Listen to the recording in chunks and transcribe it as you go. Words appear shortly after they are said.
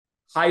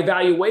High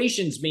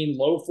valuations mean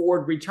low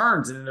forward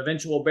returns in an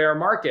eventual bear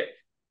market.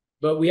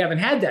 But we haven't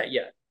had that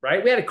yet,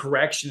 right? We had a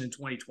correction in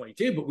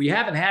 2022, but we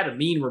haven't had a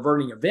mean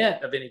reverting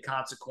event of any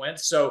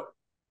consequence. So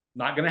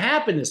not going to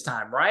happen this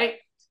time, right?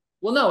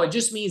 Well, no, it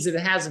just means that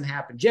it hasn't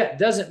happened yet. It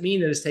doesn't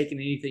mean that it's taken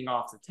anything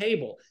off the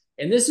table.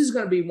 And this is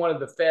going to be one of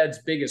the Fed's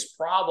biggest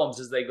problems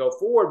as they go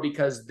forward,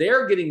 because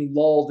they're getting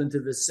lulled into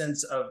the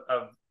sense of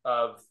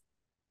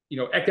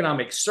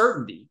economic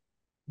certainty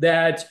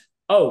that,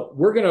 oh,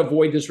 we're going to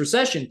avoid this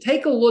recession.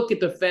 Take a look at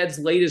the Fed's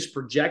latest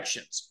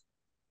projections.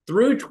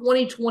 Through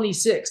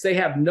 2026, they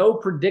have no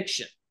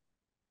prediction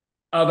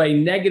of a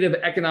negative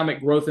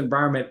economic growth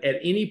environment at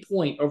any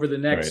point over the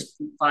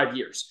next 5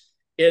 years.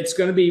 It's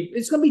going to be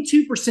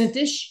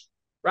 2%-ish,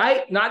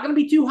 right? Not going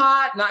to be too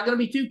hot, not going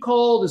to be too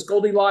cold. It's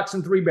Goldilocks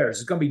and three bears.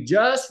 It's going to be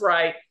just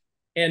right,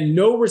 and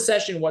no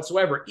recession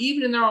whatsoever.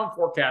 Even in their own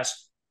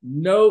forecast,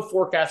 no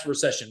forecast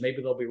recession.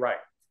 Maybe they'll be right.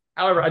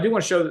 However, I do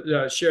want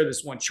to share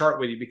this one chart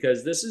with you,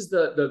 because this is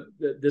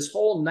this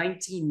whole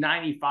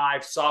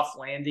 1995 soft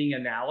landing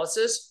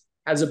analysis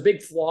has a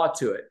big flaw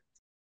to it.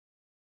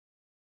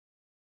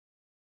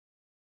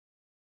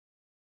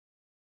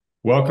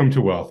 Welcome to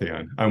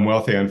Wealthion. I'm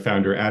Wealthion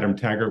founder Adam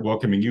Taggart,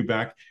 welcoming you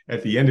back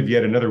at the end of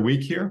yet another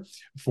week here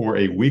for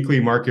a weekly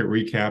market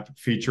recap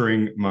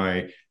featuring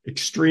my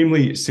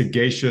extremely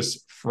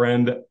sagacious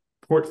friend,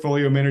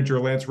 portfolio manager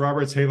Lance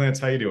Roberts. Hey, Lance,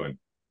 how you doing?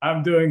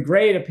 I'm doing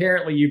great.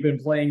 Apparently, you've been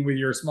playing with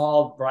your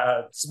small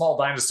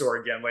dinosaur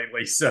again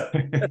lately. So,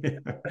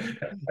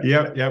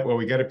 yep. Well,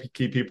 we got to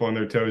keep people on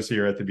their toes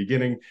here at the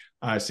beginning.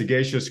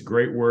 Sagacious,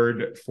 great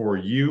word for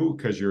you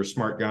because you're a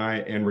smart guy,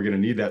 and we're going to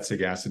need that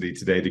sagacity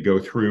today to go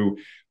through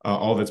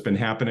all that's been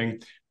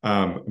happening.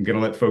 I'm going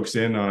to let folks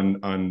in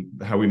on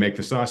how we make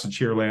the sausage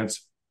here,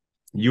 Lance.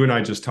 You and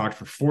I just talked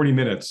for 40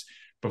 minutes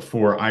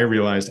before I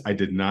realized I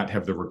did not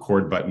have the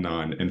record button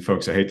on. And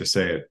folks, I hate to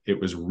say it,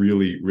 it was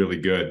really, really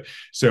good.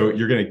 So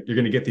you're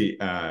gonna get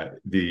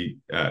the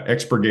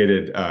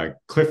expurgated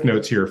cliff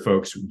notes here,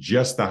 folks.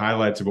 Just the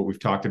highlights of what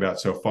we've talked about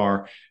so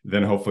far.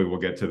 Then hopefully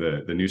we'll get to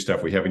the new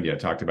stuff we haven't yet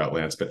talked about,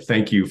 Lance. But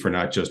thank you for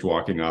not just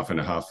walking off in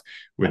a huff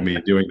with me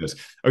doing this.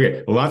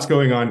 Okay, lots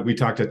going on. We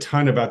talked a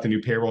ton about the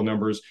new payroll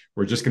numbers.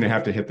 We're just going to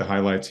have to hit the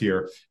highlights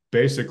here.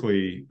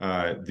 Basically,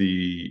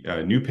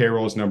 the new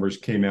payrolls numbers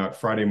came out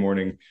Friday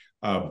morning.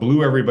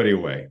 Blew everybody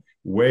away,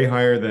 way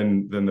higher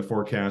than the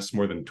forecast,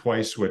 more than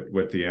twice what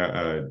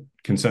the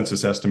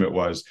consensus estimate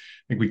was. I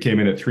think we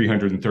came in at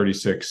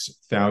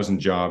 336,000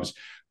 jobs.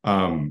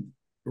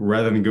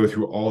 Rather than go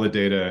through all the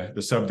data,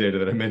 the sub data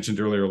that I mentioned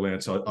earlier,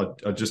 Lance, I'll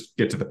just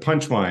get to the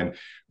punchline,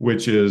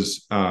 which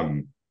is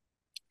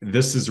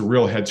this is a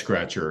real head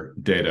scratcher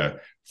data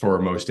for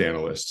most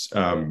analysts.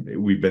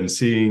 We've been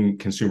seeing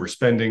consumer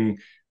spending,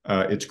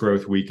 its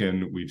growth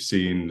weaken. We've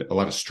seen a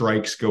lot of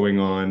strikes going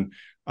on.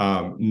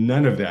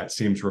 None of that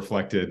seems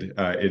reflected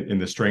in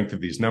the strength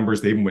of these numbers.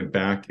 They even went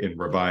back and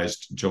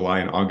revised July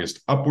and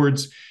August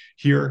upwards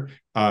here.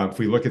 If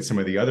we look at some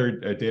of the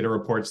other data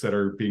reports that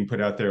are being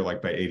put out there,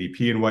 like by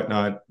ADP and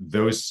whatnot,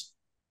 those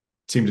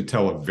seem to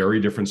tell a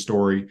very different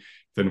story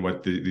than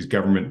what these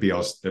government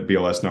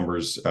BLS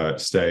numbers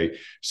say.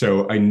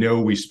 So I know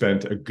we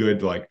spent a good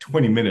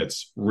 20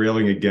 minutes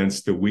railing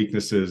against the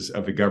weaknesses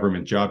of the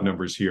government job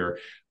numbers here.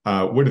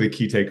 What are the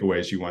key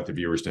takeaways you want the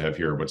viewers to have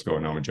here? What's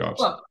going on with jobs?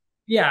 Well,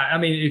 yeah, I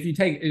mean, if you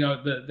take,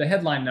 the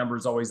headline number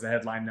is always the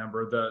headline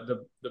number.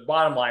 The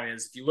bottom line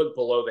is, if you look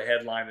below the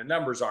headline, the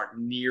numbers aren't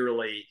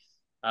nearly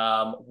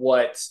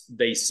what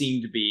they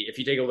seem to be. If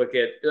you take a look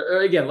at,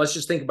 again, let's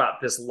just think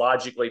about this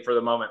logically for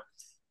the moment.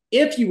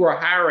 If you were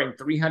hiring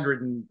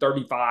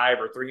 335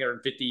 or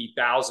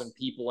 350,000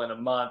 people in a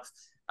month,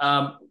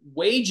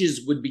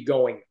 wages would be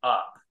going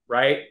up,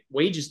 right?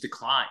 Wages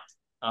declined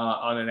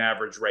on an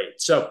average rate.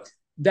 So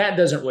that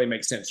doesn't really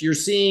make sense. You're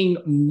seeing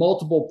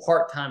multiple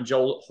part-time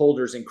job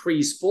holders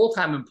increase.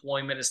 Full-time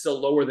employment is still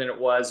lower than it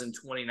was in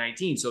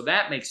 2019. So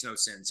that makes no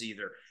sense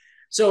either.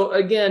 So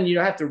again, you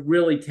have to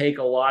really take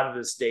a lot of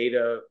this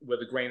data with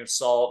a grain of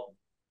salt.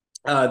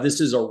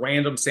 This is a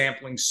random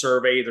sampling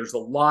survey. There's a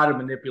lot of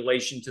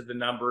manipulation to the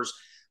numbers.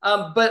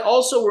 But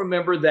also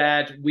remember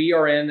that we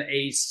are in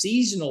a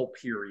seasonal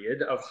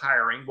period of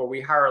hiring where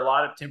we hire a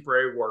lot of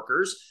temporary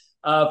workers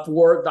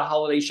for the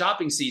holiday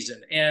shopping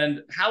season.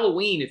 And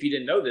Halloween, if you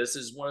didn't know this,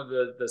 is one of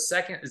the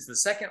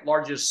second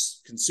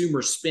largest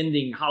consumer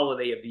spending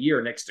holiday of the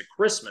year next to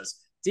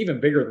Christmas. It's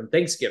even bigger than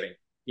Thanksgiving.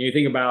 You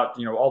think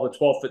about, all the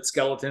 12-foot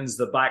skeletons,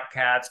 the black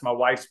cats. My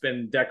wife's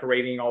been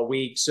decorating all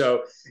week.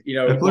 So,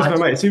 that blows my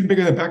mind. It's even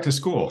bigger than back to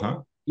school,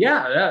 huh?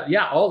 Yeah.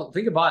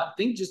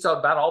 Think just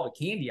about all the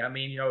candy. I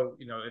mean,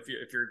 if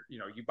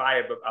you buy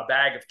a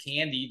bag of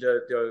candy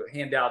to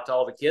hand out to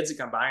all the kids that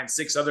come by, and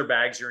 6 other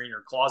bags are in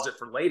your closet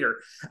for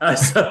later.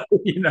 So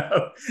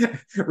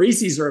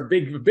Reese's are a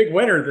big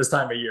winner this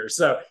time of year.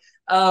 So,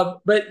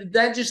 but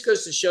that just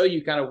goes to show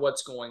you kind of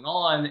what's going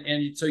on.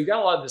 And so you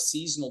got a lot of the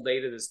seasonal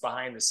data that's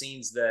behind the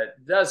scenes that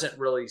doesn't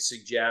really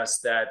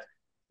suggest that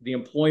the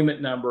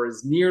employment number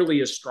is nearly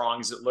as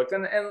strong as it looked.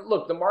 And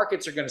look, the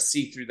markets are going to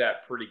see through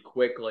that pretty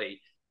quickly.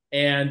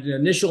 And the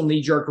initial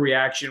knee-jerk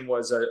reaction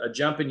was a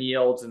jump in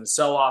yields and a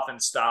sell-off in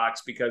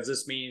stocks because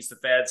this means the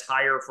Fed's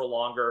higher for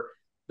longer.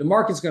 The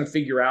market's going to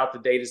figure out the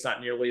data is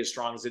not nearly as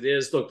strong as it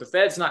is. Look, the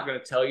Fed's not going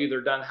to tell you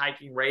they're done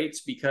hiking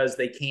rates because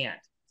they can't.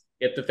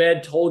 If the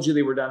Fed told you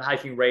they were done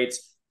hiking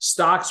rates,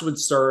 stocks would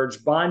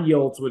surge, bond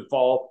yields would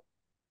fall,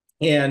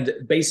 and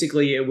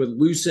basically it would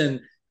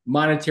loosen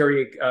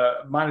monetary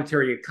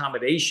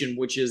accommodation,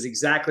 which is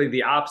exactly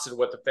the opposite of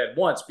what the Fed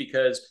wants,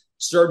 because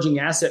surging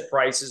asset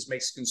prices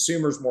makes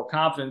consumers more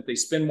confident. They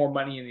spend more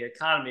money in the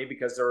economy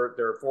because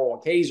their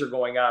 401ks are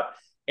going up,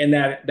 and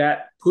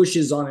that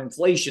pushes on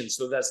inflation.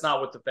 So that's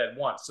not what the Fed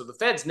wants. So the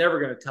Fed's never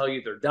going to tell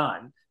you they're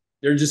done.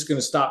 They're just going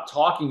to stop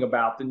talking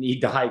about the need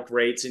to hike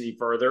rates any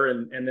further,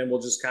 and then we'll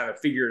just kind of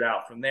figure it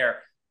out from there.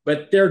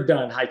 But they're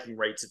done hiking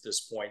rates at this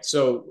point.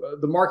 So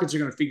the markets are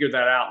going to figure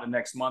that out in the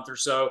next month or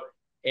so.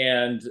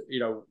 And,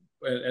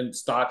 and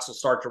stocks will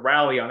start to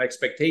rally on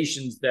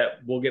expectations that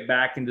we'll get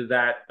back into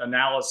that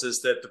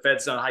analysis that the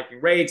Fed's done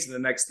hiking rates. And the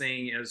next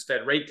thing is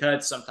Fed rate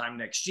cuts sometime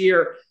next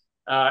year.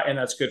 And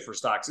that's good for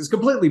stocks. It's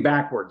completely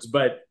backwards,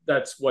 but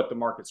that's what the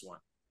markets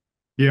want.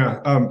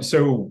 Yeah.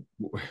 So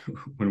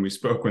when we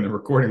spoke, when the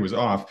recording was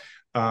off,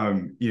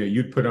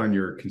 you'd put on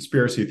your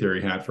conspiracy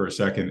theory hat for a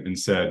second and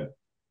said,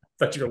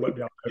 thought you were going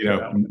to let me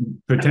off.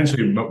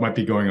 Potentially what might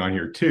be going on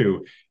here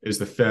too is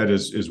the Fed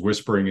is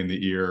whispering in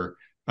the ear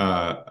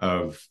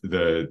of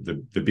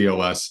the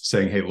BLS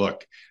saying, hey,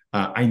 look,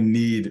 I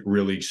need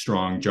really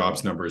strong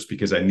jobs numbers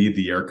because I need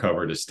the air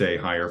cover to stay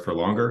higher for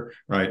longer,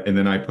 right? And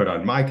then I put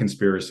on my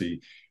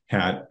conspiracy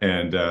hat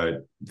and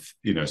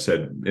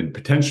said, and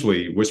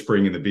potentially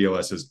whispering in the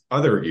BLS's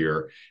other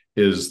ear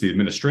is the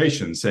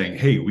administration saying,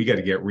 hey, we got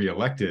to get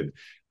reelected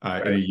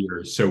in a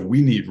year, so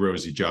we need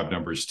rosy job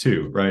numbers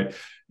too, right?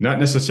 Not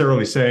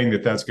necessarily saying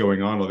that that's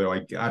going on, although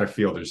I gotta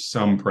feel there's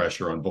some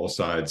pressure on both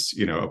sides,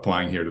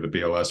 applying here to the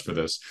BLS for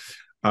this.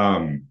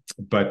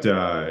 But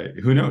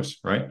who knows,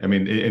 right? I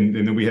mean,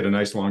 and then we had a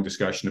nice long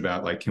discussion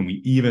about like,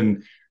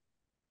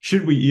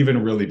 should we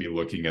even really be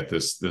looking at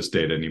this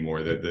data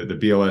anymore? The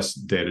BLS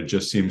data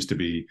just seems to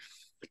be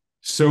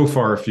so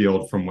far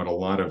afield from what a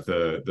lot of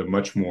the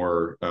much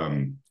more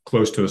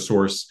close to the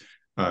source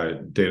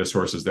data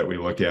sources that we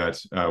look at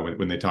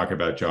when they talk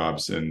about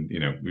jobs. And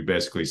we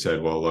basically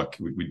said, well, look,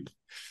 we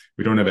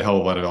don't have a hell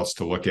of a lot else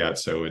to look at,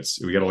 so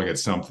we got to look at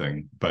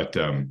something. But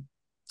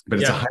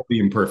it's a highly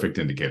imperfect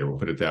indicator. We'll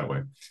put it that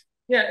way.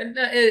 Yeah,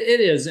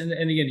 it is. And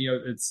again,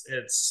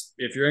 it's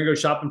if you're gonna go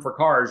shopping for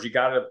cars, you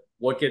got to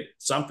look at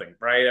something,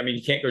 right? I mean,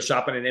 you can't go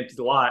shopping and empty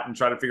the lot and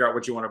try to figure out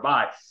what you want to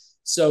buy.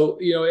 So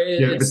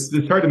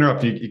it's hard to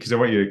interrupt you because I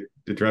want you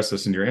to address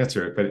this in your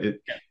answer. But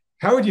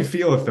how would you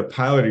feel if the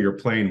pilot of your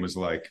plane was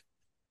like,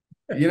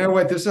 you know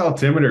what, this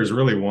altimeter is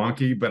really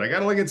wonky, but I got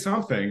to look at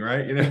something,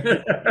 right?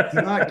 It's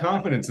not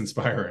confidence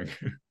inspiring.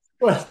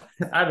 Well,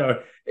 I don't know.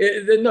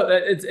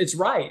 It's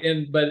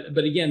right. But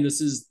again,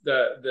 this is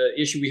the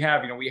issue we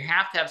have. We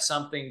have to have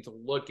something to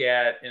look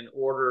at in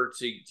order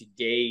to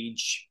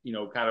gauge,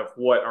 kind of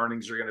what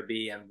earnings are going to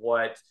be and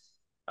what,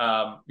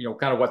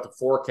 kind of what the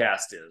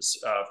forecast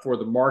is for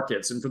the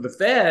markets. And for the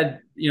Fed,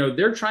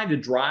 they're trying to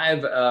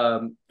drive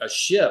a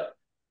ship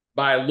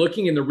by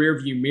looking in the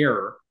rearview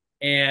mirror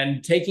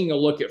and taking a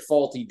look at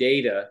faulty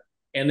data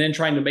and then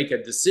trying to make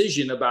a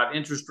decision about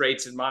interest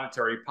rates and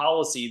monetary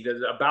policy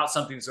about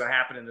something that's going to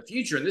happen in the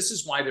future. And this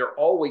is why they're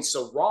always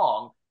so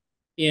wrong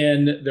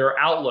in their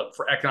outlook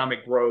for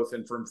economic growth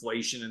and for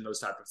inflation and those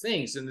type of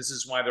things. And this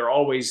is why they're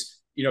always,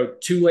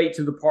 too late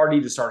to the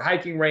party to start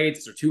hiking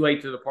rates. They're too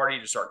late to the party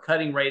to start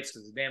cutting rates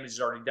because the damage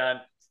is already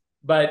done.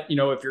 But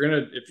if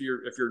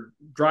you're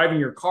driving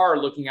your car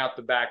looking out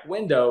the back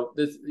window,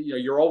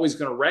 you're always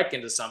going to wreck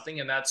into something,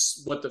 and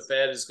that's what the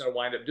Fed is going to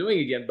wind up doing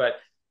again. But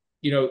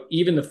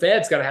even the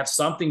Fed's got to have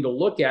something to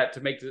look at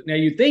to make now.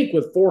 You think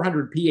with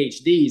 400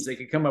 PhDs they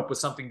could come up with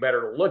something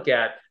better to look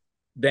at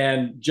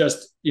than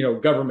just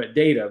government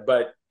data.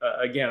 But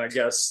again, I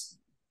guess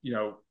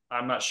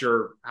I'm not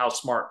sure how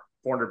smart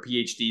 400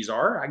 PhDs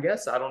are. I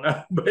guess I don't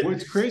know, but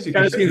it's crazy. It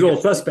kind of seems a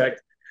little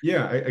suspect.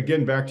 Yeah,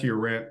 again, back to your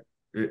rant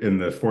in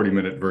the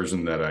 40-minute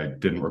version that I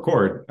didn't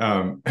record,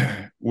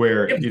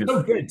 where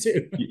so good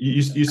too.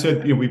 You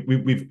said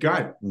we've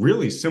got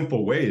really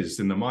simple ways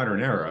in the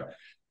modern era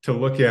to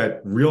look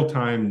at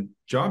real-time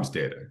jobs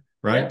data,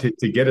 right? Yeah.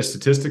 To get a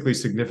statistically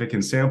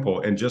significant sample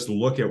and just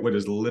look at what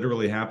is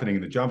literally happening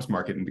in the jobs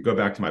market. And to go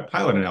back to my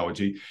pilot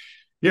analogy,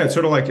 it's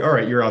sort of like, all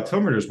right, your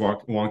altimeter is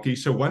wonky,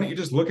 so why don't you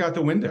just look out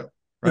the window,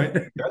 right?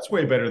 That's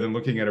way better than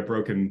looking at a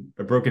broken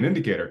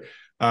indicator.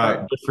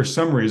 Right. But for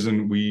some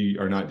reason, we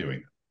are not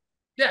doing that.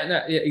 Yeah,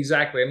 no,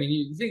 exactly. I mean,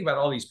 you think about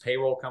all these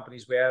payroll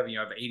companies we have,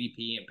 have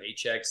ADP and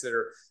Paychex that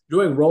are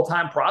doing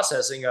real-time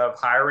processing of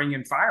hiring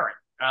and firing.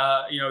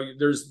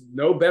 There's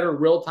no better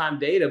real-time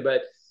data,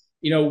 but,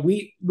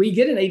 we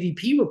get an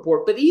ADP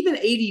report, but even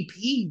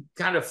ADP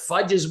kind of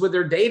fudges with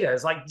their data.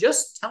 It's like,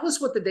 just tell us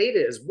what the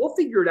data is. We'll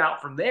figure it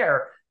out from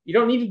there. You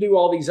don't need to do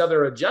all these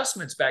other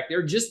adjustments back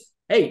there. Just,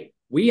 hey,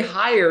 we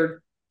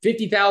hired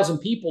 50,000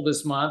 people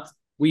this month.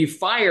 we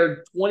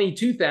fired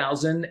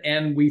 22,000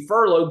 and we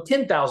furloughed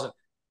 10,000.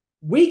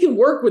 We can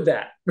work with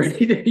that. Right?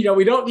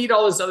 We don't need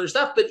all this other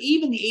stuff. But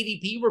even the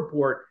ADP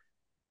report,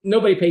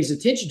 nobody pays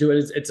attention to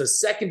it. It's a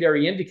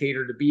secondary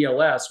indicator to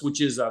BLS, which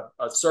is a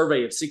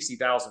survey of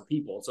 60,000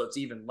 people. So it's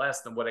even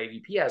less than what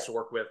ADP has to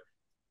work with.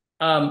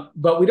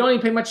 But we don't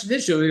even pay much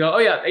attention to it. We go, oh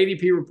yeah,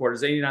 ADP report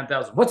is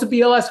 89,000. What's a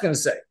BLS going to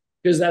say?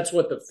 Because that's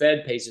what the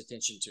Fed pays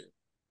attention to.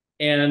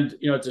 And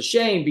it's a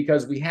shame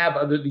because we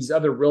have these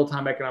other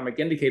real-time economic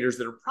indicators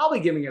that are probably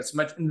giving us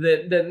much.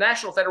 The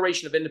National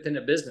Federation of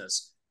Independent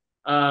Business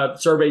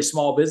surveys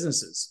small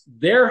businesses.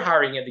 Their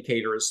hiring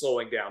indicator is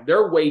slowing down.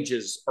 Their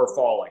wages are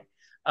falling.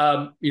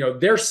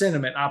 Their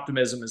sentiment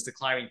optimism is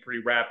declining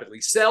pretty rapidly.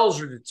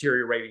 Sales are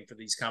deteriorating for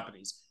these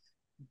companies.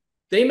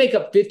 They make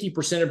up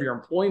 50% of your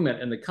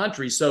employment in the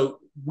country. So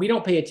we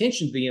don't pay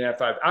attention to the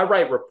NFIB. I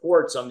write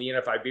reports on the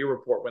NFIB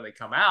report when they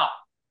come out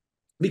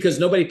because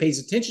nobody pays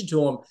attention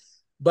to them.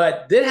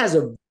 But that has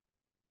a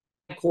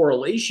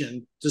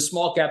correlation to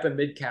small cap and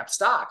mid cap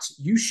stocks.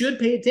 You should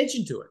pay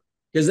attention to it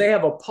because they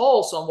have a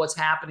pulse on what's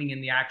happening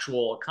in the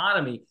actual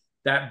economy,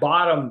 that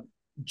bottom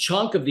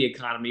chunk of the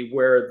economy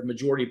where the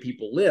majority of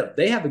people live.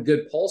 They have a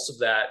good pulse of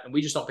that, and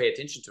we just don't pay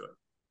attention to it.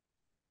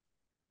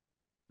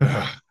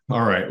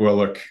 All right. Well,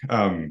 look,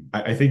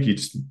 I think you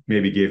just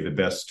maybe gave the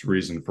best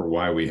reason for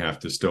why we have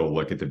to still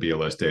look at the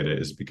BLS data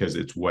is because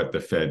it's what the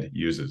Fed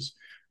uses,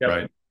 yep.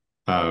 Right?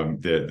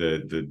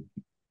 The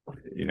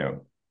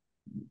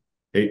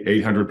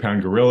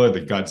 800-pound gorilla,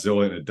 the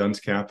Godzilla in a dunce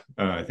cap.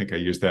 I think I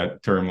used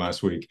that term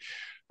last week.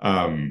 We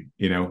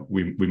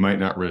might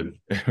not we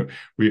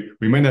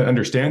might not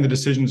understand the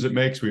decisions it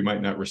makes. We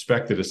might not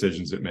respect the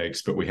decisions it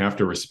makes, but we have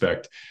to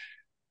respect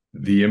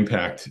the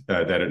impact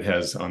that it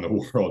has on the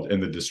world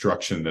and the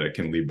destruction that it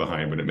can leave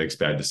behind when it makes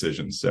bad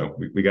decisions. So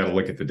we got to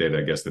look at the data,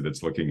 I guess, that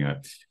it's looking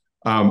at.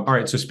 All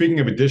right. So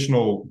speaking of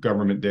additional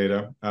government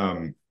data,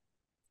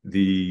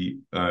 the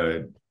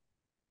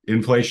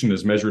inflation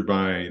is measured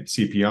by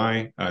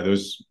CPI.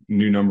 Those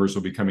new numbers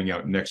will be coming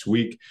out next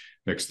week,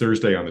 next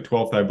Thursday on the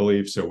 12th, I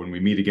believe. So when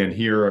we meet again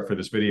here for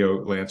this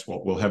video, Lance,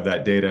 we'll have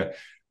that data.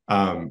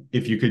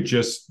 If you could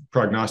just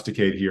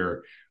prognosticate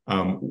here,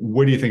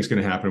 what do you think is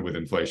going to happen with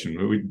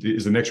inflation?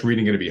 Is the next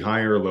reading going to be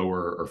higher,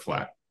 lower, or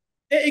flat?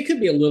 It could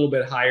be a little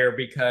bit higher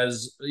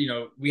because,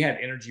 we had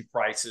energy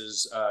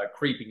prices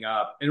creeping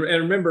up. And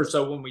remember,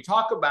 so when we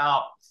talk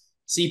about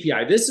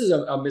CPI, this is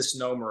a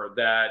misnomer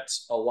that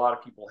a lot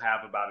of people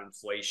have about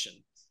inflation.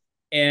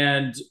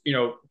 And,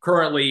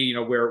 currently,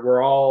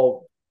 we're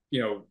all,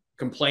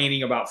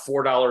 complaining about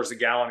 $4 a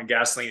gallon of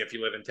gasoline if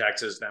you live in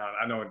Texas. Now,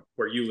 I know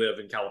where you live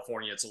in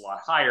California, it's a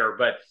lot higher,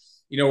 but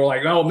we're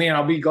like, oh man,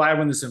 I'll be glad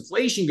when this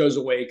inflation goes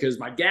away because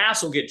my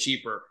gas will get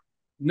cheaper.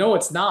 No,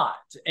 it's not.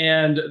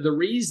 And the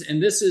reason,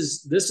 and this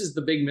is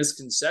the big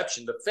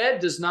misconception, the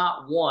Fed does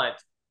not want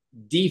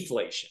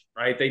deflation,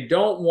 right? They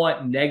don't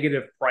want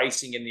negative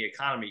pricing in the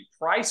economy.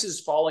 Prices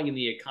falling in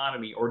the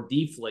economy or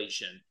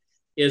deflation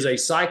is a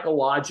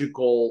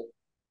psychological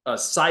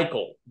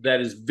cycle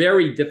that is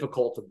very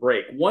difficult to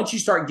break. Once you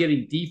start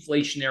getting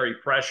deflationary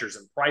pressures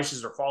and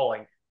prices are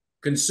falling,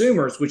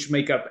 consumers, which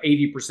make up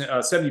 80%,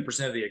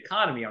 70% of the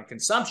economy on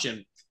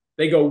consumption,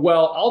 they go,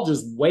 well, I'll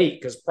just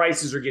wait because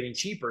prices are getting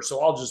cheaper.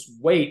 So I'll just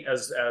wait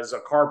as a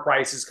car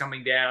price is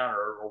coming down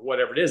or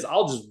whatever it is.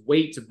 I'll just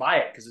wait to buy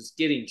it because it's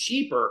getting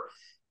cheaper.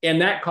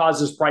 And that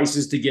causes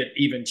prices to get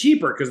even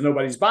cheaper because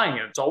nobody's buying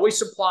it. It's always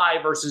supply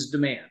versus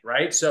demand,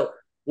 right? So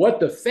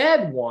what the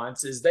Fed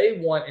wants is they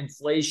want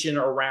inflation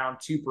around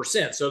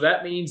 2%. So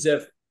that means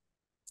if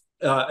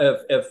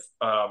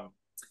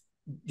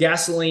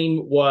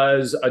gasoline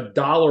was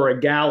 $1 a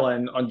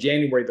gallon on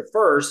January the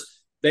 1st,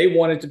 they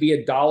want it to be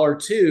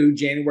 $1.02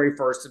 January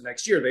 1st of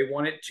next year. They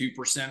want it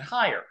 2%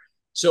 higher.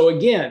 So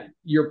again,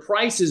 your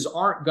prices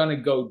aren't going to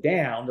go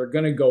down. They're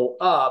going to go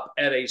up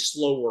at a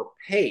slower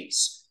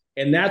pace.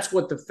 And that's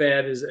what the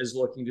Fed is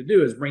looking to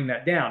do, is bring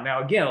that down.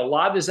 Now, again, a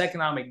lot of this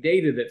economic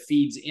data that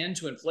feeds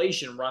into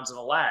inflation runs in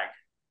a lag.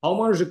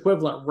 Homeowners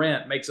equivalent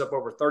rent makes up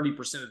over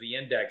 30% of the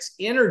index.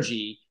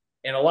 Energy,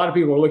 and a lot of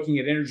people are looking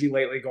at energy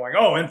lately going,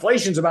 oh,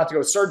 inflation's about to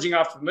go surging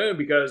off the moon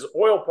because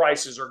oil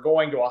prices are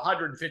going to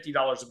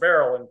 $150 a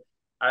barrel. And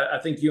I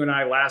think you and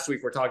I last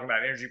week were talking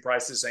about energy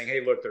prices saying,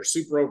 hey, look, they're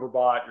super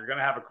overbought. You're going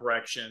to have a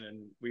correction.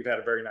 And we've had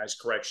a very nice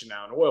correction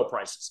now in oil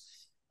prices.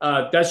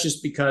 That's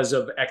just because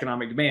of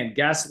economic demand.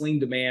 Gasoline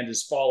demand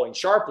is falling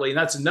sharply. And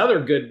that's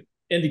another good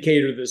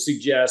indicator that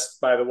suggests,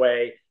 by the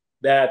way,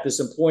 that this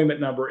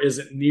employment number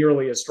isn't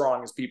nearly as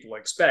strong as people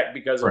expect,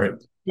 because if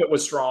it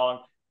was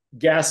strong,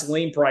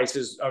 gasoline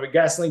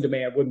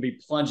demand wouldn't be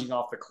plunging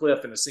off the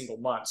cliff in a single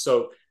month.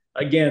 So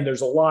again,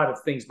 there's a lot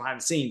of things behind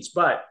the scenes,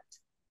 but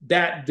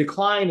that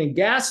decline in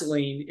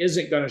gasoline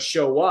isn't going to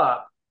show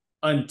up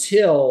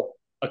until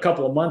a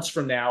couple of months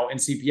from now in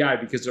CPI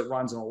because it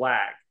runs in a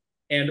lag.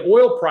 And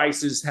oil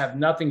prices have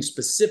nothing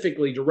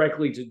specifically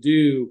directly to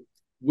do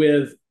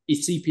with a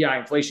CPI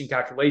inflation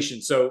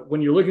calculation. So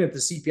when you're looking at the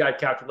CPI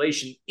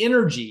calculation,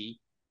 energy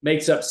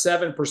makes up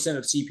 7%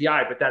 of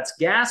CPI, but that's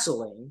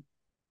gasoline,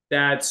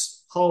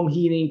 that's home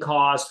heating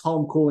costs,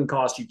 home cooling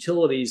costs,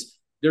 utilities.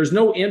 There's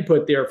no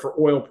input there for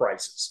oil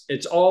prices.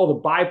 It's all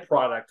the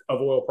byproduct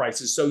of oil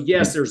prices. So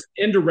yes, there's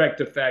an indirect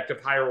effect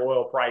of higher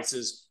oil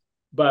prices,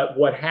 but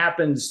what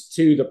happens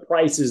to the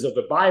prices of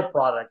the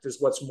byproduct is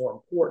what's more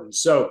important.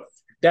 So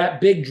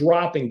that big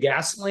drop in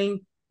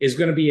gasoline is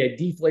going to be a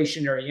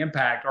deflationary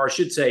impact, or I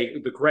should say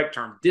the correct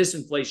term,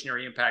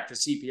 disinflationary impact to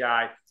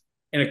CPI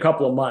in a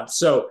couple of months.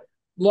 So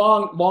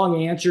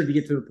long answer to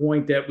get to the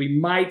point that we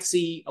might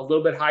see a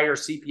little bit higher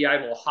CPI,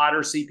 a little hotter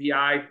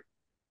CPI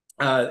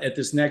at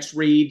this next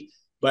read,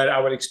 but I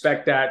would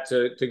expect that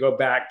to go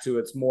back to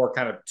its more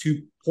kind of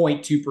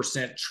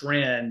 2.2%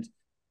 trend,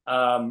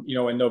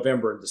 in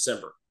November and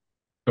December.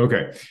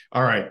 Okay.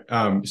 All right.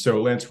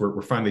 So Lance,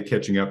 we're finally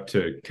catching up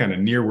to kind of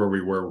near where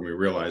we were when we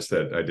realized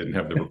that I didn't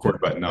have the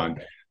record button on.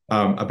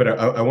 But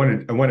I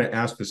want to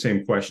ask the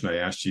same question I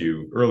asked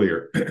you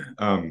earlier,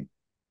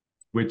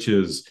 which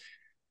is,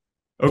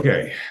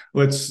 okay,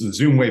 let's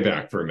zoom way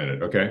back for a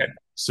minute. Okay.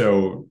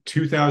 So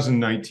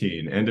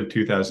 2019, end of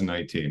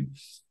 2019,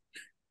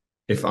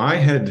 if I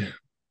had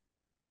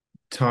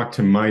talked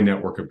to my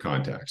network of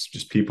contacts,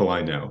 just people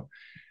I know,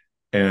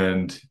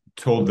 and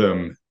told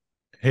them,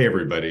 hey,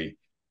 everybody,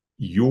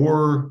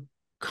 your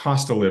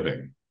cost of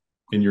living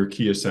in your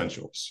key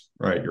essentials,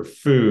 right? Your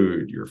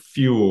food, your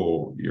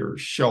fuel, your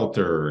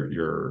shelter,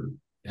 your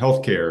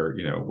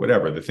healthcare,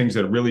 whatever, the things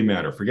that really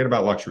matter. Forget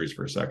about luxuries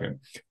for a second.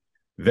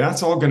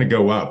 That's all going to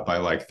go up by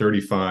like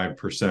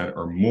 35%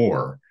 or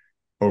more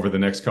over the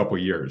next couple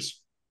of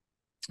years,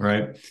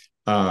 right?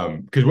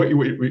 Because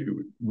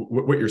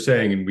what you're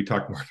saying, and we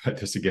talked more about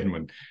this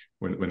again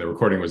when the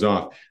recording was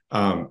off,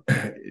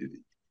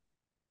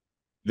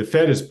 the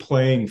Fed is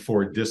playing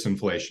for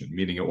disinflation,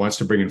 meaning it wants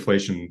to bring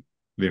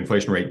the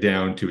inflation rate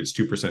down to its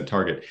 2%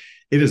 target.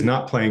 It is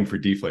not playing for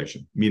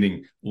deflation,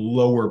 meaning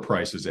lower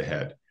prices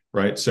ahead,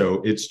 right?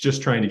 So it's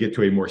just trying to get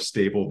to a more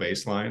stable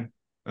baseline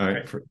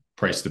for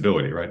price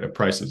stability, right, of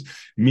prices,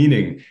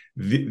 meaning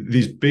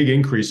these big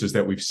increases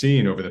that we've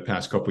seen over the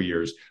past couple of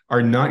years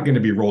are not going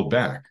to be rolled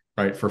back,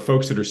 right? For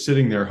folks that are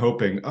sitting there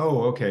hoping,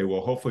 oh, okay,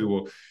 well,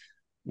 hopefully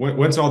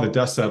once all the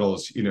dust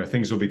settles,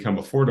 things will become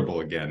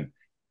affordable again.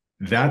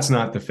 That's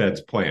not the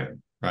Fed's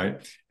plan,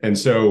 right? And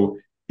so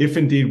if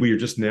indeed we are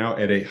just now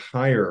at a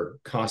higher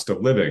cost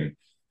of living,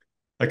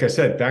 like I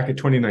said, back in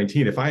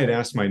 2019, if I had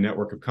asked my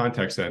network of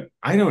contacts then,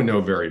 I don't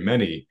know very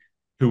many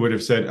who would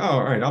have said, oh,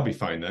 all right, I'll be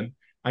fine then.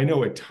 I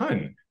know a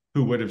ton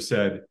who would have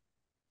said,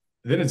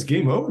 then it's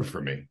game over for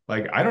me.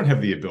 Like, I don't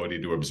have the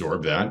ability to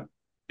absorb that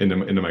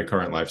into my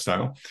current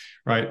lifestyle,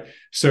 right?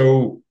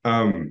 So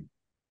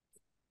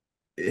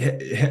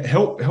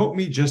help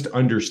me just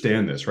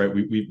understand this, right?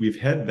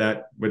 We've had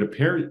that what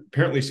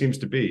apparently seems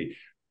to be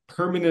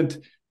permanent,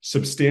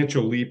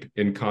 substantial leap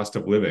in cost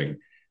of living.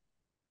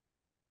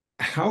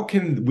 How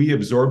can we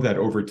absorb that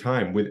over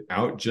time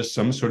without just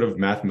some sort of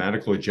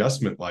mathematical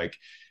adjustment? Like,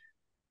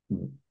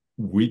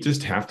 we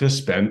just have to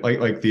spend,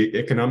 like the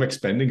economic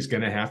spending is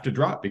going to have to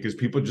drop because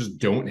people just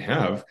don't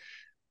have,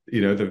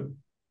 the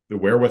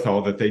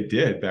wherewithal that they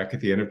did back at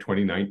the end of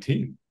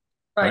 2019.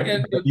 Right.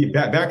 And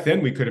back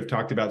then, we could have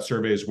talked about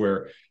surveys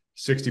where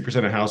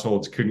 60% of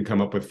households couldn't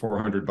come up with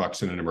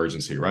 $400 in an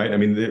emergency, right? I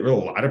mean, there were a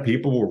lot of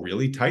people were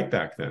really tight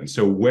back then.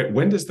 So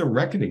when does the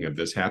reckoning of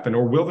this happen,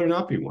 or will there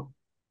not be one?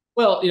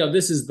 Well,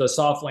 this is the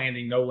soft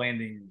landing, no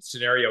landing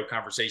scenario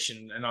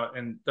conversation.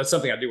 And that's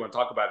something I do want to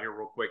talk about here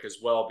real quick as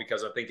well,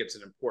 because I think it's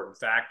an important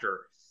factor.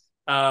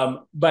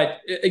 But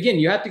again,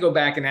 you have to go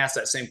back and ask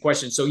that same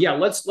question. So yeah,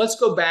 let's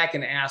go back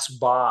and ask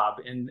Bob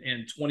in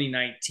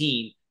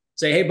 2019,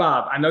 say, hey,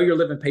 Bob, I know you're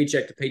living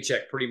paycheck to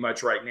paycheck pretty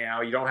much right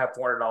now. You don't have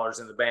 $400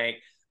 in the bank,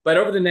 but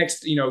over the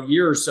next,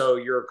 year or so,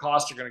 your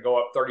costs are going to go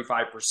up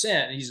 35%.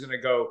 And he's going to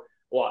go,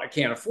 well, I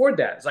can't afford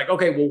that. It's like,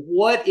 okay, well,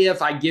 what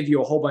if I give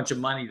you a whole bunch of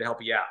money to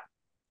help you out?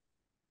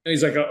 And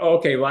he's like, oh,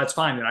 okay, well, that's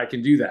fine. Then I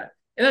can do that.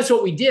 And that's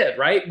what we did,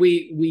 right?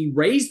 We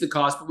raised the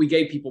cost, but we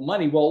gave people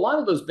money. Well, a lot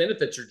of those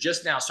benefits are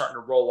just now starting to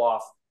roll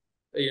off.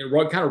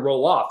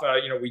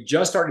 We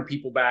just started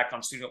people back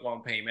on student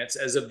loan payments.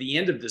 As of the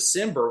end of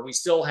December, we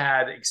still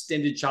had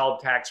extended child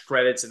tax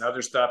credits and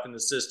other stuff in the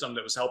system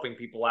that was helping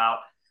people out.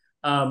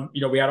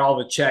 We had all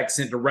the checks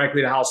sent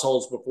directly to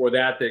households before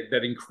that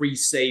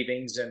increased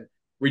savings and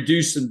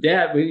reduced some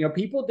debt.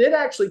 People did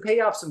actually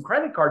pay off some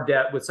credit card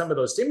debt with some of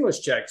those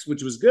stimulus checks,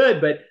 which was good,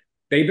 but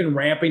they've been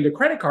ramping the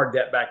credit card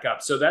debt back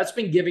up. So that's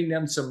been giving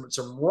them some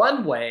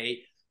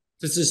runway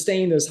to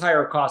sustain this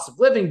higher cost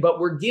of living, but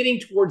we're getting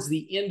towards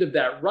the end of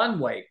that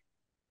runway.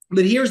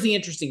 But here's the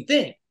interesting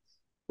thing,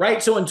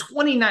 right? So in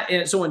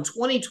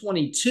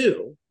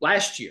 2022,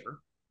 last year,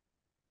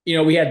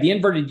 we had the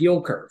inverted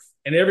yield curve,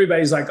 and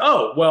everybody's like,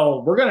 oh,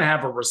 well, we're going to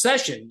have a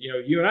recession.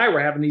 You and I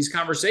were having these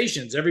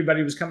conversations.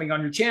 Everybody was coming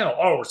on your channel.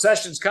 Oh,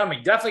 recession's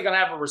coming. Definitely going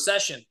to have a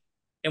recession.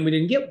 And we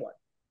didn't get one,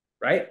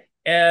 right?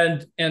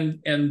 And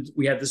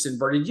we had this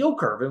inverted yield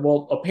curve. And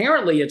well,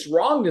 apparently it's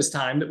wrong this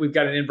time that we've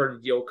got an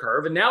inverted yield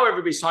curve. And now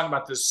everybody's talking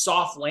about this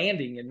soft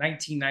landing in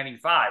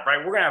 1995, right?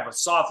 We're going to have a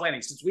soft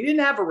landing. Since we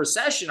didn't have a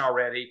recession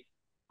already,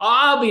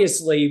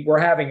 Obviously, we're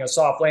having a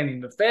soft landing.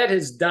 The Fed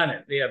has done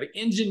it. They have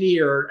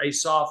engineered a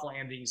soft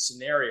landing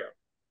scenario.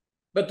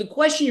 But the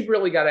question you've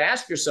really got to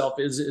ask yourself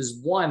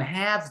is one,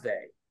 have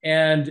they?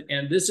 And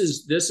this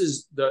is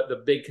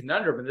the big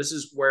conundrum, and this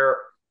is where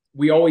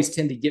we always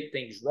tend to get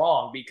things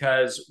wrong,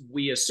 because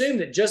we assume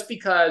that just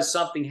because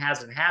something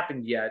hasn't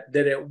happened yet,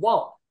 that it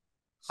won't.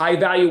 High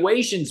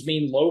valuations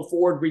mean low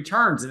forward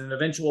returns in an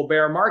eventual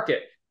bear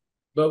market,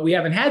 but we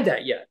haven't had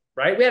that yet,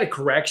 right? We had a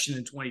correction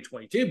in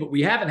 2022, but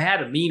we haven't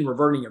had a mean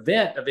reverting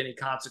event of any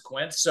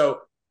consequence. So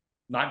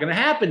not going to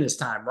happen this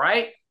time,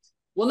 right?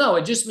 Well, no,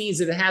 it just means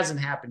that it hasn't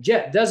happened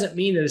yet. It doesn't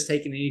mean that it's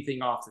taken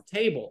anything off the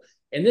table.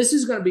 And this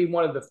is going to be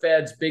one of the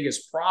Fed's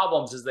biggest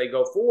problems as they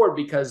go forward,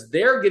 because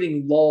they're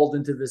getting lulled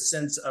into the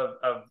sense of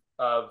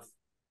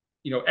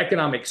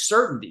economic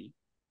certainty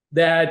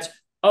that,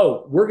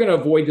 oh, we're going to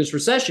avoid this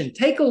recession.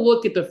 Take a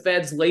look at the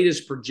Fed's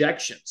latest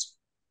projections.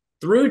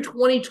 Through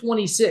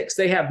 2026,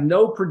 they have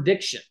no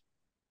prediction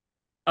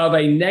of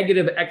a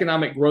negative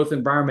economic growth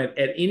environment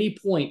at any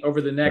point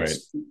over the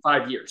next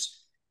 5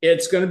 years.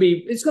 It's going to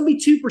be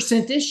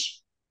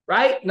 2%-ish,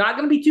 right? Not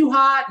going to be too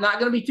hot, not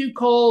going to be too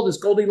cold. It's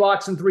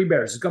Goldilocks and three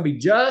bears. It's going to be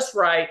just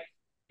right,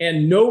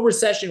 and no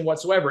recession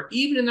whatsoever.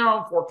 Even in their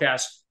own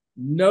forecast,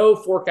 no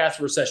forecast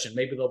of recession.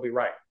 Maybe they'll be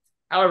right.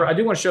 However, I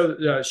do want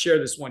to share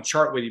this one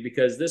chart with you,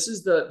 because this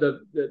is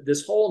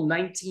this whole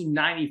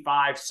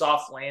 1995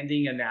 soft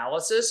landing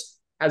analysis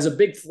has a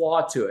big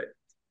flaw to it.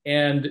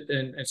 And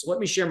so let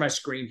me share my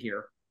screen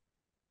here.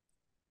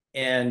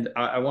 And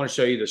I want to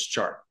show you this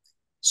chart.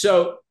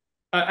 So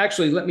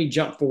actually, let me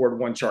jump forward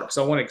one chart, because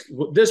I want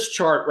to. This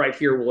chart right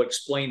here will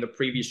explain the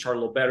previous chart a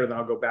little better. Then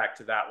I'll go back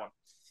to that one.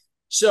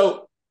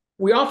 So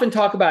we often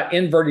talk about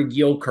inverted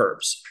yield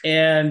curves,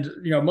 and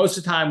most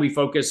of the time we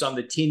focus on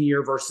the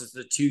 10-year versus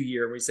the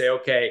 2-year. We say,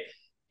 okay,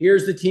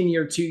 here's the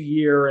 10-year,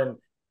 2-year,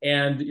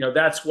 and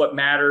that's what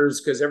matters,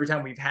 because every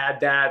time we've had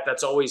that,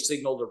 that's always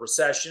signaled a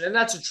recession, and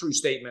that's a true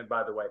statement,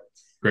 by the way.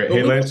 Great. But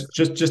hey, Lance,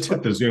 just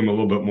hit the zoom a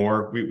little bit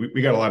more.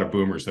 We got a lot of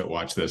boomers that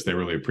watch this. They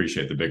really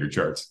appreciate the bigger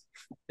charts.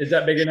 Is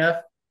that big enough?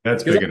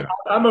 That's big enough.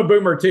 I'm a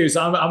boomer too, so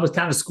I was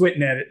kind of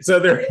squinting at it. So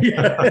there.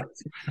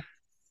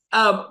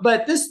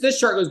 But this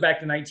chart goes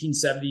back to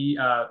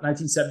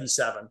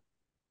 1977,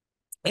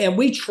 and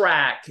we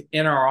track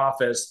in our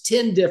office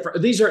 10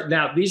 different. These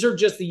are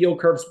just the yield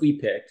curves we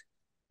picked.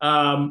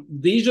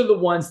 These are the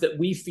ones that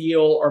we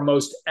feel are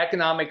most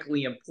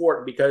economically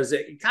important, because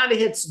it kind of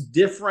hits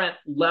different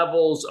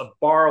levels of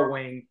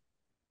borrowing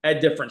at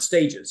different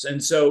stages.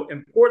 And so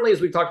importantly,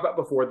 as we talked about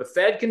before, the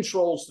Fed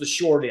controls the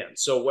short end.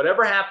 So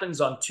whatever happens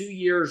on 2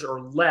 years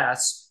or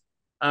less,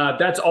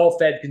 that's all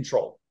Fed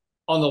controlled.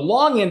 On the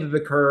long end of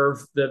the curve,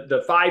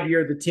 the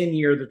 5-year, the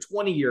 10-year, the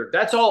 20-year,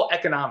 that's all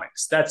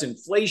economics. That's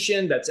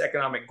inflation, that's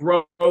economic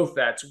growth,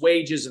 that's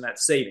wages, and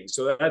that's savings.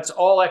 So that's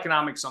all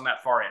economics on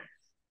that far end.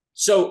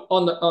 So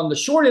on the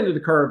short end of the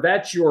curve,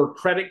 that's your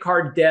credit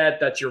card debt,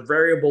 that's your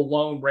variable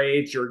loan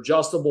rates, your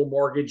adjustable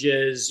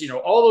mortgages,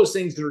 all those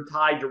things that are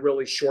tied to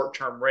really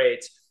short-term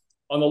rates.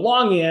 On the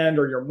long end,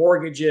 or your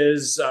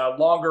mortgages,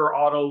 longer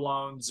auto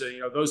loans,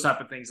 those type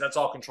of things, that's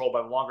all controlled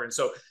by the longer end.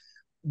 So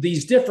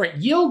these different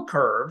yield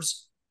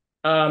curves,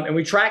 and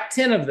we track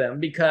 10 of them,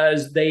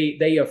 because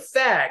they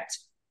affect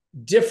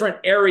different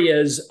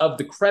areas of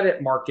the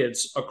credit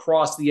markets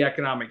across the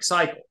economic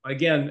cycle.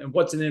 Again,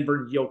 what's an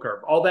inverted yield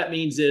curve? All that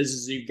means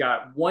is you've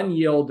got one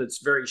yield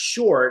that's very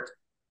short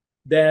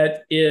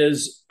that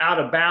is out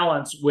of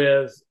balance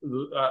with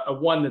a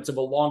one that's of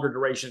a longer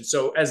duration.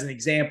 So as an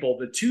example,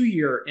 the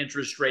 2-year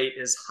interest rate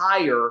is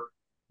higher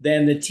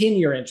than the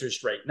 10-year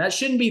interest rate. And that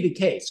shouldn't be the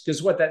case,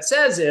 because what that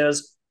says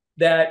is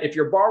that if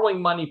you're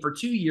borrowing money for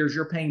 2 years,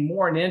 you're paying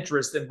more in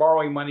interest than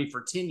borrowing money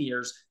for 10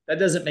 years. That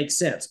doesn't make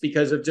sense,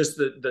 because of just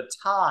the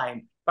time.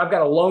 If I've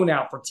got a loan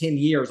out for 10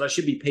 years, I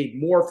should be paid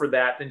more for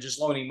that than just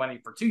loaning money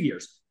for 2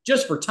 years,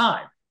 just for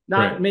time,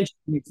 not mentioning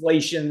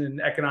inflation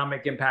and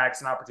economic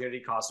impacts and opportunity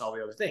costs and all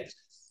the other things.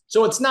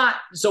 So it's not.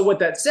 So what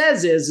that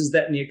says is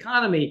that in the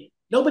economy,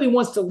 nobody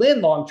wants to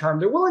lend long term.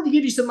 They're willing to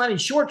give you some money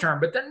short term,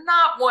 but they're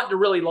not wanting to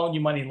really loan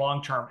you money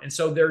long term. And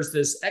so there's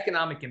this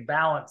economic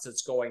imbalance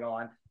that's going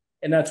on.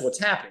 And that's what's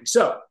happening.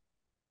 So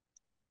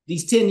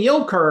these 10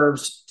 yield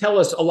curves tell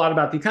us a lot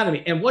about the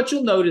economy. And what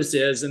you'll notice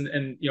is,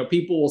 and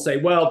people will say,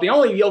 well, the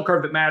only yield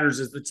curve that matters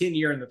is the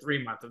 10-year and the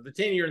 3-month, or the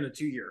 10-year and the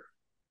 2-year.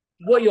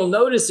 What you'll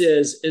notice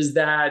is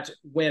that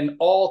when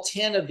all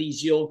 10 of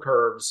these yield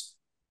curves,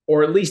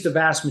 or at least a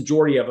vast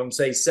majority of them,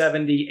 say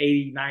 70,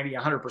 80, 90,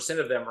 100%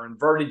 of them are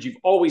inverted, you've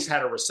always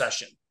had a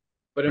recession.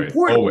 But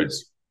importantly,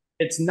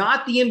 it's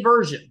not the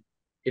inversion.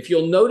 If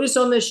you'll notice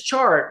on this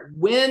chart,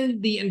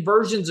 when the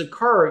inversions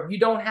occur, you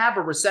don't have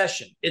a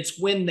recession. It's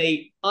when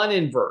they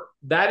uninvert.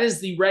 That is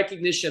the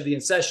recognition of the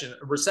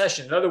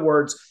recession. In other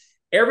words,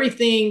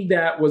 everything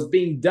that was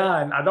being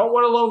done, I don't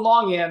want to loan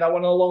long end, I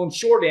want to loan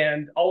short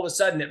end, all of a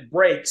sudden it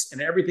breaks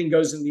and everything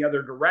goes in the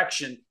other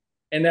direction.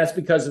 And that's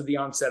because of the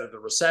onset of the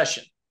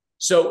recession.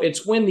 So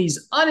it's when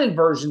these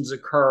uninversions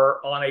occur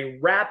on a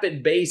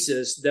rapid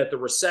basis that the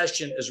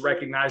recession is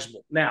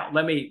recognizable. Now,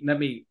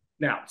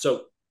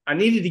 so I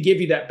needed to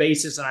give you that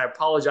basis, and I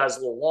apologize a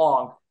little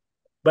long,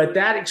 but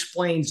that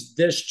explains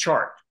this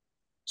chart.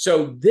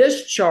 So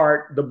this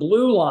chart, the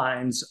blue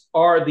lines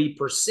are the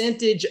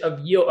percentage of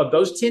yield of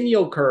those 10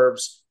 yield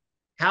curves.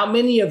 How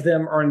many of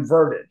them are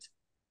inverted?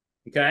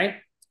 Okay.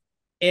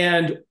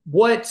 And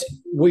what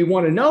we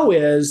want to know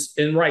is,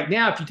 and right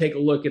now, if you take a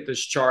look at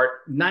this chart,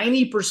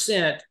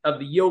 90% of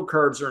the yield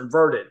curves are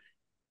inverted.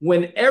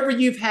 Whenever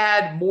you've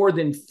had more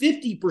than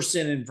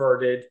 50%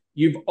 inverted,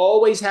 you've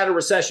always had a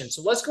recession.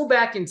 So let's go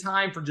back in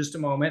time for just a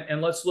moment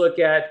and let's look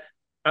at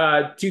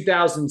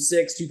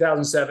 2006,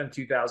 2007,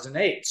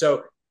 2008.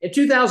 So in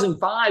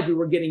 2005, we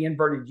were getting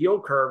inverted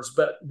yield curves,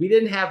 but we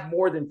didn't have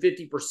more than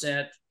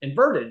 50%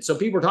 inverted. So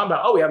people were talking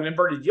about, oh, we have an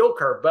inverted yield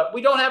curve, but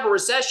we don't have a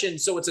recession.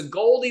 So it's a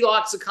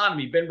Goldilocks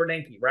economy, Ben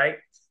Bernanke, right?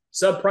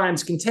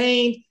 Subprime's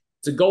contained.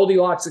 It's a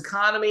Goldilocks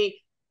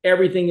economy.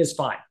 Everything is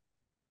fine.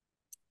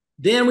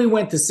 Then we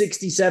went to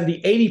 60,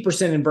 70,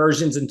 80%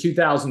 inversions in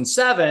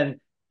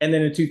 2007. And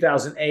then in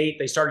 2008,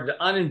 they started to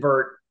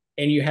uninvert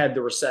and you had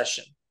the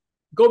recession.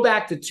 Go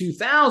back to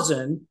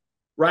 2000,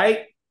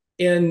 right?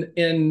 In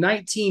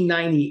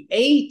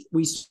 1998,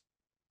 we saw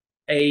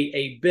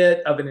a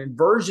bit of an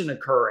inversion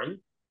occurring,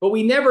 but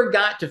we never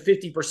got to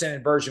 50%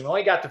 inversion. We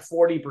only got to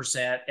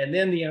 40%. And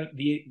then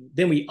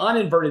then we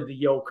uninverted the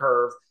yield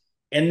curve.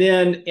 And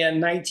then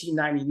in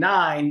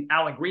 1999,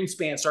 Alan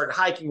Greenspan started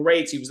hiking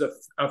rates. He was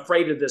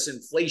afraid of this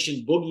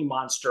inflation boogie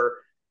monster,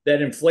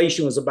 that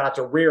inflation was about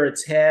to rear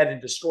its head and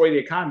destroy the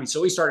economy.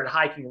 So he started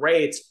hiking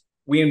rates.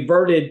 We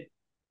inverted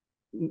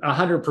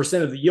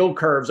 100% of the yield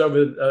curves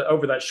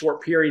over that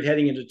short period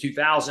heading into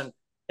 2000,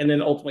 and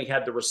then ultimately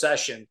had the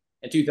recession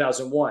in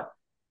 2001.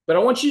 But I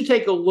want you to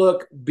take a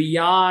look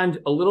beyond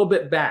a little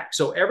bit back.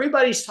 So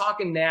everybody's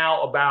talking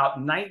now about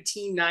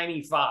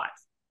 1995.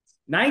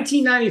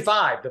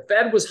 1995, the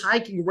Fed was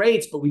hiking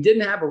rates, but we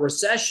didn't have a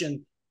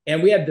recession,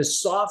 and we had this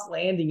soft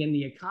landing in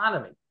the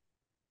economy.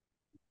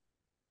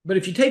 But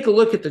if you take a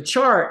look at the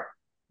chart,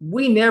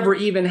 we never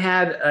even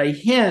had a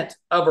hint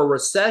of a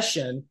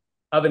recession,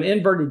 of an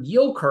inverted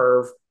yield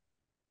curve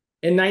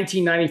in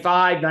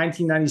 1995,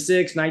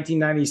 1996,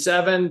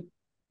 1997.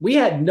 We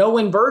had no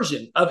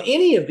inversion of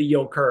any of the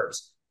yield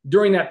curves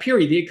during that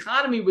period. The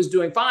economy was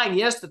doing fine.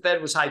 Yes, the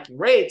Fed was hiking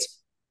rates.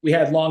 We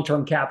had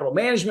long-term capital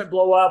management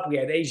blow up. We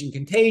had Asian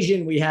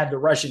contagion. We had the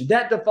Russian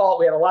debt default.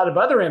 We had a lot of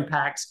other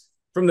impacts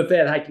from the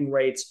Fed hiking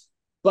rates.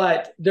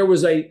 But there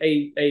was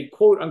a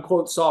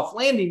quote-unquote soft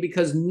landing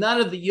because none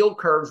of the yield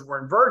curves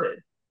were inverted.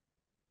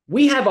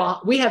 We have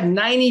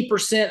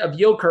 90% of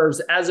yield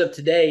curves as of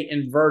today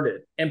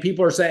inverted. And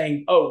people are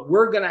saying, oh,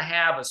 we're going to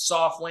have a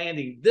soft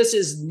landing. This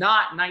is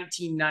not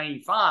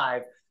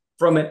 1995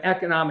 from an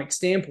economic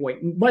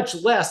standpoint, much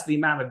less the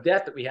amount of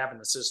debt that we have in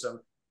the system.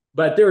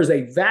 But there is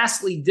a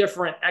vastly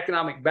different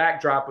economic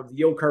backdrop of the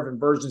yield curve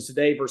inversions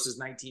today versus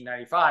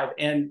 1995.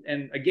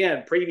 And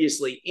again,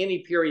 previously, any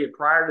period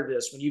prior to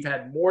this, when you've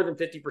had more than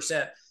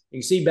 50%, you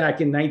can see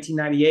back in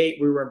 1998,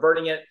 we were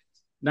inverting it.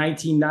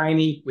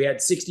 1990, we had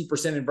 60%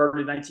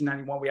 inverted.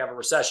 1991, we have a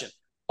recession.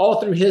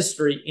 All through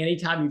history,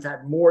 anytime you've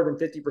had more than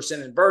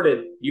 50%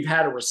 inverted, you've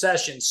had a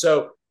recession.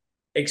 So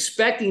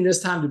expecting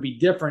this time to be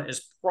different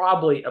is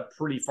probably a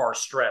pretty far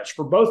stretch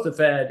for both the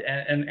Fed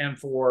and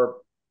for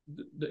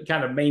the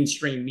kind of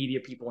mainstream media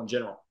people in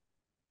general.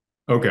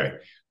 Okay.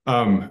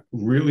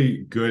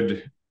 Really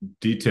good,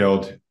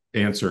 detailed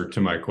answer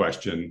to my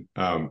question.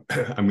 I'm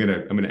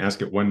gonna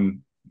ask it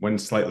one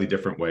slightly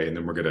different way, and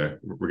then we're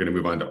gonna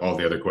move on to all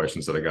the other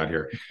questions that I got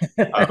here.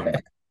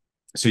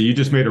 So you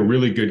just made a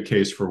really good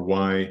case for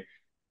why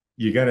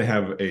you got to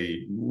have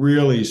a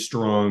really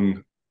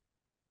strong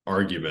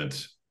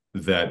argument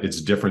that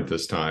it's different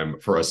this time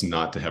for us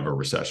not to have a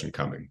recession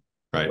coming,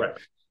 right?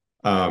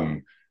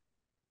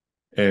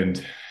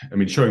 And I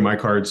mean, showing my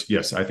cards,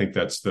 yes, I think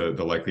that's the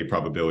likely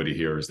probability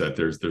here is that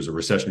there's a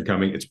recession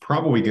coming. It's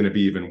probably going to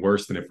be even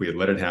worse than if we had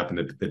let it happen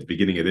at the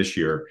beginning of this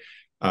year,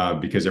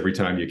 because every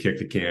time you kick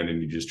the can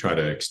and you just try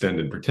to extend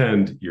and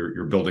pretend,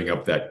 you're building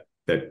up that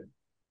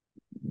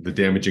the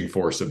damaging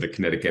force of the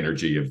kinetic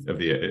energy of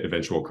the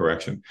eventual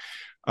correction.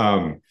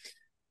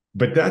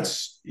 But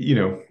that's,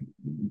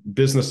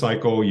 business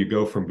cycle, you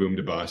go from boom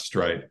to bust,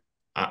 right?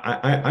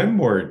 I'm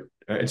more,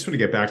 I just want to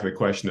get back to the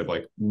question of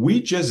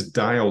we just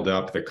dialed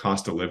up the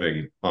cost of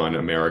living on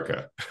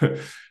America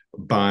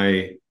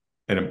by,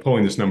 and I'm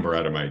pulling this number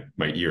out of my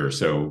ear,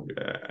 so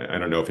I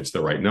don't know if it's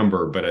the right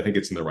number, but I think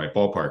it's in the right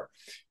ballpark.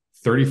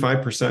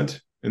 35%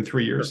 in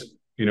 3 years,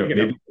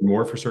 maybe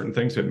more for certain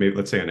things, but maybe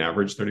let's say on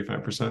average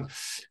 35%.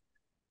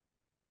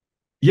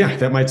 Yeah,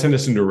 that might send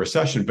us into a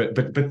recession, but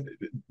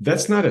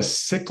that's not a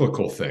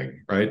cyclical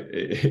thing, right?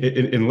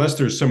 Unless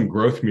there's some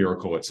growth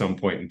miracle at some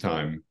point in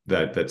time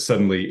that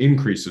suddenly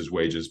increases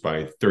wages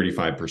by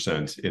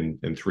 35%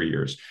 in 3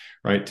 years,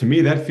 right? To me,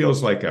 that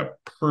feels like a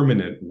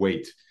permanent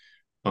weight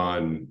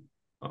on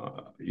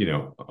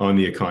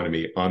the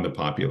economy, on the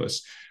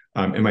populace.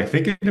 Am I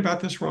thinking about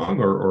this wrong,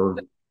 or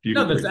do you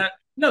agree?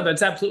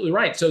 That's absolutely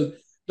right. So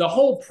the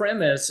whole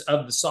premise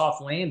of the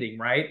soft landing,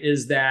 right,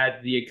 is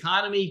that the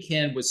economy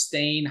can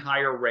withstand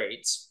higher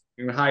rates.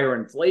 higher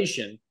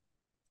inflation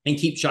and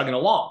keep chugging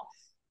along.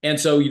 And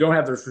so you don't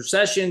have this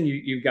recession.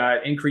 You've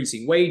got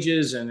increasing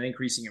wages and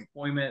increasing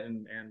employment,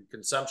 and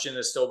consumption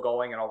is still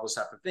going, and all those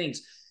type of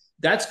things.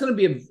 That's going to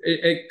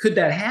be could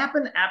that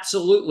happen?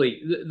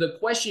 Absolutely. The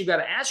question you've got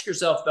to ask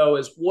yourself, though,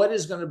 is what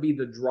is going to be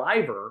the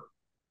driver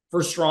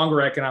for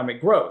stronger economic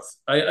growth?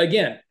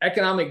 Again,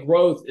 economic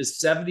growth is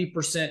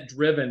 70%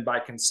 driven by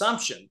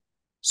consumption.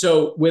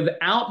 So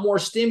without more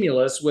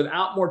stimulus,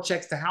 without more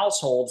checks to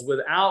households,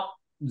 without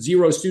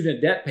zero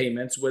student debt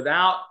payments,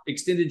 without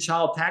extended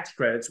child tax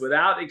credits,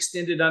 without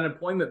extended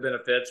unemployment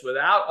benefits,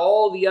 without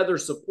all the other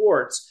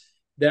supports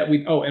that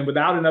and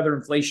without another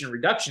Inflation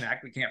Reduction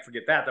Act, we can't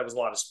forget that. That was a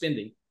lot of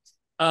spending.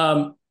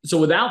 So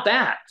without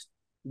that,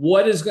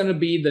 what is going to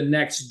be the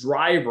next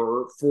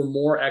driver for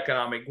more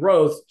economic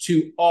growth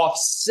to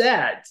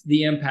offset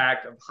the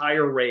impact of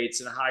higher rates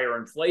and higher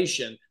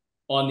inflation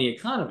on the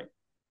economy?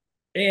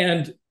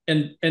 And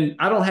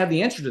I don't have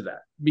the answer to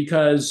that,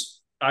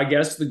 because I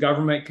guess the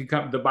government could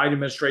come, the Biden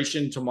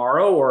administration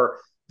tomorrow, or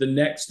the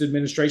next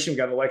administration. We've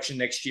got an election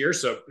next year.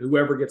 So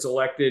whoever gets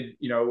elected,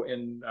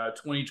 in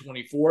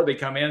 2024, they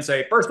come in and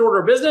say, first order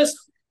of business,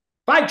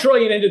 $5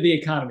 trillion into the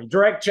economy,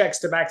 direct checks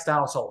to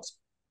households.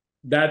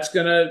 That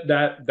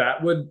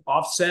would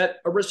offset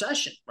a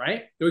recession,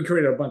 right? It would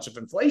create a bunch of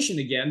inflation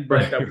again,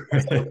 but that would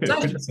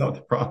that's not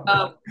the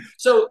problem.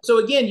 So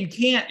again, you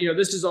can't,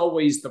 this is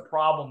always the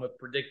problem with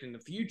predicting the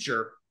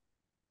future,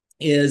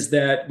 is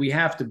that we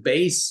have to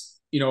base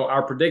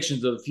our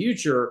predictions of the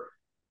future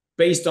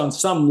based on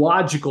some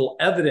logical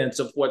evidence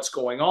of what's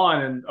going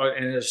on.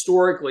 And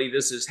historically,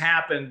 this has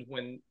happened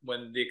when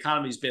the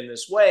economy's been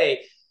this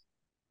way.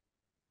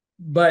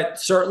 But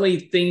certainly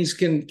things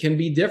can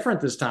be different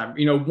this time.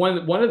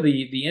 One of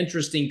the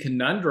interesting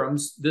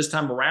conundrums this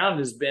time around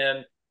has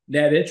been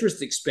net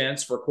interest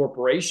expense for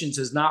corporations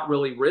has not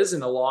really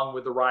risen along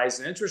with the rise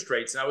in interest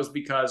rates. And that was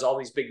because all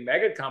these big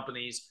mega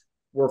companies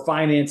were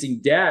financing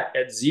debt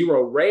at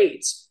zero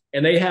rates,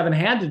 and they haven't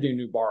had to do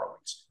new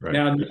borrowings. Right.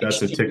 Now,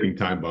 that's a ticking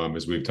time bomb,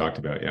 as we've talked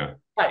about. Yeah.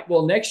 Right.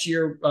 Well, next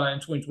year in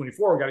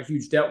 2024, we've got a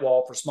huge debt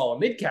wall for small and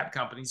mid-cap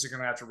companies. They're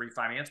going to have to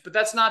refinance, but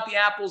that's not the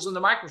Apples and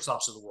the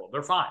Microsofts of the world.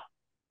 They're fine.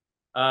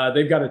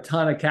 They've got a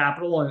ton of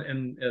capital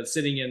and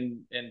sitting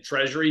in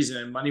treasuries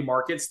and in money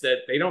markets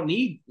that they don't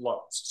need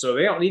loans. So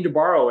they don't need to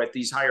borrow at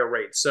these higher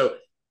rates.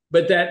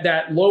 But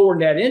that lower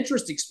net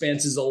interest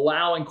expense is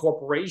allowing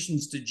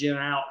corporations to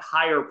generate out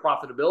higher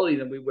profitability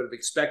than we would have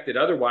expected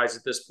otherwise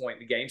at this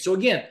point in the game. So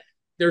again,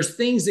 there's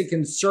things that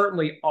can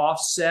certainly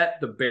offset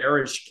the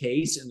bearish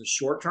case in the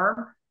short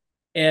term.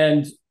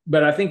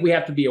 But I think we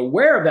have to be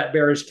aware of that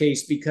bearish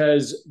case,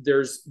 because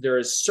there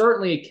is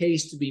certainly a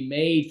case to be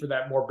made for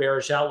that more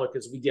bearish outlook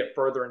as we get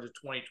further into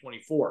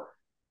 2024.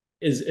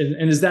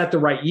 Is that the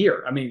right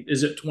year? I mean,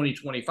 is it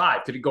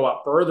 2025? Could it go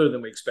out further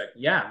than we expect?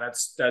 Yeah,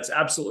 that's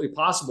absolutely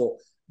possible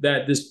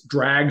that this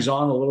drags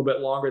on a little bit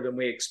longer than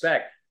we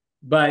expect.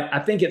 But I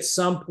think at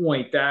some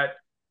point that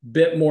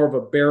bit more of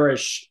a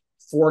bearish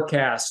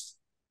forecast,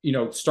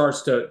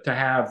 starts to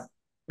have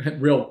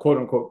real quote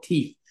unquote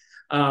teeth,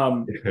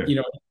 in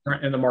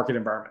the market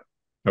environment.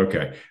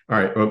 Okay. All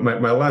right. Well,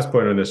 my last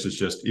point on this is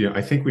just,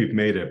 I think we've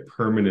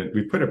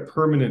put a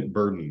permanent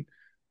burden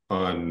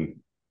on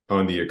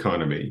the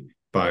economy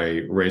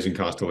by raising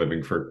cost of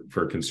living for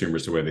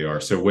consumers the way they are.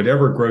 So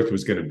whatever growth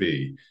was going to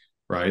be,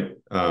 right?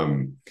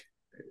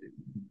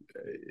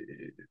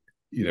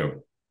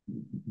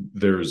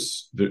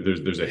 There's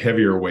a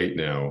heavier weight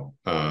now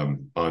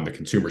on the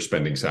consumer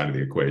spending side of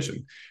the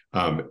equation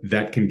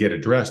that can get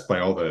addressed by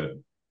all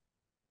the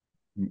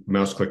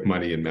mouse click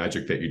money and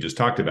magic that you just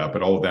talked about,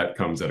 but all of that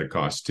comes at a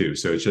cost too.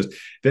 So it's just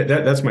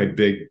that's my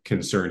big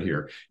concern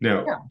here.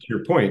 Now, to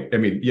your point, I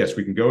mean, yes,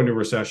 we can go into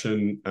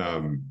recession,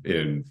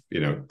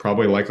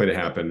 probably likely to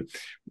happen.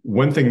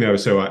 One thing though,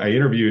 so I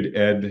interviewed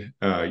Ed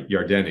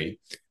Yardeni,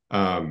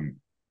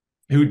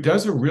 who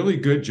does a really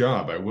good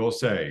job, I will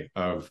say,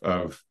 of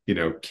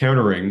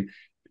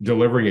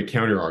delivering a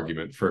counter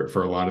argument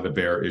for a lot of the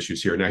bear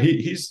issues here. Now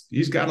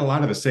he's got a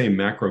lot of the same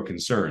macro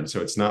concerns,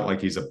 so it's not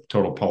like he's a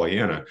total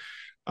Pollyanna.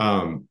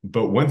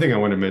 But one thing I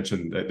want to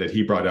mention that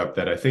he brought up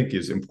that I think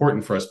is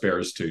important for us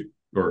bears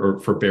or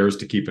for bears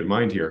to keep in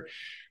mind here,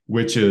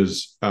 which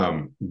is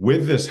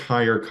with this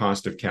higher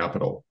cost of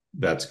capital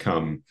that's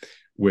come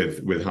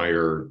with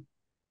higher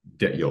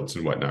debt yields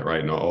and whatnot,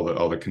 right, and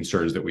all the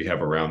concerns that we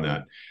have around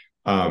that.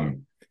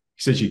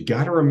 He says you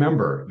got to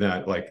remember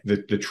that like the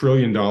 $1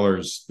 trillion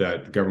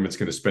that the government's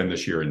going to spend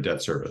this year in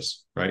debt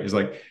service, right, is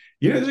like,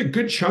 there's a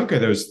good chunk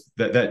of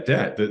that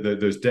debt,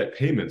 those debt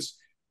payments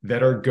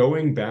that are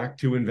going back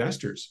to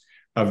investors,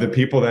 of the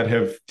people that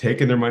have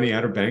taken their money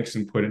out of banks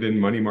and put it in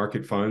money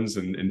market funds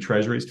and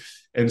treasuries.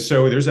 And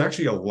so there's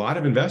actually a lot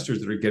of investors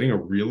that are getting a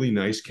really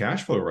nice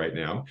cash flow right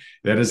now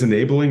that is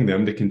enabling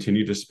them to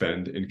continue to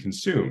spend and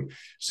consume.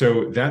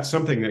 So that's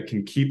something that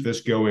can keep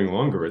this going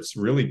longer. It's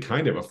really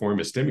kind of a form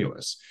of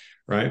stimulus.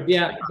 right?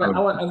 Yeah, but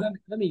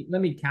let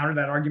me counter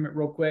that argument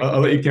real quick.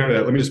 I'll let you counter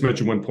that. Let me just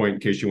mention one point in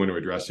case you want to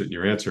address it in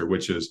your answer,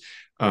 which is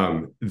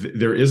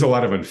there is a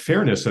lot of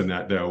unfairness in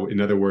that, though.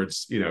 In other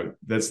words,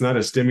 that's not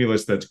a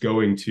stimulus that's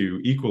going to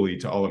equally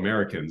to all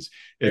Americans.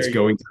 It's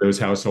going to those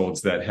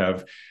households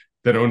that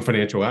own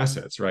financial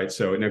assets, right?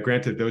 So now,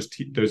 granted,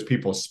 those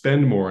people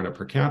spend more on a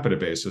per capita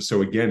basis.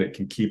 So again, it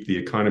can keep the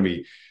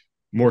economy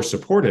more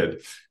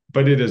supported,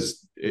 but it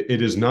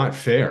is not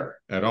fair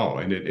at all,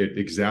 and it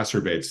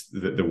exacerbates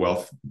the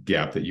wealth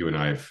gap that you and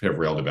I have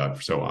railed about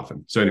for so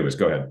often. So, anyways,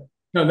 go ahead.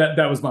 No,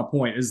 that was my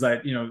point. Is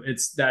that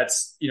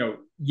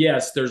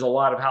yes, there's a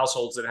lot of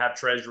households that have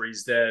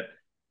treasuries that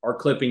are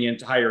clipping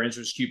into higher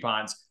interest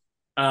coupons,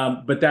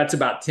 but that's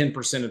about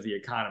 10% of the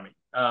economy.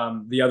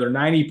 The other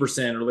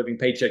 90% are living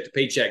paycheck to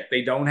paycheck.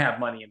 They don't have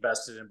money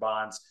invested in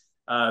bonds.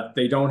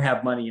 They don't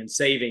have money in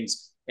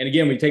savings. And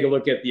again, we take a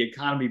look at the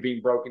economy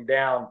being broken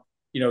down,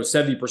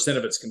 70%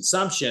 of its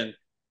consumption,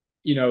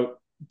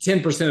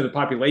 10% of the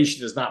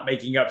population is not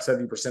making up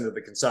 70% of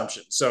the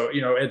consumption. So,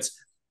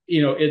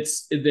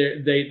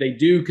 they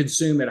do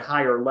consume at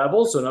higher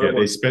levels. So in other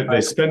words,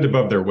 they spend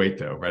above their weight,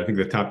 though, right? I think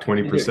the top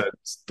 20%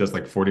 does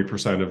like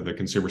 40% of the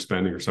consumer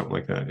spending or something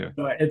like that. Yeah.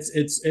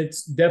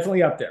 It's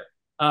definitely up there.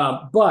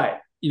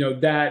 But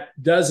that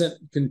doesn't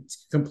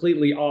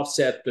completely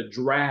offset the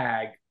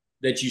drag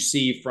that you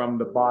see from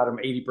the bottom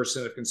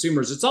 80% of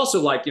consumers. It's also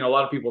like, a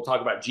lot of people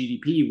talk about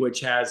GDP,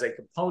 which has a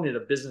component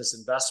of business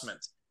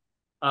investment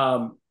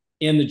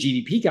in the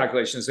GDP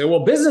calculation, and say,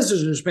 well,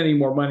 businesses are spending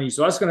more money,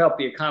 so that's going to help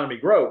the economy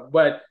grow.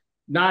 But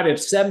not if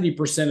 70%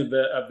 of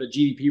the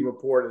GDP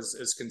report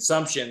is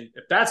consumption.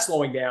 If that's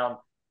slowing down,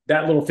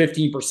 that little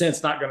 15%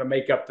 is not going to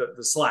make up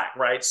the slack,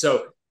 right?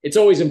 So it's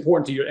always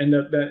important to you, and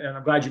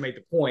I'm glad you made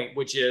the point,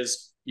 which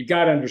is you've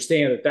got to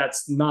understand that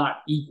that's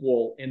not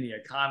equal in the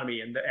economy,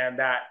 and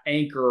that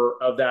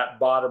anchor of that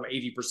bottom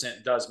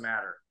 80% does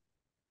matter.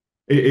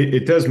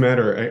 It does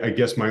matter. I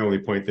guess my only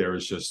point there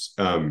is just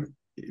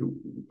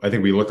I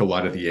think we look a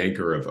lot at the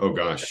anchor of, oh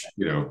gosh,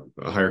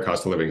 a higher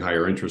cost of living,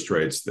 higher interest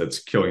rates, that's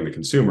killing the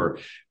consumer,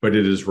 but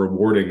it is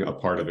rewarding a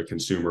part of the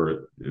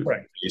consumer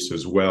base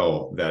as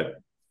well that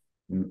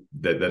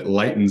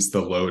lightens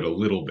the load a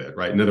little bit,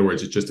 right? In other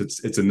words,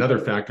 it's another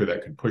factor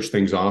that could push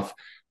things off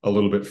a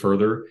little bit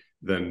further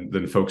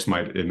than folks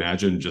might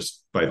imagine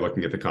just by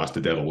looking at the cost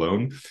of debt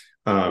alone.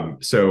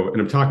 And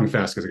I'm talking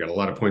fast because I got a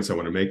lot of points I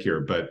want to make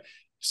here, but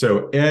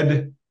so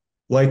Ed,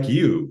 like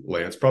you,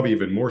 Lance, probably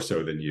even more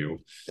so than you,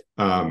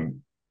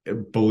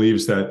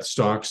 believes that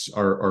stocks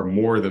are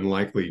more than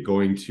likely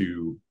going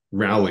to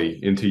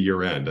rally into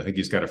year end. I think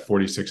he's got a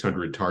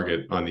 4,600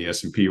 target on the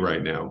S&P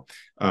right now.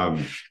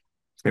 And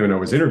when I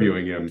was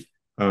interviewing him,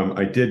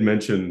 I did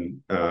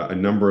mention a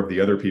number of the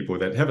other people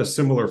that have a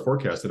similar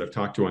forecast that I've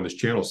talked to on this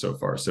channel so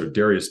far. So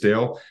Darius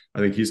Dale, I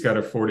think he's got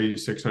a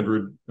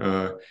 4,600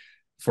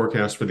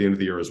 forecast for the end of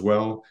the year as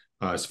well.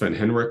 Sven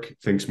Henrik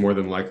thinks more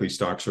than likely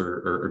stocks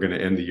are going to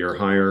end the year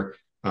higher.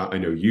 I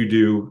know you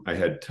do. I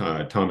had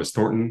Thomas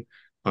Thornton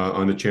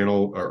on the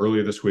channel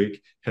earlier this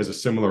week, has a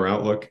similar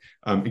outlook.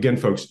 Again,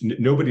 folks,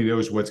 nobody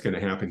knows what's going to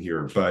happen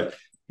here, but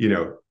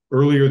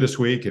earlier this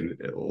week and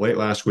late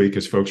last week,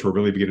 as folks were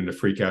really beginning to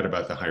freak out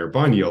about the higher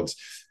bond yields,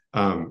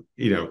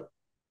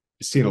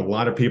 seen a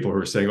lot of people who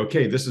are saying,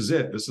 okay, this is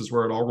it. This is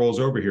where it all rolls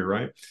over here,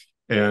 right?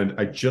 And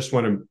I just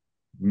want to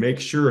make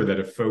sure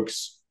that if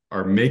folks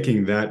are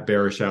making that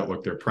bearish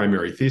outlook their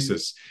primary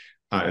thesis,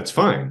 it's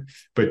fine.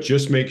 But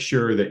just make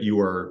sure that you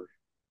are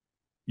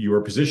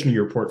positioning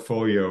your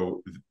portfolio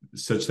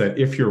such that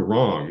if you're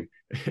wrong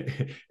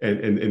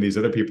and these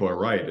other people are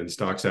right and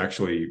stocks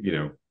actually,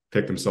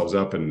 pick themselves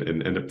up and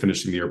end up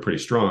finishing the year pretty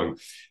strong,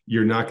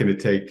 you're not going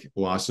to take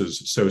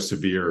losses so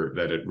severe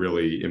that it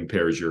really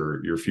impairs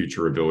your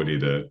future ability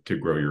to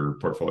grow your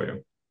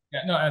portfolio.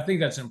 Yeah, no, I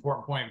think that's an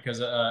important point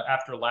because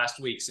after last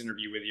week's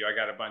interview with you, I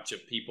got a bunch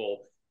of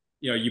people,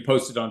 you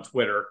posted on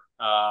Twitter,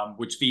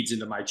 which feeds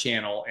into my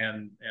channel.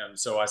 And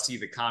so I see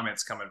the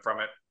comments coming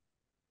from it.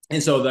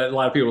 And so a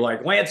lot of people are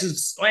like, Lance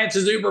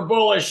is uber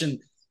bullish. And,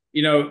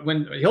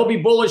 when he'll be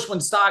bullish when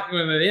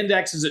the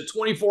index is at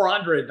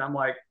 2,400. I'm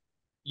like,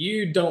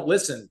 you don't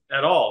listen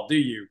at all, do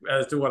you,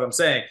 as to what I'm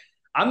saying?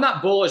 I'm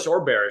not bullish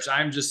or bearish.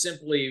 I'm just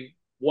simply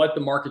what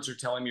the markets are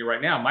telling me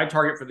right now. My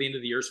target for the end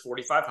of the year is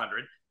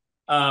 4,500.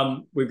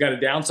 We've got a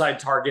downside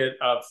target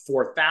of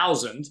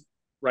 4,000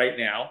 right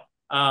now.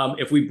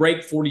 If we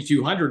break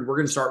 4,200, we're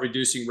going to start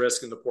reducing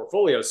risk in the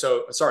portfolio.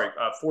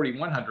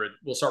 4,100,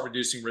 we'll start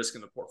reducing risk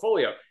in the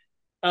portfolio.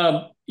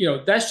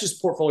 That's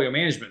just portfolio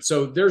management.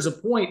 So there's a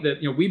point that,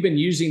 we've been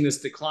using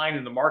this decline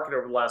in the market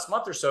over the last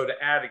month or so to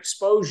add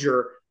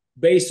exposure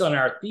based on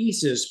our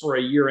thesis for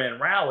a year-end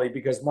rally,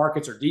 because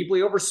markets are deeply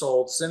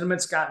oversold.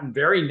 Sentiment's gotten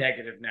very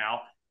negative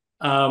now.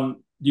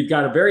 You've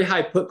got a very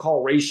high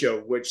put-call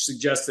ratio, which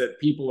suggests that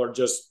people are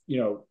just,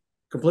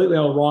 completely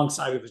on the wrong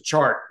side of the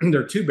chart.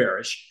 They're too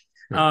bearish.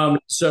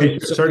 Sorry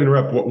to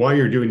interrupt. While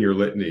you're doing your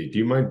litany, do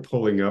you mind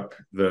pulling up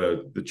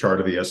the chart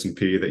of the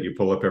S&P that you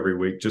pull up every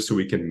week, just so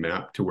we can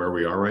map to where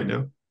we are right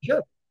now?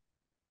 Sure.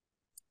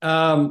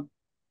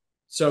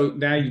 So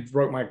now you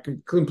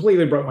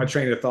completely broke my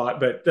train of thought,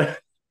 but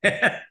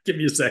give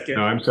me a second.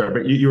 No, I'm sorry,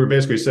 but you were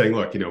basically saying,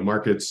 look,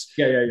 markets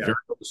Yeah. very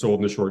sold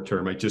in the short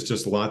term. Like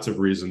just lots of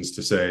reasons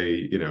to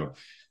say,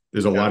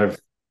 there's a Yeah.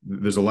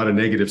 lot of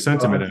negative Oh,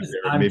 sentiment out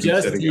there, maybe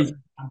setting up.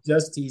 I'm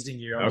just teasing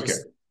you. Okay.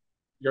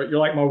 You're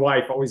like my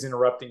wife, always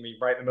interrupting me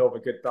right in the middle of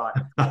a good thought.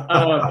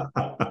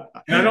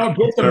 And I don't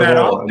get them My that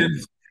role. often.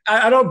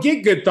 I don't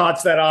get good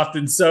thoughts that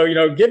often. So,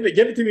 give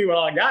it to me while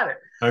I got it.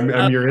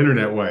 I'm your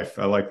internet wife.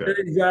 I like that.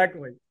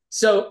 Exactly.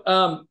 So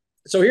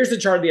here's the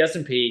chart of the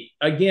S&P.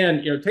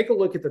 Again, take a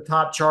look at the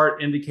top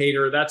chart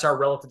indicator. That's our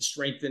relative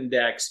strength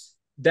index.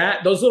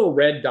 Those little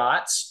red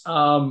dots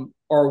are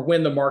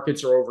when the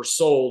markets are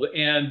oversold.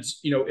 And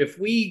if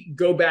we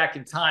go back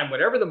in time,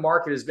 whenever the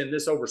market has been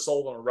this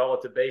oversold on a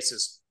relative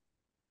basis,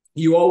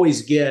 you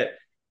always get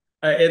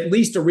at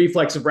least a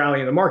reflexive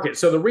rally in the market.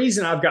 So the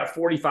reason I've got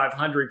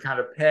 4,500 kind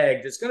of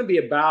pegged, it's going to be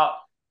about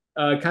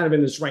kind of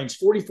in this range,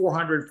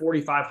 4,400,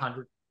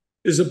 4,500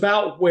 is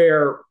about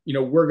where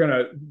we're going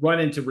to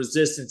run into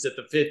resistance at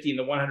the 50 and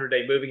the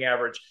 100-day moving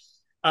average.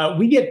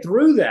 We get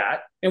through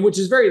that, and which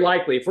is very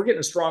likely. If we're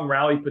getting a strong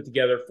rally put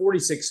together,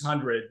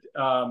 4,600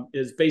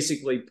 is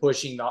basically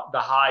pushing the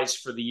highs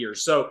for the year.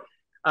 So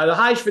the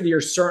highs for the year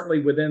certainly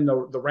within the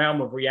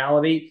realm of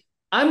reality.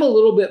 I'm a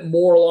little bit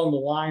more along the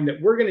line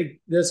that we're going to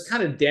this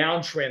kind of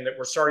downtrend that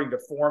we're starting to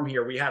form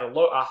here. We had a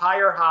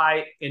higher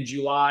high in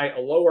July, a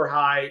lower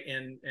high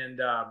in and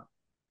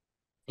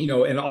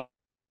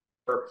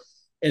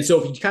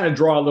so if you kind of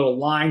draw a little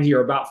line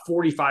here, about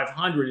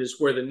 4,500 is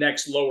where the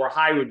next lower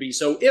high would be.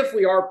 So if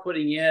we are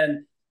putting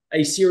in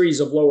a series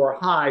of lower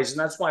highs, and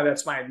that's why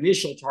that's my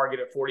initial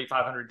target at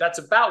 4,500, that's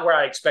about where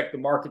I expect the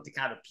market to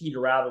kind of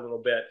peter out a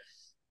little bit.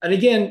 And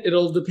again,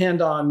 it'll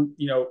depend on,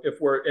 if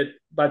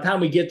by the time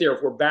we get there,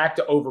 if we're back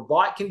to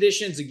overbought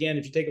conditions. Again,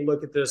 if you take a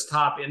look at this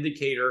top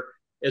indicator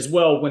as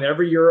well,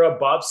 whenever you're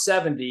above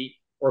 70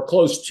 or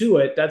close to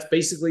it, that's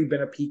basically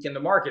been a peak in the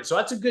market. So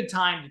that's a good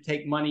time to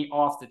take money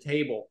off the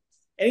table.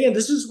 And again,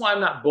 this is why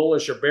I'm not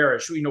bullish or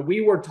bearish.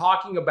 We were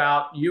talking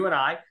about, you and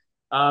I,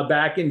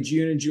 back in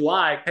June and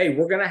July, hey,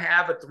 we're going to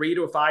have a 3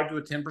 to a 5 to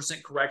a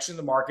 10% correction in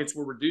the markets.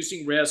 We're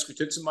reducing risk. We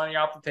took some money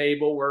off the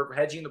table. We're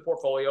hedging the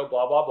portfolio,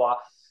 blah, blah, blah.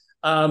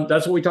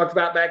 That's what we talked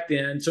about back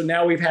then. So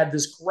now we've had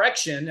this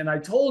correction. And I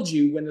told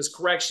you when this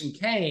correction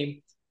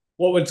came,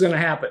 what was going to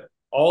happen.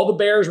 All the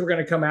bears were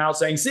going to come out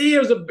saying, see, it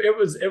was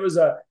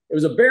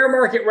a bear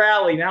market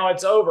rally. Now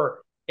it's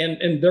over.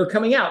 And they're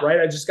coming out, right?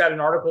 I just got an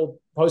article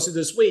posted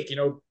this week,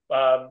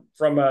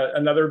 from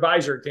another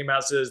advisor. It came out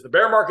and says the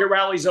bear market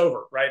rally's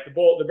over, right?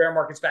 The bear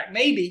market's back,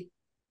 maybe.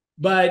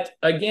 But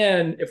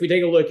again, if we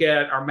take a look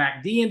at our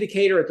MACD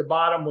indicator at the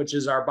bottom, which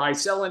is our buy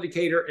sell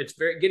indicator, it's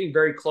getting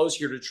very close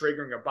here to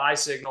triggering a buy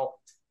signal.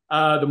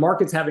 The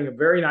market's having a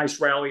very nice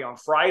rally on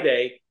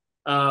Friday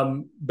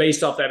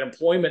based off that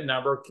employment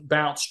number,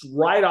 bounced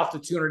right off the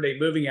 200-day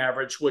moving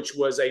average, which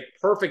was a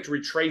perfect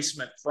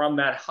retracement from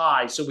that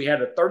high. So we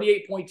had a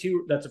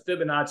 38.2, that's a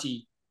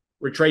Fibonacci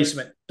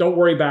retracement. Don't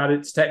worry about it.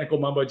 It's technical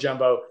mumbo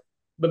jumbo.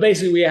 But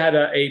basically, we had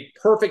a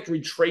perfect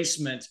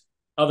retracement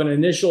of an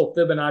initial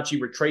Fibonacci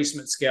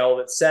retracement scale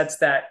that sets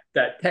that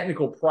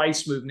technical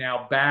price move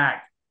now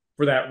back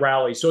for that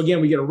rally. So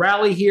again, we get a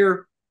rally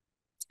here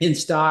in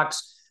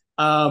stocks.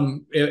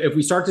 If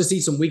we start to see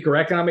some weaker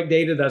economic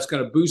data, that's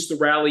going to boost the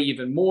rally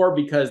even more,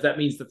 because that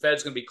means the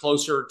Fed's going to be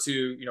closer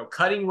to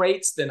cutting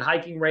rates than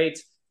hiking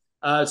rates.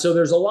 So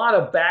there's a lot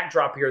of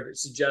backdrop here that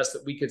suggests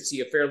that we could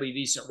see a fairly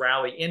decent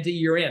rally into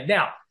year end.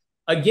 Now,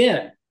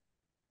 again,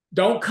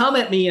 don't come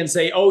at me and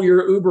say, oh,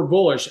 you're uber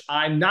bullish.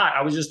 I'm not.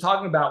 I was just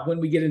talking about when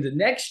we get into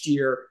next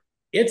year,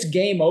 it's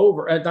game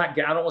over. I don't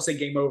want to say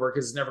game over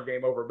because it's never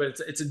game over,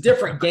 but it's a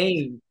different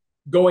game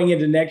going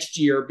into next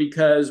year,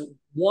 because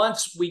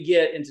once we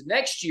get into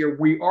next year,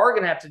 we are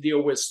going to have to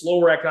deal with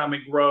slower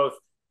economic growth,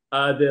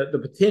 the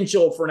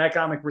potential for an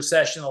economic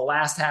recession in the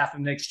last half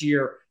of next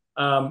year,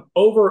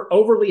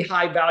 overly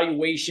high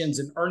valuations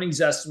and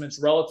earnings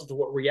estimates relative to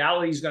what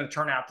reality is going to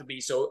turn out to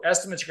be. So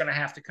estimates are going to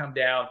have to come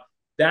down.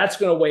 That's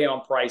going to weigh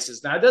on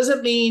prices. Now, it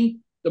doesn't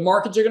mean the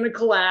markets are going to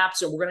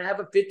collapse and we're going to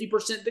have a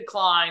 50%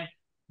 decline,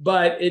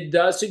 but it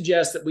does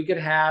suggest that we could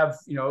have,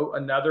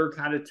 another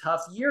kind of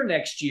tough year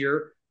next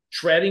year,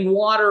 treading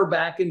water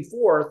back and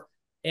forth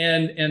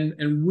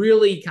and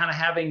really kind of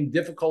having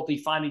difficulty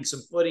finding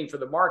some footing for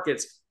the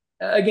markets.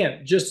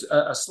 Again, just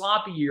a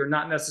sloppy year,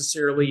 not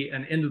necessarily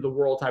an end of the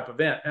world type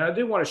event. And I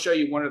do want to show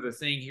you one other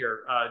thing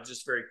here,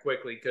 just very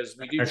quickly, because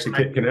we do.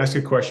 Actually, can I ask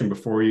a question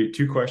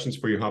two questions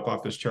before you hop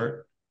off this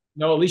chart?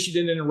 No, at least you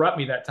didn't interrupt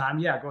me that time.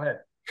 Yeah, go ahead.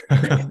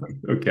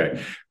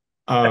 Okay.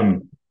 All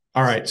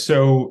right.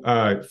 So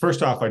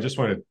first off, I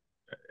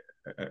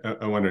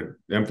want to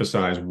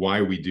emphasize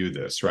why we do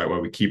this, right? Why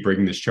we keep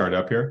bringing this chart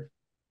up here.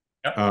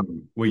 Yep.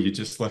 Well, you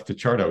just left the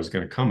chart I was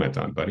going to comment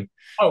on, buddy.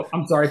 Oh,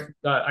 I'm sorry.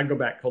 I go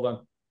back. Hold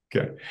on.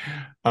 Okay.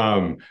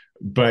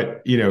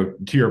 But to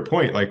your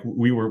point, like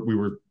we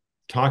were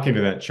talking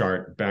to that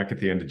chart back at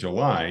the end of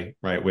July,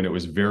 right, when it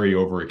was very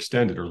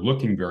overextended or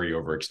looking very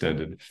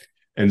overextended,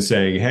 and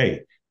saying,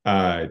 hey,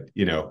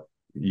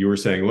 you were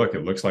saying, look,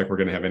 it looks like we're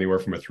going to have anywhere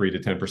from a 3 to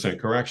 10%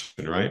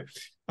 correction, right?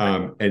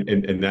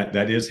 And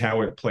that is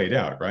how it played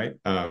out, right?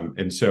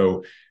 And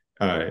so,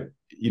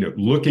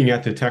 looking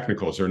at the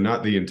technicals are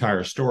not the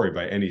entire story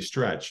by any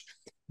stretch,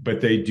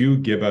 but they do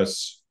give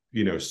us,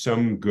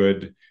 some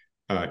good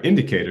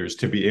indicators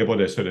to be able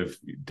to sort of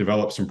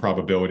develop some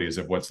probabilities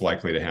of what's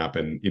likely to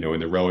happen, in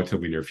the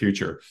relatively near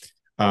future.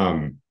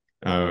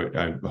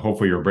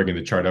 Hopefully you're bringing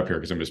the chart up here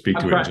because I'm going to speak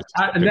to it.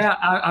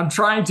 I'm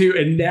trying to,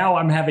 and now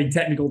I'm having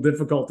technical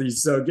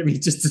difficulties. So give me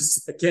just a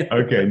second.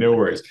 Okay, no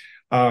worries.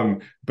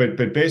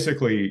 But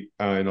basically,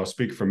 and I'll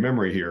speak from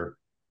memory here,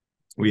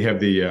 we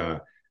have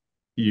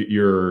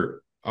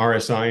your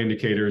RSI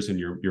indicators and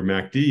your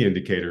MACD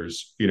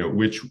indicators,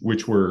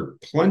 which were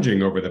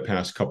plunging over the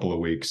past couple of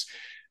weeks.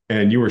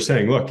 And you were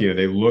saying, look,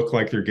 they look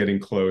like they're getting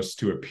close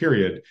to a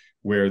period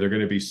where they're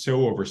going to be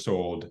so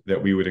oversold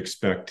that we would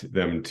expect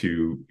them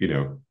to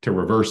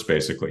reverse,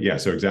 basically. Yeah,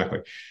 so exactly.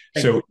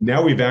 So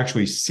now we've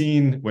actually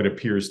seen what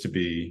appears to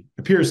be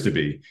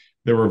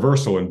the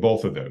reversal in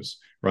both of those,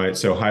 right?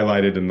 So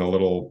highlighted in the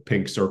little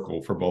pink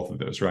circle for both of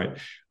those, right?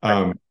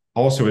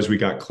 Also, as we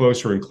got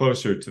closer and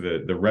closer to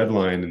the red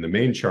line in the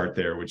main chart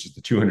there, which is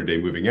the 200-day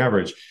moving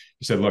average,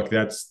 you said, look,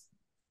 that's,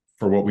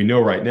 for what we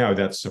know right now,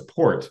 that's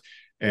support.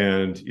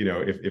 And,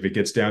 if it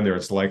gets down there,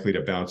 it's likely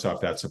to bounce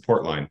off that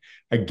support line.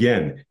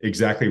 Again,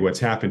 exactly what's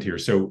happened here.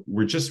 So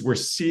we're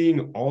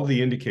seeing all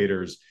the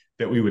indicators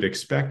that we would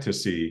expect to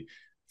see,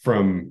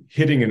 from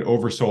hitting an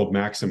oversold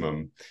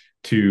maximum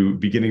to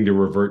beginning to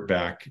revert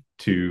back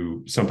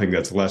to something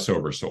that's less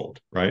oversold,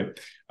 right?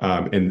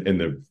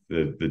 And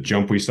the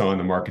jump we saw in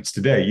the markets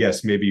today,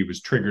 yes, maybe it was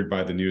triggered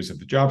by the news of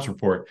the jobs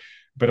report,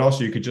 but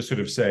also you could just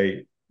sort of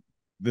say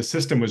the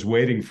system was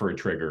waiting for a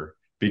trigger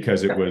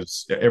because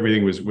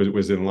everything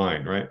was in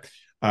line, right?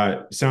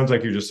 Sounds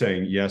like you're just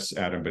saying yes,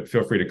 Adam, but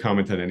feel free to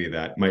comment on any of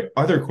that. My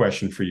other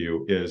question for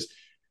you is,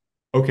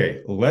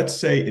 okay, let's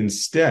say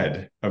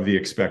instead of the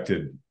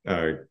expected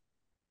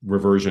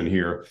reversion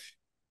here,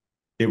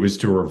 it was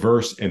to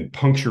reverse and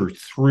puncture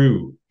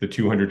through the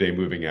 200-day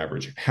moving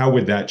average. How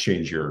would that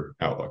change your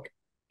outlook?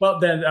 Well,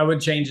 then I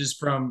would change this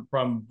from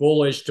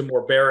bullish to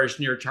more bearish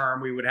near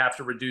term. We would have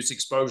to reduce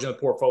exposure to the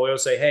portfolio,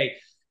 say, hey,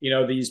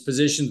 these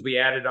positions we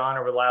added on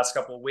over the last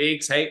couple of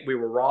weeks, hey, we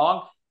were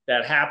wrong.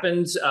 That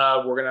happens.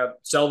 We're going to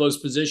sell those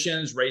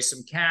positions, raise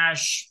some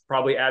cash,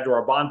 probably add to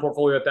our bond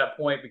portfolio at that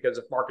point, because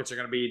if markets are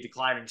going to be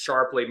declining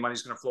sharply,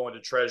 money's going to flow into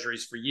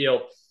treasuries for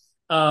yield.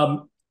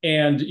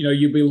 And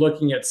you'd be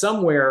looking at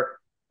somewhere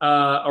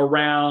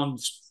around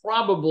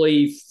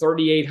probably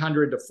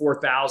 3,800 to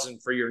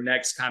 4,000 for your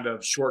next kind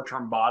of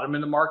short-term bottom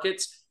in the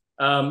markets.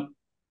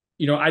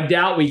 I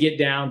doubt we get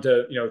down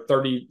to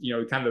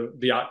 30, kind of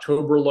the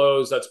October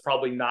lows. That's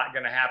probably not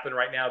going to happen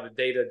right now. The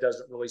data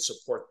doesn't really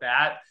support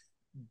that.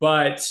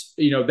 But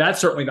that's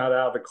certainly not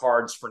out of the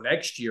cards for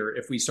next year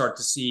if we start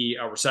to see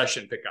a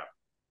recession pick up.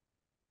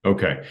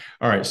 Okay.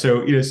 All right.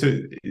 So I just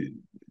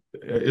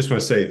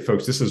want to say,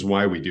 folks, this is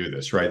why we do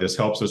this, right? This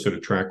helps us sort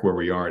of track where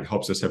we are. It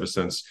helps us have a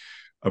sense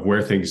of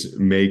where things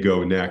may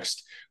go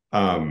next.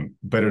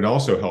 But it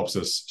also helps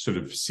us sort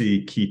of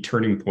see key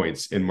turning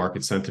points in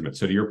market sentiment.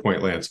 So to your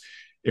point, Lance,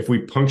 if we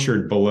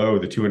punctured below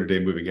the 200-day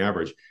moving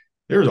average,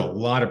 there's a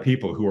lot of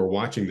people who are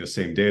watching the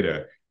same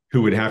data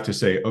who would have to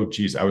say, oh,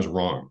 geez, I was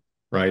wrong,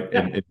 right?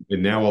 Yeah.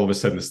 And now all of a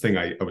sudden this thing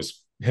I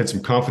had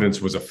some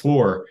confidence was a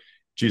floor.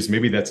 Geez,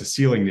 maybe that's a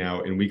ceiling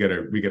now, and we got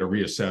to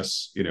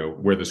reassess,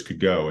 where this could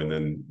go. And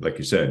then, like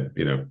you said,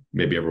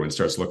 maybe everyone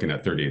starts looking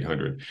at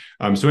 3,800.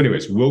 So,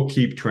 anyways, we'll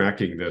keep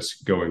tracking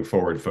this going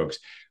forward, folks.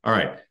 All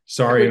right,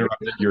 sorry,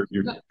 interrupted your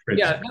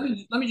yeah.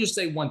 Let me just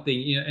say one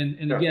thing,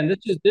 and again,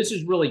 this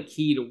is really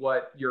key to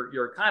what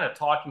you're kind of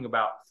talking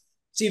about.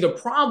 See, the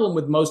problem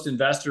with most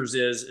investors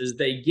is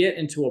they get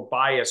into a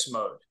bias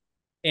mode.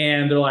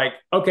 And they're like,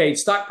 okay,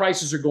 stock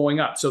prices are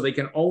going up, so they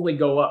can only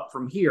go up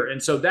from here.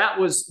 And so that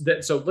was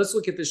that. So let's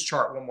look at this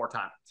chart one more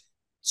time.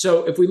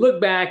 So if we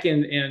look back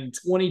in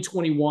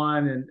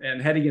 2021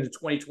 and heading into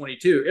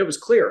 2022, it was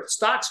clear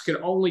stocks could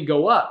only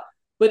go up.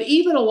 But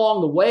even along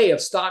the way of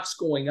stocks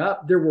going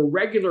up, there were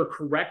regular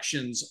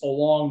corrections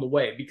along the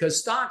way, because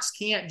stocks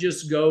can't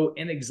just go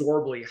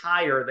inexorably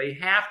higher. They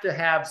have to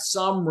have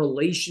some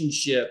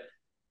relationship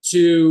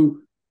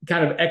to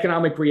kind of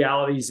economic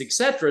realities, et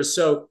cetera.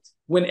 So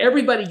when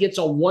everybody gets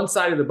on one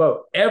side of the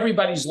boat,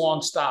 everybody's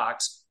long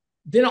stocks,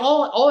 then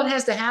all it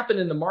has to happen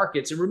in the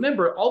markets. And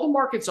remember, all the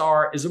markets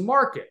is a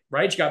market,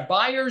 right? You got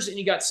buyers and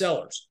you got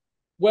sellers.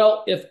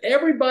 Well, if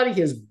everybody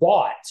has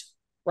bought,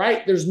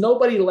 right, there's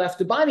nobody left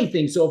to buy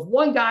anything. So if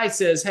one guy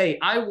says, hey,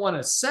 I want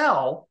to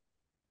sell,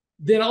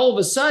 then all of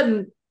a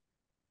sudden,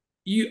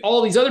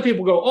 all these other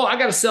people go, oh, I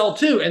got to sell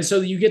too. And so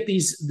you get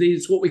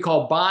these what we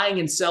call buying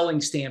and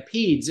selling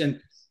stampedes.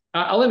 And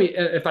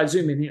if I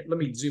zoom in here, let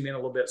me zoom in a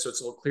little bit so it's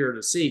a little clearer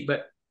to see.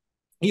 But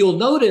you'll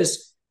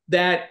notice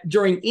that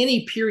during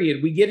any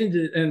period we get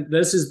into, and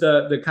this is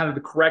the kind of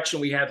the correction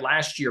we had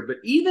last year, but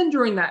even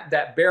during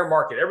that bear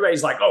market,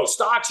 everybody's like, oh,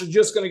 stocks are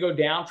just going to go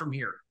down from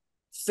here.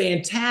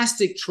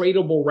 fantastic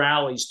tradable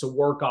rallies to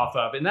work off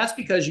of. And that's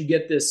because you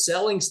get this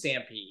selling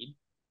stampede.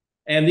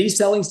 And these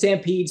selling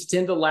stampedes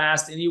tend to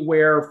last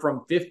anywhere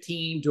from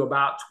 15 to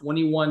about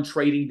 21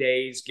 trading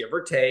days, give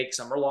or take.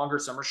 Some are longer,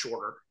 some are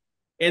shorter.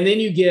 And then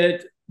you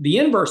get the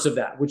inverse of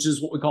that, which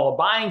is what we call a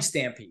buying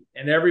stampede.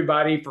 And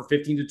everybody for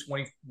 15 to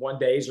 21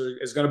 days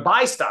is going to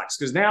buy stocks,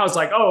 because now it's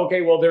like, oh,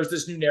 okay, well, there's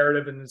this new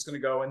narrative and it's going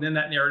to go. And then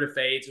that narrative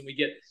fades and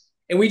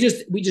we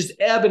just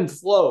ebb and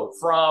flow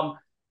from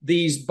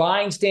these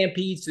buying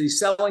stampedes to these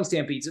selling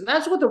stampedes. And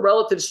that's what the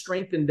relative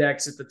strength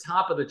index at the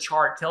top of the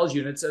chart tells you.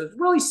 And it's a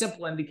really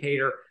simple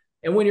indicator.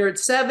 And when you're at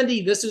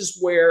 70, this is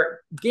where,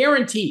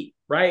 guaranteed,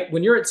 right?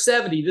 When you're at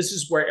 70, this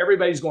is where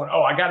everybody's going,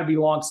 oh, I got to be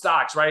long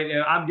stocks, right?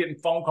 And I'm getting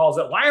phone calls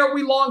that, why aren't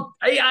we long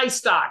AI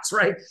stocks,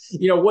 right?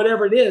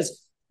 Whatever it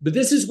is. But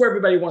this is where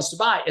everybody wants to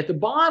buy. At the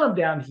bottom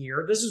down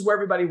here, this is where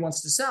everybody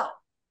wants to sell.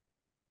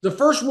 The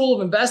first rule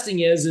of investing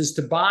is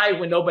to buy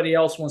when nobody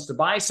else wants to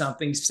buy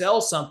something, sell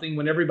something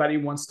when everybody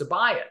wants to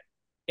buy it.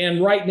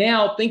 And right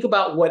now, think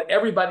about what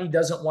everybody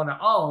doesn't want to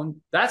own.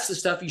 That's the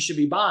stuff you should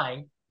be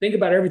buying. Think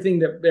about everything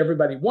that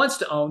everybody wants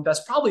to own.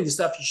 That's probably the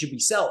stuff you should be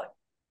selling.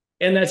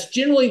 And that's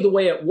generally the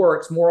way it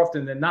works more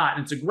often than not.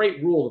 And it's a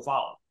great rule to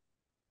follow.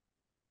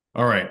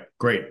 All right,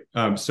 great.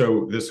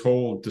 So this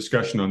whole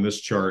discussion on this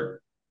chart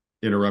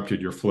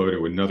interrupted your flow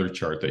to another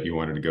chart that you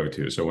wanted to go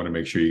to. So I want to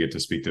make sure you get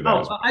to speak to that.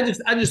 Well. I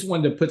just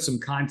wanted to put some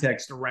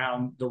context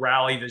around the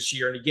rally this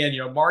year. And again,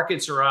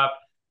 markets are up,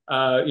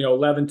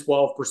 11,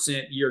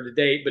 12% year to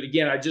date. But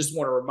again, I just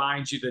want to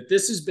remind you that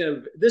this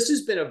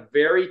has been a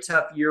very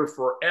tough year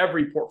for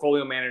every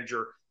portfolio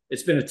manager.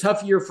 It's been a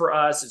tough year for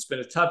us. It's been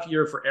a tough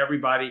year for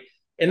everybody.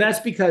 And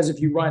that's because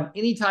if you run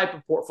any type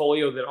of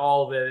portfolio that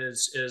all of it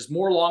is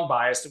more long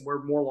biased, and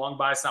we're more long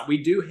biased now,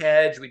 we do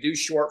hedge, we do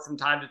short from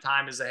time to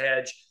time as a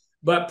hedge.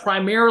 But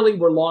primarily,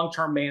 we're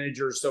long-term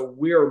managers, so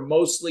we're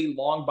mostly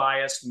long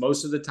biased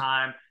most of the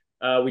time.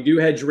 We do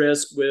hedge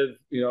risk with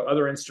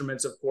other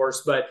instruments, of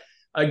course. But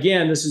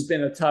again, this has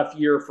been a tough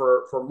year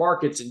for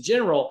markets in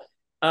general.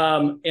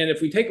 And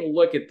if we take a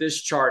look at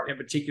this chart in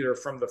particular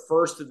from the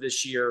first of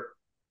this year,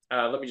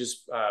 let me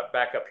just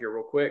back up here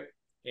real quick,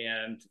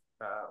 and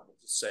we'll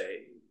just say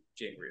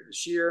January of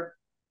this year.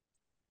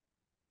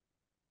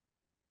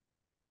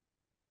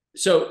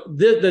 So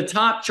the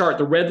top chart,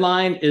 the red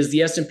line, is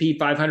the S&P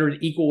 500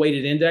 equal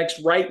weighted index.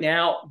 Right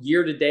now,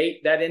 year to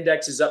date, that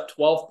index is up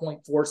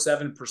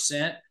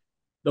 12.47%.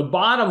 The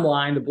bottom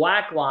line, the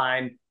black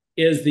line,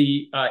 is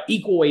the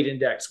equal weight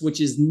index,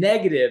 which is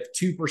negative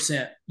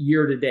 2%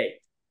 year to date.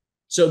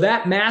 So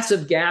that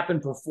massive gap in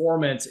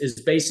performance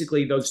is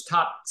basically those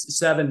top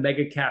 7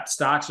 mega cap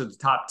stocks, or the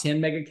top 10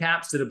 mega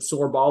caps that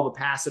absorb all the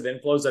passive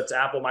inflows. That's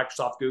Apple,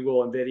 Microsoft,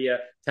 Google, Nvidia,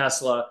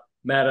 Tesla,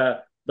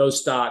 Meta, those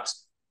stocks.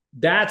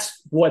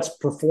 That's what's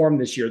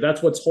performed this year.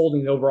 That's what's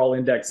holding the overall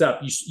index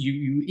up. And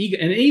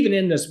even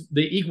in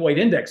the equal weight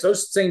index,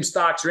 those same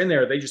stocks are in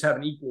there. They just have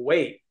an equal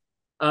weight.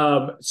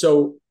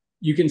 So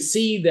you can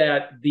see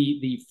that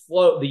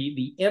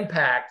the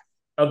impact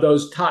of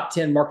those top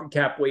 10 market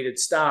cap weighted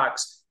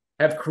stocks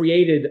have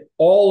created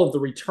all of the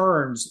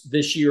returns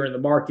this year in the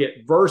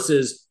market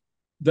versus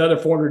the other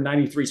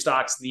 493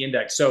 stocks in the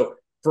index. So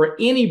for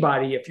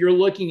anybody, if you're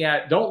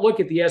don't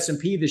look at the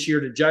S&P this year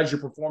to judge your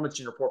performance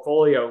in your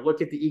portfolio.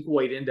 Look at the equal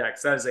weight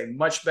index. That is a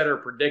much better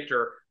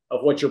predictor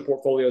of what your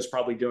portfolio is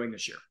probably doing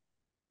this year.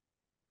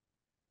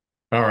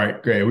 All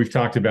right, great. We've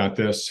talked about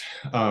this.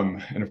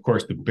 And of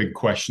course, the big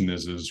question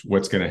is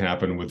what's going to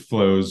happen with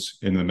flows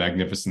in the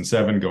Magnificent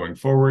Seven going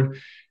forward.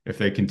 If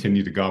they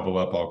continue to gobble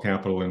up all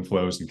capital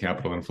inflows and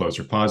capital inflows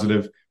are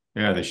positive,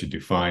 they should do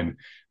fine.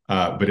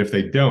 But if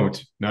they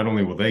don't, not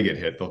only will they get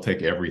hit, they'll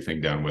take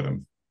everything down with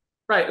them.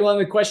 Right. Well,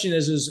 and the question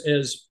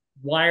is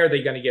why are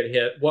they going to get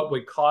hit? What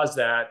would cause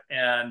that?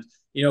 And,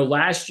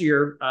 last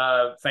year,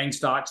 FANG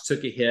stocks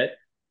took a hit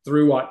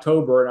through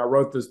October. And I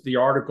wrote the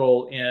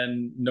article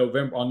on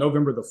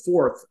November the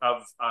 4th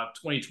of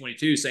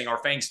 2022 saying, are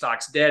FANG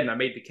stocks dead? And I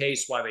made the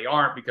case why they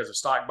aren't, because of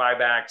stock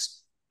buybacks,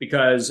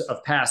 because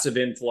of passive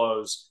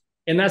inflows.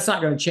 And that's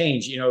not going to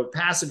change.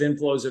 Passive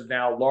inflows have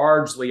now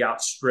largely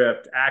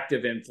outstripped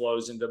active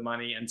inflows into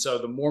money. And so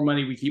the more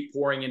money we keep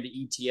pouring into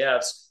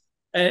ETFs,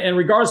 and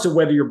regardless of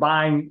whether you're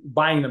buying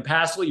them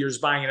passively, you're just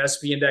buying an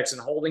S&P index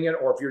and holding it,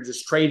 or if you're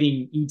just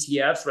trading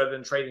ETFs rather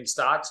than trading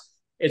stocks,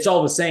 it's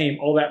all the same.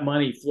 All that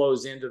money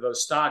flows into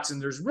those stocks.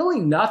 And there's really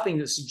nothing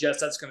that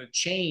suggests that's going to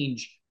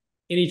change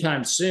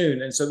anytime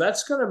soon. And so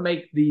that's going to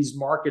make these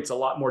markets a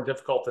lot more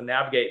difficult to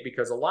navigate,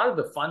 because a lot of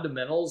the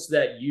fundamentals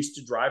that used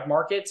to drive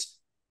markets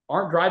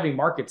aren't driving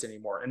markets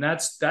anymore. And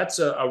that's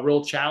a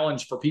real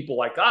challenge for people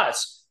like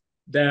us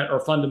that are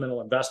fundamental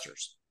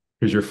investors.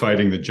 Because you're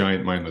fighting the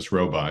giant mindless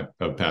robot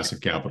of passive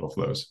capital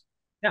flows.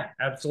 Yeah,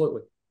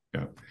 absolutely.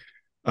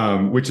 Yeah.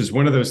 Which is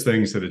one of those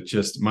things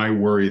that my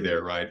worry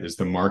there, right, is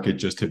the market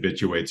just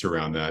habituates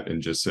around that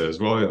and just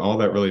says, well, all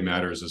that really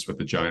matters is what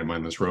the giant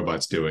mindless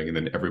robot's doing. And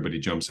then everybody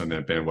jumps on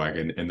that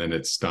bandwagon, and then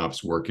it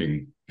stops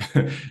working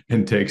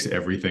and takes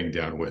everything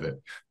down with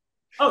it.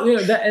 Oh,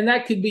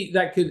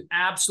 that could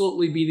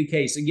absolutely be the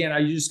case.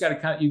 Again, you just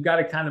got to you've got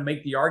to kind of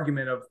make the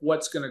argument of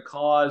what's going to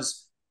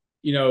cause,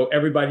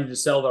 everybody to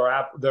sell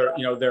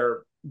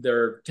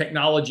their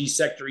technology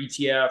sector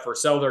ETF or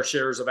sell their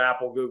shares of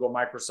Apple, Google,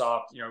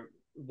 Microsoft.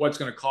 What's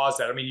going to cause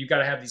that? I mean, you've got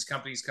to have these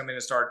companies come in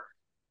and start,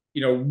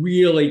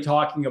 really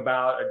talking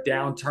about a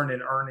downturn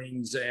in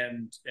earnings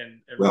and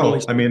really.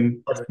 Well, I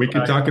mean, we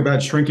could talk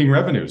about shrinking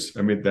revenues.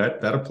 I mean,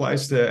 that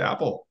applies to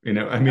Apple.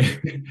 I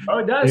mean, Oh,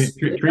 it does.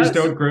 It trees does.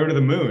 don't grow to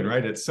the moon,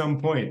 right? At some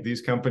point,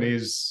 these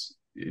companies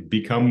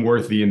become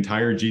worth the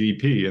entire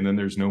GDP, and then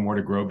there's no more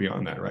to grow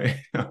beyond that, right?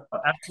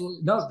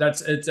 Absolutely. No,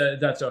 that's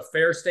a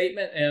fair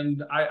statement,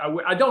 and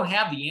I don't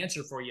have the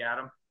answer for you,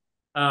 Adam,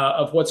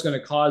 of what's going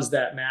to cause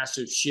that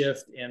massive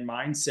shift in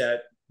mindset,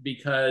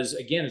 because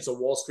again, it's a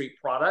Wall Street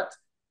product.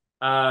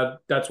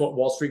 That's what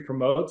Wall Street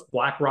promotes.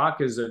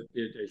 BlackRock is a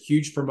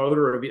huge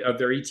promoter of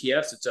their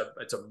ETFs.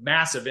 It's a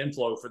massive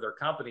inflow for their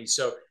company.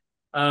 So,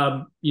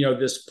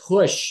 this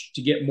push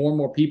to get more and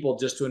more people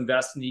just to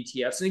invest in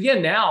ETFs. And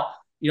again, now,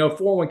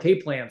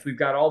 401k plans, we've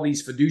got all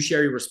these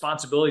fiduciary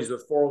responsibilities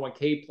with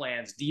 401k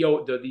plans,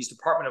 these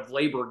Department of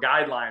Labor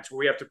guidelines where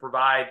we have to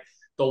provide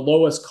the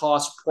lowest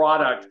cost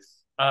product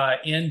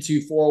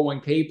into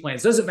 401k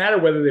plans. Doesn't matter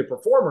whether they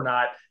perform or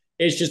not.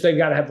 It's just they've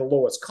got to have the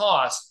lowest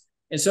cost.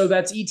 And so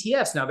that's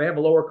ETFs. Now they have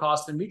a lower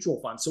cost than mutual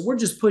funds. So we're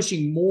just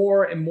pushing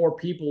more and more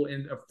people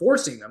in,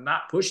 forcing them,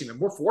 not pushing them.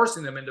 We're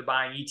forcing them into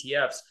buying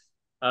ETFs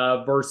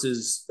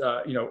versus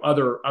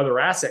other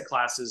asset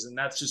classes, and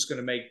that's just going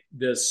to make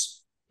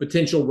this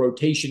potential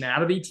rotation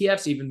out of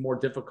ETFs even more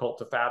difficult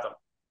to fathom.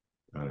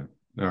 Got it.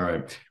 All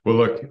right. Well,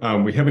 look,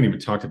 we haven't even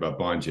talked about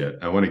bonds yet.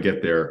 I want to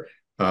get there,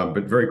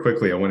 but very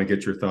quickly, I want to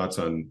get your thoughts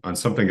on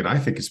something that I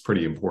think is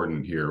pretty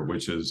important here,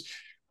 which is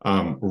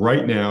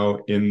right now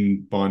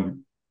in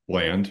bond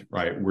land,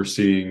 right? We're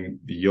seeing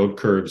the yield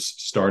curves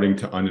starting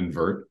to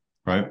uninvert,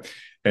 right?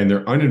 And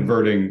they're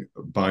uninverting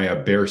by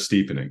a bear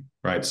steepening,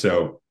 right?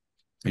 So,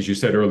 as you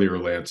said earlier,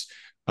 Lance,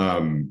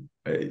 a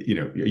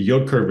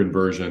yield curve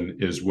inversion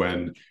is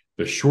when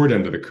the short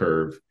end of the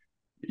curve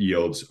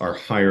yields are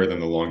higher than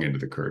the long end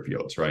of the curve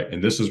yields, right?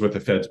 And this is what the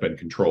Fed's been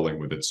controlling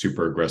with its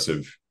super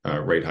aggressive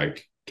rate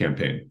hike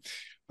campaign.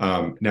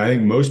 Now, I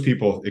think most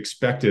people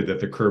expected that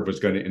the curve was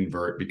going to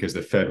invert because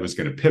the Fed was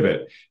going to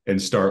pivot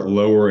and start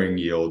lowering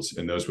yields,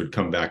 and those would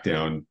come back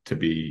down to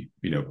be,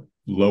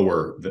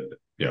 lower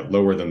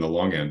than the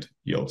long end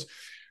yields.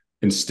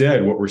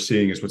 Instead, what we're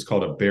seeing is what's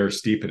called a bear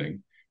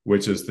steepening,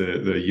 which is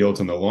the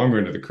yields on the longer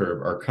end of the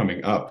curve are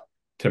coming up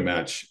to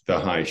match the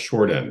high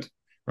short end,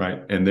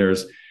 right? And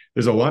there's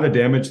a lot of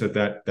damage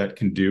that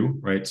can do,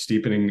 right?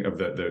 Steepening of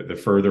the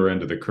further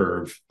end of the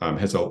curve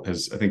has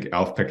I think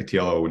Alf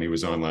Pecatiello, when he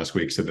was on last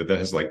week, said that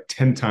has like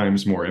 10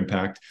 times more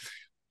impact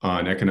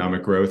on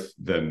economic growth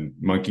than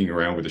monkeying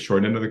around with the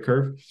short end of the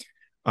curve.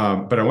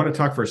 But I want to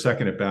talk for a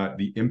second about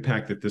the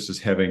impact that this is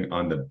having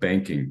on the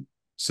banking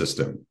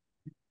system.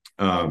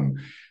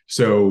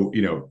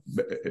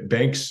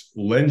 Banks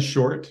lend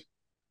short,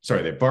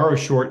 they borrow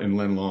short and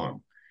lend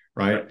long.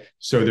 Right.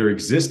 So their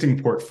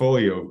existing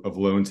portfolio of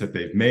loans that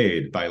they've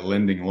made by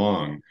lending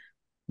long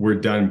were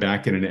done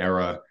back in an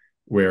era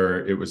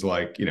where it was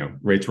like,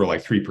 rates were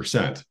like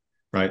 3%.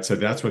 Right. So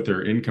that's what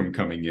their income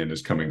coming in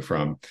is coming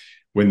from.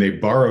 When they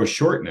borrow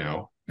short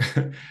now,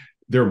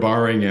 they're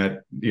borrowing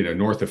at,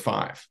 north of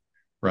 5.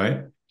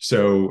 Right.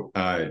 So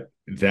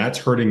that's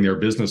hurting their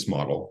business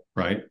model.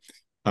 Right.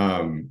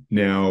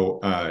 Now,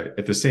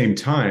 at the same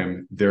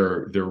time,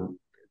 their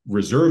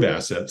reserve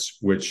assets,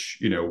 which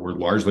were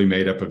largely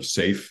made up of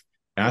safe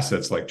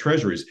assets like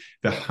treasuries,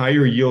 the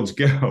higher yields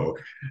go,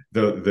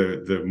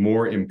 the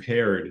more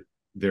impaired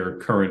their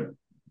current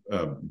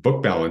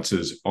book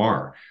balances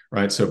are,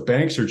 right? So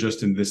banks are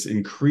just in this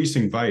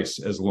increasing vice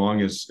as long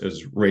as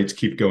rates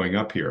keep going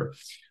up here.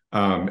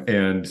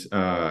 Where's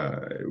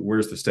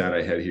the stat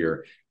I had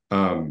here?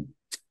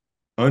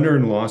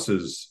 Unearned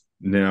losses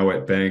now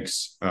at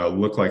banks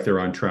look like they're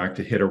on track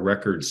to hit a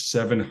record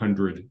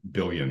 700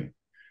 billion.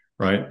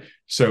 Right.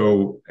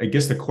 So I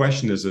guess the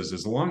question is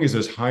as long as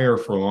this higher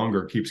for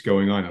longer keeps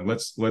going on, and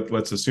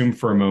let's assume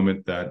for a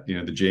moment that,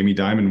 the Jamie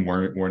Dimon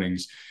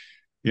warnings,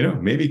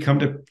 maybe come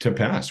to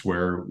pass,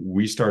 where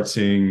we start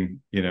seeing,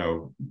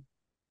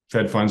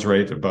 Fed funds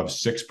rate above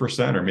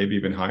 6% or maybe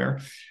even higher.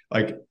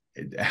 Like,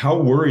 how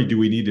worried do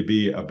we need to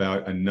be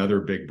about another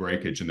big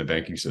breakage in the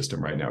banking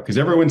system right now? Because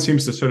everyone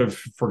seems to sort of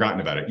forgotten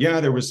about it. Yeah,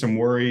 there was some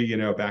worry,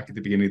 back at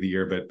the beginning of the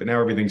year, but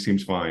now everything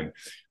seems fine,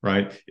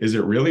 right? Is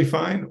it really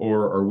fine,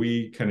 or are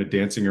we kind of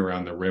dancing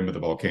around the rim of the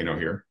volcano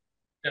here?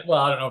 Well,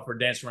 I don't know if we're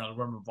dancing around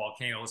the rim of a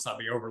volcano. Let's not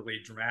be overly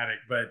dramatic,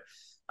 but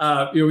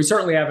we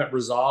certainly haven't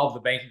resolved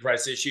the banking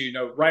crisis issue.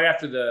 Right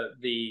after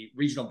the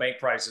regional bank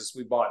crisis,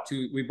 we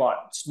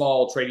bought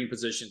small trading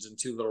positions in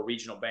 2 little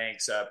regional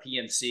banks,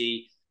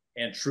 PNC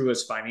and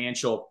Truist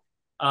Financial.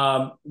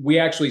 We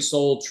actually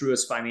sold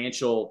Truist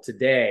Financial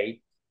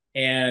today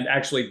and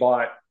actually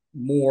bought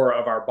more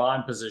of our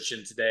bond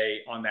position today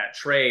on that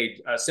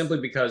trade, simply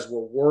because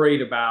we're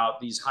worried about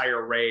these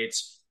higher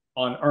rates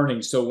on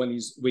earnings. So when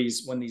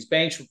these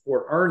banks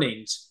report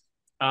earnings,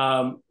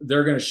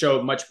 they're going to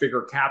show much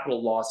bigger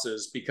capital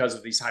losses because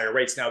of these higher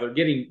rates. Now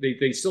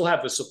they still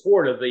have the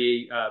support of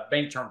the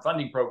bank term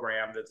funding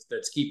program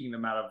that's keeping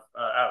them out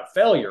of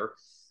failure,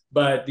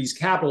 but these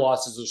capital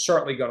losses are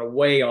certainly going to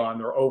weigh on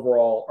their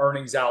overall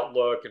earnings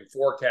outlook and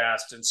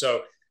forecast. And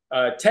so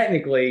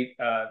technically,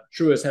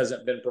 Truist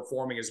hasn't been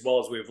performing as well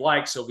as we have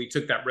liked, so we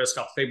took that risk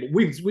off the table.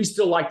 We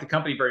still like the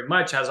company very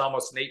much, has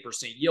almost an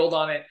 8% yield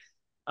on it.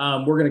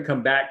 We're going to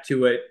come back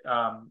to it,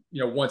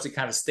 once it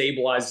kind of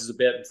stabilizes a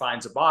bit and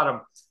finds a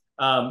bottom.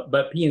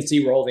 But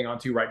PNC we're holding on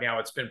to right now.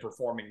 It's been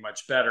performing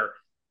much better.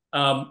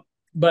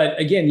 But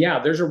again,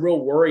 there's a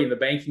real worry in the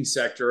banking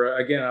sector.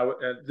 Again,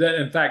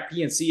 in fact,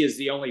 PNC is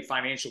the only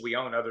financial we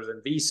own other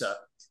than Visa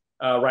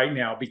right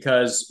now,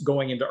 because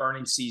going into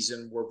earnings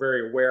season, we're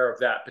very aware of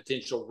that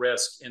potential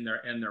risk in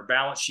their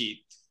balance sheet.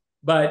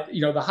 But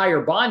the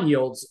higher bond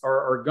yields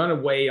are going to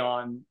weigh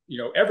on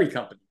every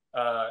company.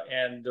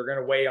 And they're going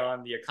to weigh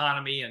on the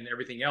economy and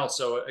everything else.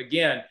 So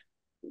again,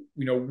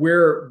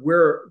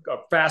 we're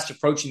fast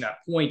approaching that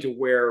point to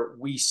where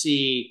we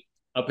see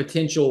a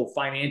potential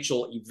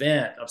financial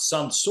event of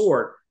some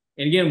sort.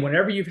 And again,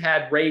 whenever you've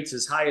had rates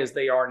as high as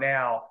they are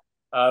now,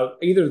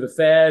 either the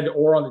Fed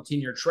or on the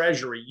 10-year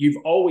Treasury, you've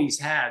always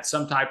had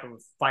some type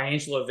of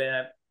financial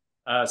event,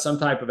 some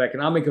type of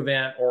economic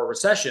event or a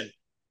recession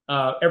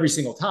every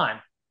single time.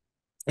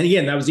 And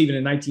again, that was even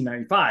in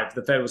 1995.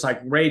 The Fed was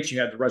hiking rates. You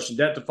had the Russian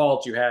debt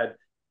default. You had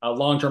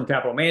long-term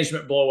capital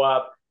management blow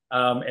up.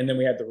 And then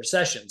we had the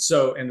recession.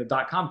 And the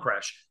dot-com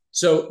crash.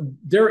 So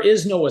there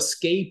is no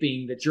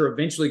escaping that you're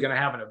eventually going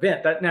to have an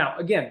event.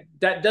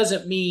 That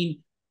doesn't mean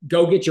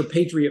go get your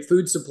Patriot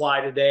food supply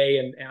today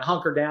and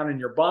hunker down in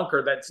your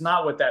bunker. That's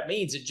not what that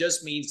means. It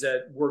just means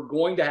that we're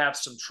going to have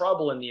some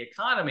trouble in the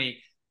economy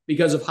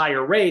because of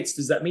higher rates.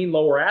 Does that mean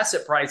lower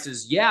asset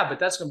prices? Yeah, but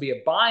that's going to be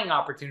a buying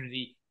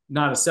opportunity,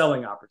 not a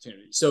selling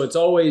opportunity. So it's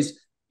always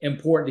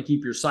important to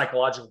keep your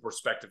psychological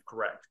perspective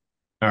correct.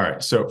 All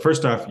right. So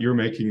first off, you're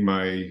making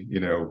my,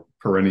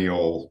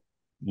 perennial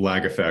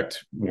lag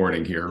effect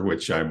warning here,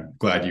 which I'm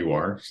glad you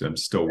are. So I'm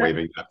still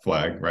waving that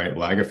flag, right?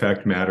 Lag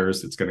effect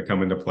matters. It's going to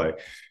come into play.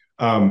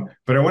 But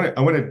I want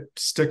to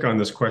stick on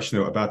this question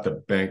though, about the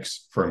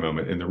banks for a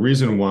moment. And the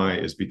reason why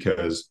is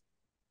because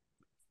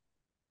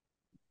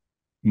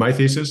my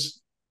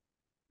thesis,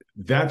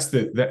 that's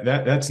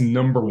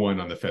number one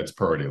on the Fed's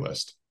priority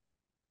list.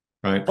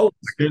 Right.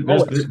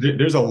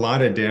 There's a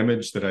lot of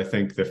damage that I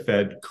think the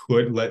Fed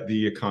could let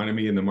the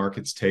economy and the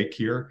markets take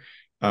here,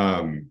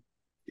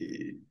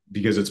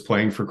 because it's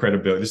playing for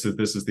credibility.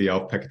 This is the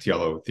Alf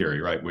Peccatiello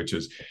theory, right? Which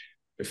is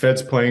the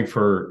Fed's playing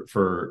for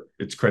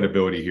its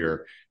credibility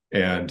here,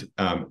 and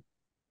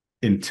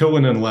until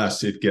and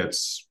unless it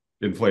gets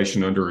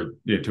inflation under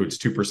to its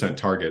 2%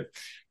 target,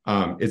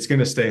 it's going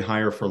to stay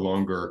higher for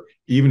longer,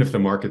 even if the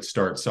markets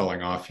start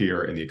selling off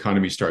here and the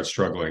economy starts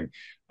struggling.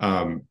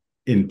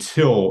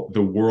 Until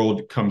the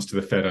world comes to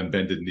the Fed on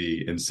bended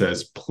knee and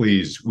says,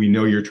 please, we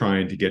know you're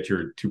trying to get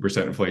your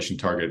 2% inflation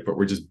target, but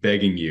we're just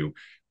begging you,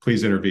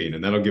 please intervene.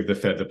 And that'll give the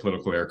Fed the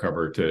political air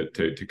cover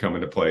to come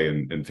into play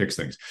and fix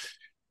things.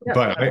 Yeah.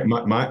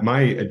 But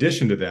my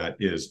addition to that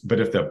is, but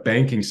if the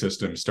banking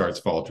system starts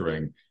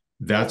faltering,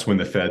 that's when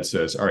the Fed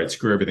says, all right,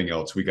 screw everything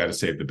else. We got to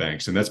save the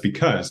banks. And that's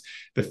because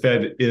the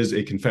Fed is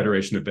a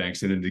confederation of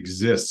banks and it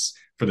exists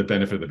for the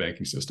benefit of the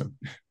banking system.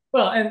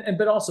 Well,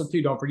 but also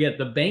too, don't forget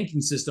the banking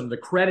system, the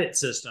credit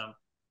system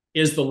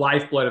is the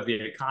lifeblood of the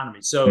economy.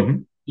 So,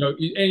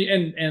 he's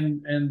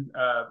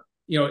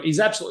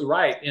absolutely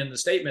right in the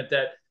statement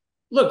that,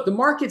 look, the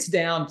market's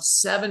down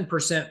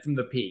 7% from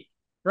the peak,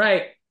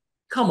 right?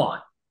 Come on,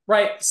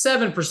 right?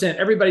 7%.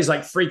 Everybody's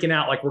like freaking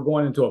out like we're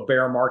going into a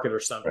bear market or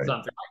something.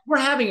 Right. We're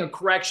having a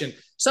correction,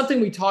 something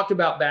we talked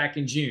about back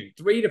in June,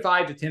 3 to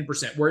 5 to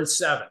 10%, where it's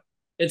 7.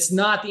 It's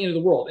not the end of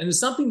the world. And it's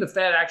something the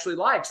Fed actually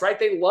likes, right?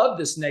 They love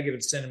this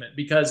negative sentiment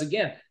because,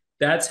 again,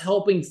 that's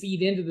helping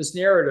feed into this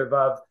narrative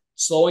of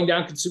slowing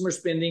down consumer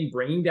spending,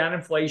 bringing down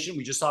inflation.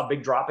 We just saw a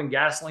big drop in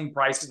gasoline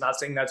prices. Not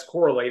saying that's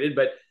correlated,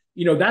 but,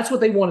 that's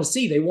what they want to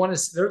see.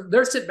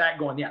 They're sitting back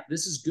going, yeah,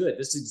 this is good.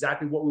 This is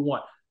exactly what we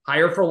want.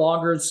 Higher for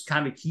longer is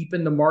kind of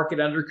keeping the market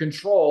under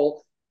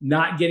control,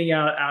 not getting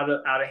out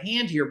of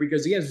hand here.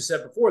 Because, again, as we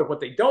said before, what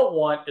they don't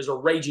want is a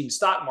raging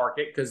stock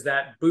market because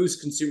that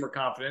boosts consumer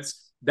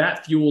confidence.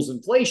 That fuels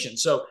inflation.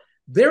 So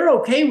they're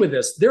okay with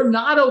this. They're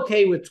not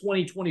okay with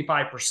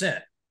 20-25%.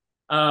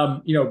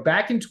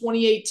 Back in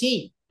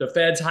 2018, the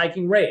Fed's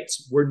hiking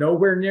rates were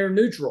nowhere near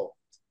neutral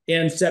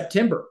in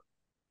September.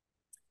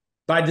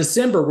 By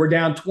December, we're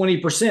down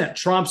 20%.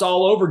 Trump's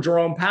all over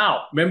Jerome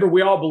Powell. Remember,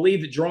 we all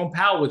believed that Jerome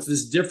Powell was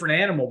this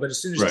different animal, but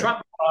as soon as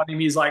Trump brought him,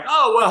 he's like,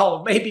 oh,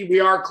 well, maybe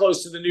we are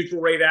close to the neutral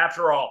rate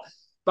after all.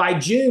 By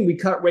June, we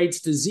cut rates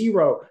to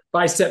 0.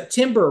 By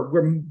September,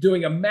 we're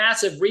doing a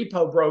massive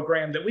repo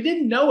program that we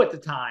didn't know at the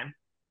time,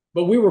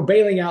 but we were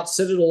bailing out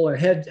Citadel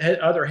and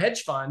other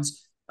hedge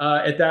funds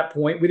at that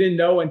point. We didn't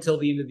know until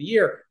the end of the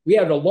year. We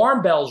had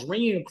alarm bells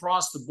ringing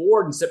across the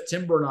board in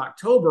September and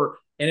October,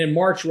 and in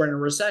March, we're in a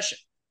recession.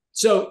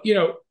 So,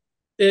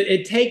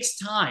 it takes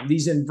time.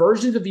 These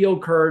inversions of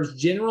yield curves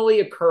generally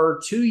occur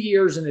 2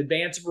 years in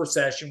advance of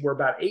recession. We're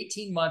about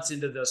 18 months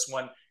into this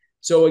one.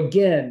 So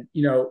again,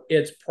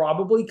 it's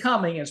probably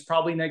coming. It's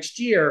probably next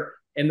year.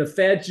 And the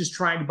Fed's just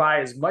trying to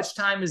buy as much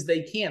time as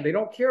they can. They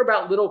don't care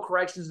about little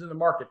corrections in the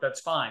market. That's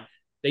fine.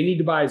 They need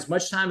to buy as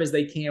much time as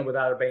they can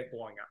without a bank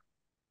blowing up.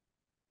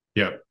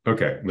 Yeah.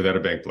 Okay. Without a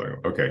bank blowing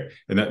up. Okay.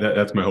 And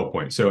that's my whole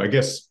point. So I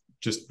guess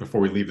just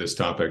before we leave this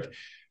topic,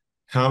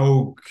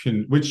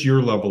 what's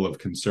your level of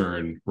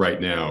concern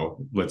right now,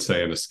 let's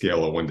say on a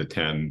scale of 1 to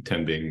 10,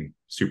 10 being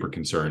super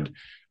concerned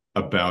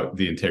about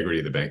the integrity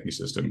of the banking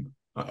system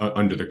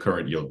under the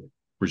current yield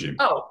regime?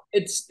 Oh,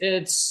 it's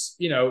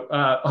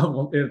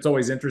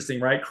always interesting,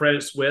 right?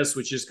 Credit Suisse,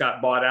 which just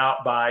got bought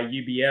out by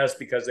UBS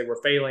because they were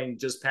failing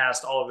just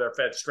past all of their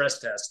Fed stress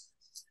tests.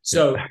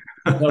 So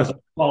those are the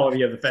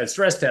quality of the Fed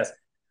stress test.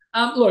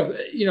 Look,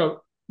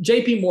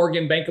 JP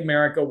Morgan, Bank of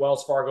America,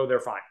 Wells Fargo,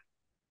 they're fine,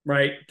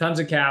 right? Tons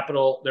of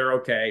capital. They're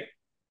okay.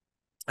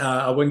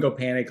 I wouldn't go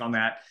panic on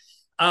that.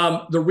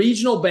 The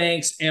regional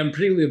banks, and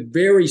particularly the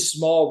very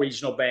small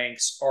regional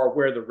banks, are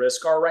where the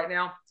risks are right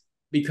now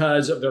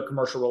because of their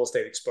commercial real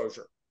estate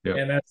exposure. Yep.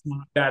 And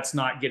that's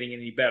not getting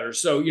any better.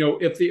 So,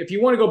 if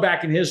you want to go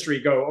back in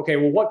history, go, okay,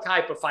 well, what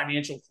type of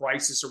financial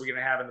crisis are we going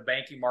to have in the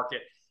banking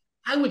market?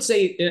 I would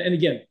say, and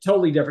again,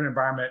 totally different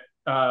environment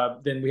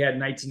than we had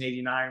in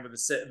 1989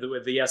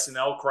 with the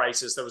S&L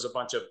crisis. There was a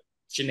bunch of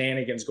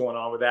shenanigans going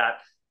on with that.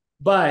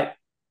 But,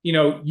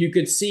 you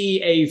could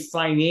see a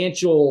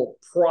financial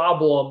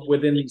problem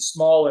within these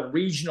small and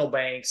regional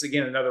banks.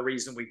 Again, another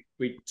reason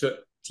we took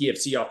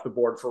TFC off the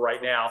board for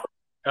right now,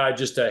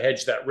 just to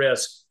hedge that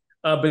risk.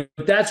 But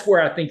that's where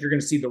I think you're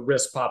going to see the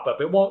risk pop up.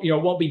 It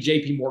won't be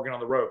JP Morgan on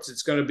the ropes.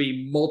 It's going to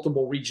be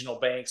multiple regional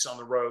banks on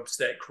the ropes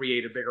that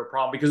create a bigger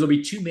problem because there'll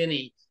be too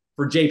many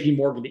for JP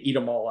Morgan to eat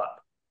them all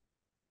up.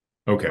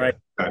 Okay, right?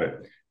 Got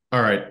it.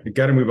 All right,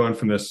 got to move on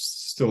from this.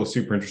 Still a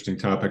super interesting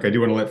topic. I do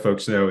want to let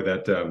folks know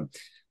that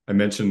I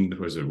mentioned,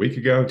 was it a week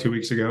ago, 2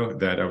 weeks ago,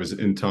 that I was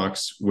in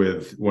talks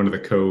with one of the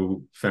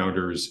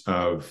co-founders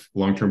of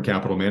Long-Term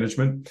Capital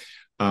Management.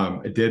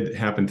 I did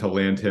happen to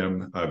land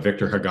him,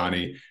 Victor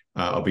Hagani.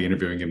 I'll be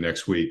interviewing him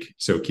next week.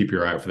 So keep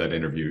your eye out for that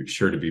interview.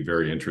 Sure to be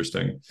very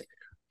interesting.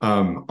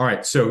 All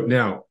right. So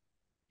now,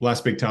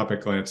 last big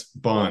topic, Lance,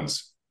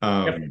 bonds.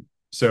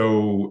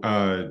 So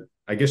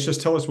I guess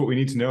just tell us what we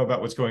need to know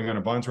about what's going on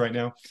in bonds right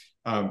now.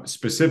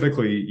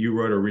 Specifically, you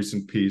wrote a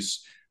recent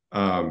piece,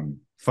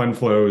 fund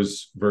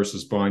flows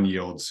versus bond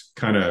yields,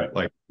 kind of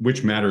like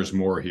which matters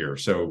more here.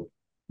 So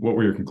what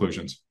were your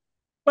conclusions?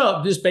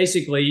 Well, just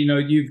basically,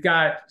 you've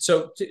got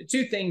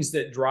two things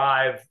that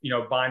drive,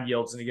 bond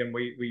yields. And again,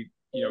 we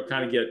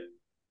kind of get,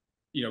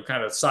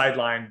 kind of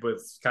sidelined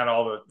with kind of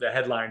all the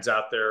headlines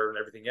out there and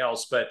everything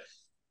else. But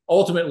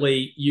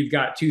ultimately, you've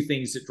got two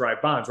things that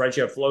drive bonds, right?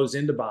 You have flows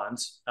into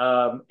bonds,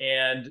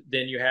 and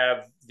then you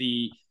have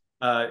the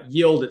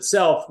yield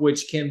itself,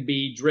 which can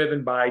be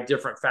driven by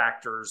different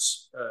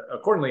factors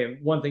accordingly.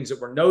 And one of the things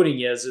that we're noting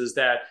is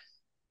that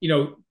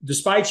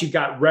despite you've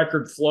got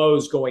record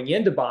flows going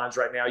into bonds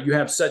right now, you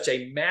have such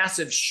a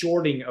massive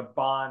shorting of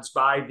bonds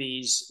by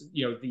these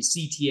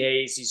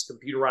CTAs, these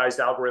computerized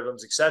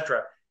algorithms, et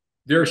cetera.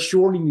 They're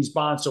shorting these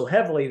bonds so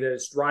heavily that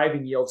it's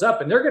driving yields up.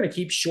 And they're going to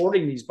keep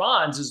shorting these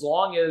bonds as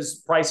long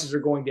as prices are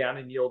going down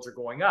and yields are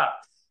going up.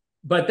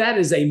 But that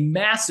is a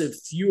massive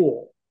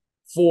fuel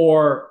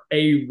for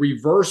a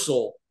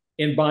reversal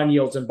in bond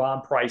yields and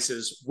bond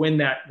prices when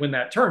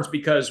that turns,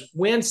 because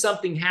when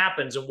something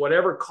happens and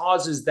whatever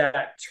causes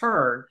that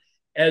turn,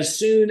 as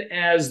soon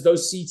as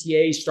those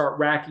CTAs start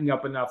racking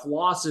up enough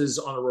losses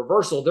on a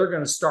reversal, they're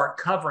going to start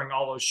covering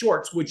all those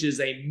shorts, which is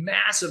a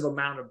massive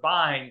amount of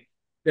buying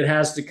that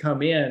has to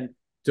come in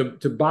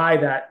to buy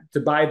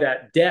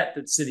that debt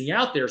that's sitting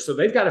out there. So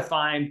they've got to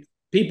find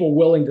people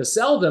willing to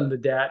sell them the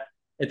debt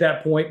at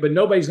that point, but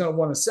nobody's going to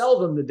want to sell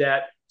them the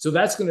debt. So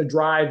that's going to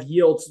drive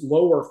yields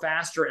lower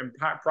faster and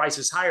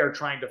prices higher,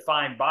 trying to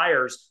find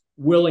buyers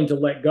willing to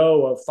let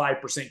go of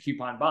 5%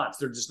 coupon bonds.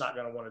 They're just not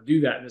going to want to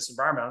do that in this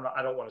environment.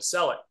 I don't want to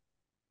sell it.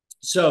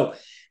 So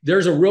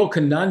there's a real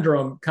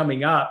conundrum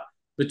coming up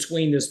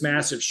between this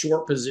massive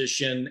short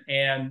position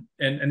and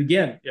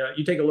again,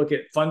 you take a look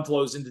at fund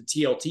flows into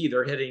TLT,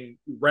 they're hitting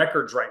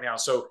records right now.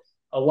 So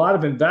a lot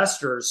of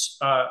investors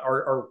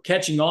are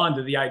catching on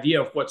to the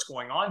idea of what's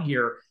going on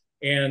here.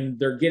 And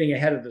they're getting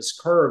ahead of this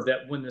curve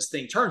that when this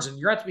thing turns, and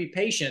you have to be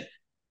patient,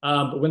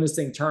 but when this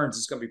thing turns,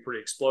 it's going to be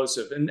pretty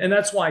explosive. And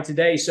that's why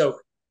today,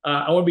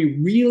 I want to be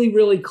really,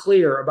 really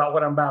clear about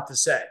what I'm about to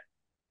say.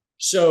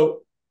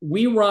 So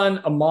we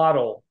run a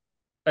model.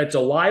 It's a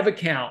live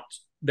account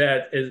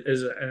that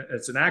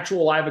it's an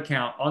actual live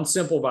account on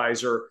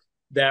SimpleVisor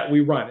that we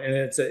run. And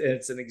it's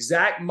an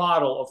exact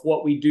model of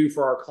what we do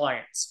for our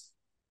clients.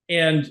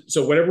 And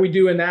so whatever we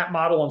do in that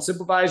model on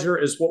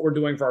SimpleVisor is what we're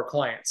doing for our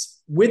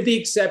clients, with the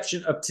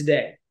exception of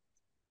today.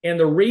 And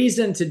the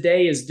reason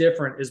today is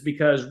different is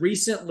because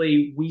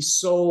recently we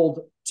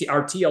sold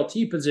our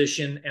TLT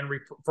position and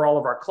for all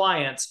of our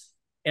clients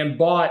and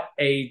bought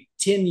a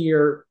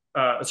 10-year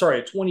a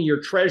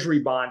 20-year treasury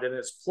bond in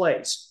its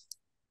place.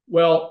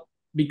 Well,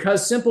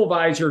 because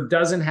SimpleVisor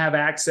doesn't have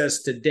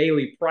access to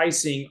daily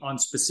pricing on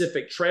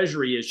specific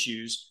treasury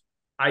issues,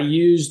 I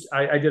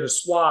did a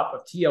swap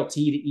of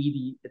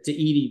TLT to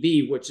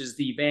EDV, which is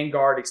the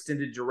Vanguard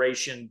Extended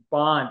Duration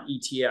Bond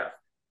ETF.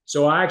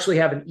 So I actually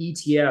have an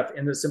ETF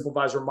in the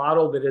SimpleVisor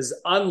model that is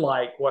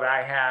unlike what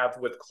I have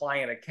with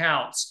client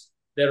accounts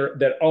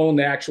that own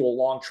the actual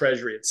long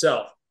treasury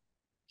itself.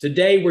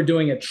 Today, we're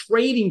doing a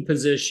trading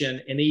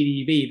position in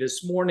EDV.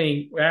 This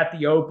morning at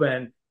the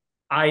open,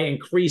 I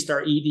increased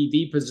our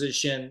EDV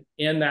position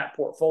in that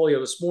portfolio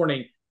this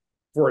morning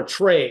for a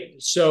trade.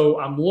 So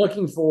I'm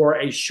looking for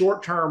a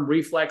short-term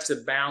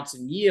reflexive bounce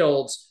in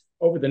yields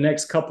over the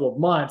next couple of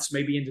months,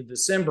 maybe into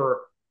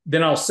December.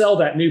 Then I'll sell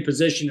that new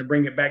position and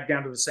bring it back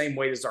down to the same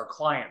weight as our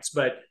clients.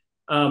 But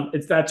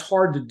that's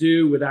hard to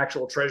do with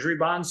actual treasury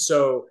bonds.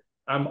 So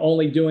I'm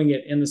only doing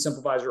it in the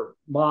SimpleVisor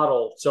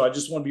model. So I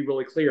just want to be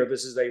really clear.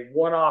 This is a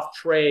one-off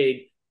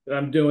trade that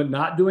I'm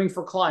not doing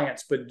for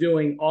clients, but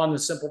doing on the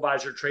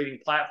SimpleVisor trading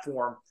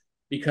platform,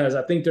 because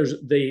I think there's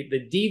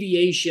the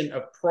deviation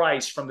of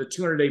price from the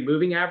 200-day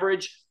moving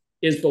average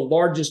is the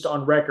largest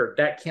on record.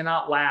 That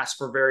cannot last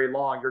for very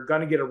long. You're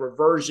going to get a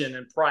reversion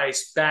in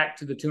price back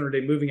to the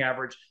 200-day moving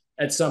average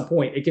at some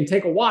point. It can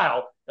take a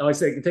while. Like I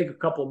said, it can take a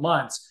couple of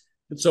months.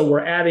 But so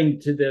we're adding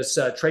to this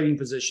trading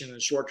position in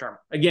the short term.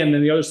 Again,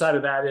 then the other side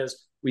of that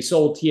is we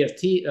sold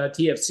TFC,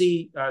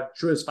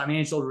 Truist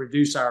Financial, to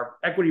reduce our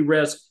equity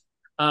risk.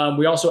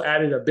 We also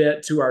added a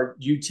bit to our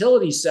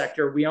utility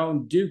sector. We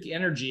own Duke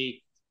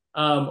Energy.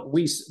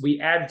 We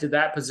added to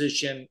that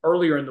position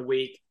earlier in the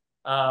week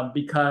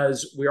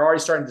because we're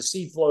already starting to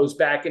see flows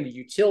back into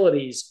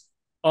utilities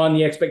on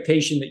the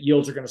expectation that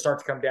yields are going to start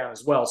to come down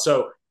as well.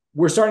 So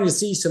we're starting to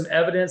see some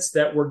evidence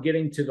that we're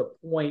getting to the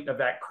point of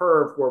that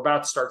curve. We're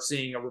about to start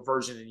seeing a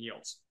reversion in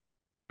yields.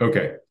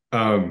 Okay.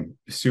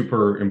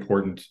 Super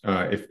important.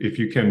 If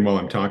you can, while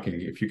I'm talking,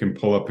 if you can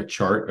pull up a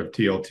chart of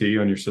TLT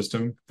on your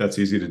system, that's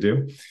easy to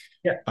do.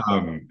 Yeah.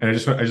 And I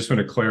just want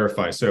to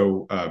clarify.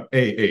 So,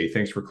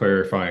 thanks for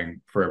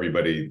clarifying for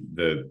everybody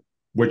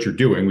what you're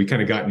doing. We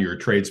kind of got into your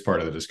trades part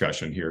of the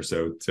discussion here.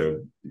 So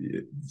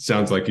it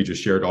sounds like you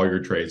just shared all your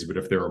trades, but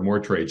if there are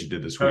more trades you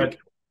did this week.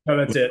 No,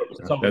 that's it.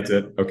 That's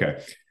it.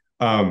 Okay.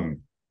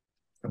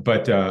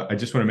 But I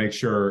just want to make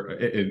sure,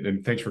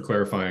 and thanks for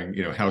clarifying,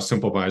 how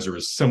SimpleVisor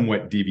is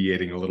somewhat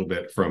deviating a little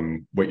bit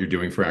from what you're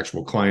doing for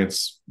actual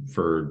clients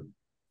for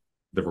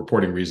the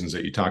reporting reasons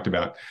that you talked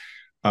about.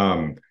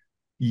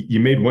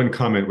 You made one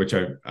comment, which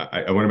I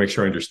want to make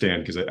sure I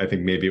understand, because I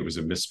think maybe it was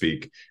a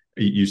misspeak.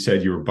 You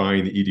said you were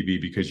buying the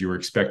EDV because you were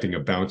expecting a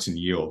bounce in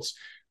yields.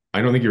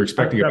 I don't think you're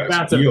expecting a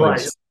bounce in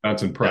yields.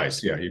 Bounce in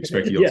price. Yeah, you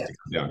expect yields to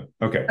come down.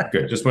 Okay,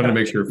 good. Just wanted to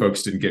make sure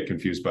folks didn't get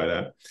confused by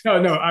that.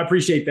 No, I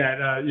appreciate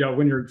that.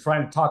 When you're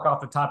trying to talk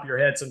off the top of your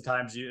head,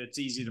 sometimes it's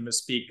easy to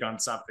misspeak on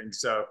something.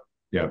 So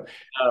yeah.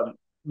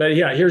 But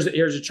yeah, here's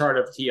a chart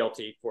of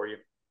TLT for you.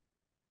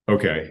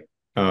 Okay.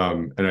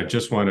 And I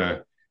just want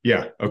to,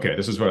 okay,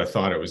 this is what I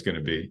thought it was going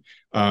to be.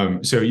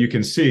 So you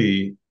can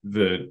see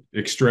the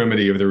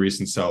extremity of the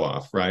recent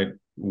sell-off, right?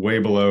 Way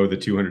below the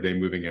 200-day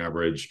moving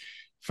average.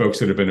 Folks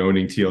that have been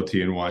owning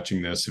TLT and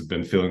watching this have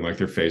been feeling like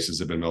their faces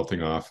have been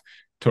melting off.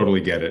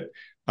 Totally get it.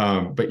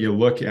 But you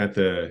look at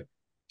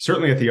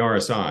certainly at the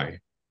RSI,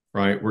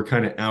 right? We're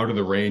kind of out of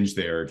the range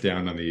there,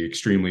 down on the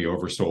extremely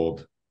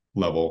oversold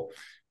level.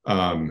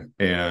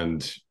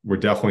 And we're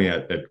definitely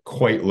at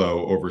quite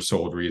low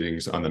oversold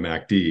readings on the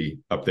MACD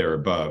up there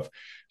above.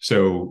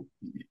 So,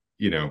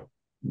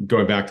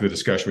 going back to the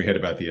discussion we had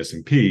about the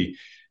S&P,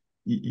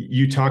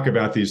 you talk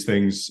about these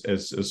things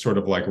as sort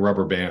of like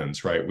rubber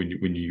bands, right? When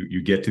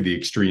you get to the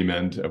extreme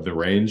end of the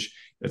range,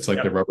 it's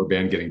like the rubber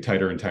band getting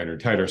tighter and tighter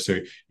and tighter. So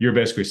you're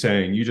basically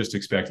saying you just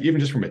expect, even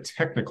just from a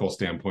technical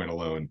standpoint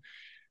alone,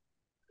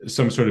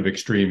 some sort of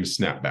extreme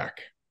snapback.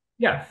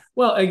 Yeah.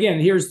 Well, again,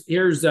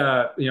 here's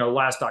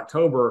last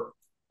October,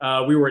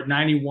 we were at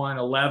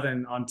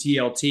 91.11 on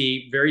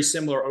TLT, very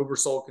similar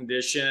oversold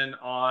condition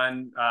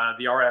on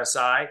the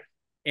RSI.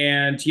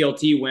 And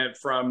TLT went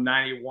from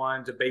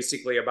 91 to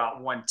basically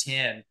about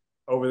 110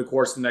 over the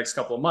course of the next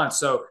couple of months.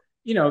 So,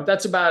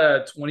 that's about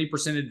a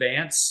 20%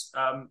 advance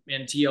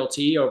in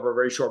TLT over a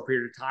very short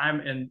period of time.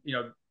 And,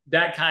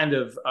 that kind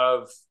of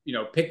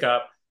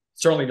pickup,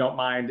 certainly don't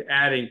mind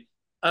adding.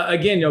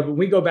 Again, when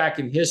we go back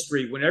in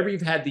history, whenever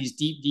you've had these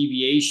deep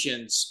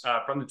deviations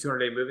from the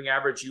 200-day moving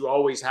average, you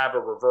always have a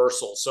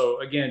reversal.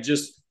 So again,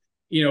 just,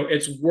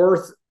 it's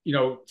worth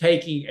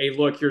taking a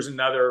look. Here's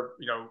another,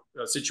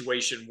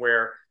 situation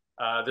where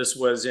this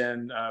was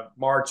in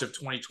March of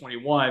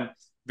 2021,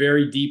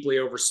 very deeply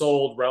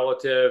oversold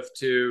relative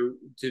to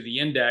the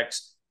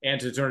index and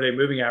to the 200-day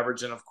moving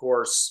average. And of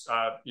course,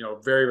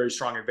 very, very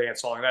strong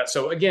advance following that.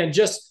 So again,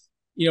 just,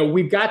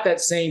 we've got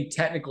that same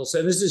technical.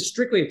 So this is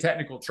strictly a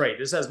technical trade.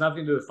 This has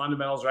nothing to do with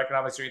fundamentals or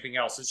economics or anything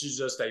else. This is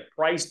just a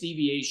price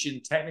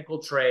deviation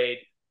technical trade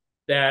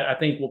that I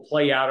think will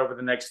play out over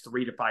the next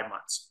 3 to 5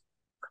 months.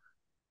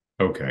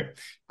 Okay,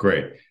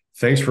 great.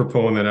 Thanks for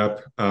pulling that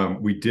up.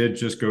 We did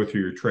just go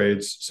through your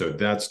trades, so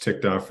that's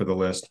ticked off for the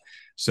list.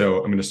 So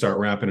I'm going to start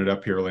wrapping it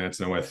up here, Lance.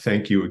 And I want to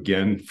thank you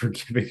again for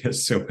giving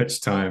us so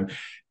much time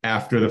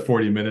after the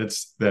 40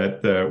 minutes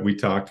that we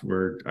talked,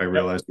 where I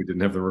realized we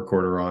didn't have the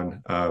recorder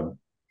on.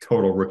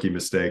 Total rookie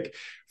mistake.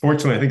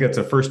 Fortunately, I think that's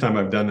the first time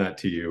I've done that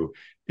to you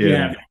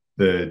in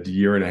the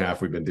year and a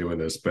half we've been doing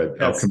this,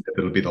 but I'll commit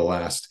it'll be the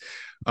last.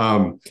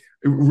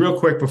 Real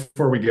quick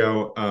before we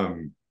go,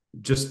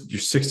 just your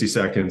 60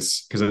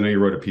 seconds, because I know you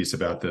wrote a piece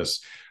about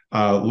this.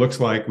 Looks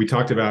like we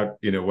talked about,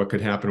 what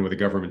could happen with a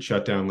government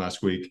shutdown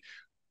last week.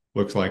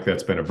 Looks like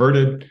that's been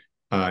averted.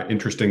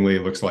 Interestingly,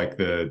 it looks like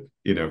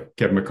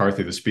Kevin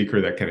McCarthy, the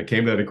speaker that kind of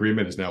came to that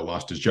agreement, has now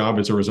lost his job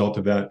as a result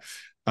of that.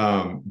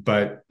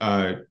 But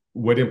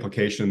what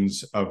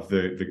implications of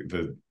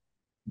the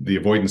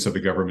avoidance of the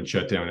government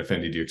shutdown, if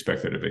any, do you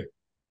expect there to be?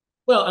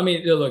 Well, I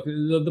mean, look,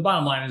 the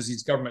bottom line is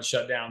these government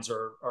shutdowns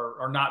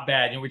are not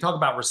bad. We talk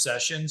about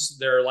recessions;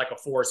 they're like a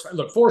forest fire.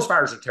 Look, forest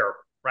fires are terrible,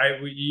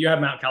 right? You have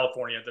them out in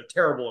California; they're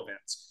terrible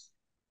events,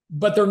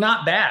 but they're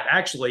not bad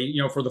actually.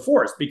 For the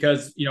forest,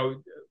 because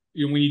when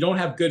you don't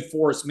have good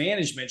forest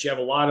management, you have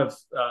a lot of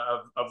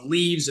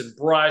leaves and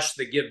brush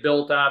that get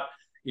built up.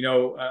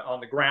 On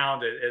the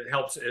ground, it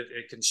helps.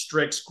 It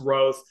constricts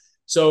growth.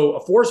 So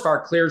a forest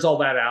fire clears all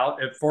that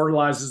out. It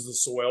fertilizes the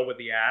soil with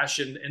the ash,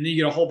 and then you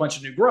get a whole bunch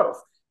of new growth.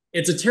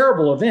 It's a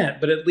terrible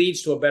event, but it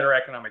leads to a better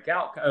economic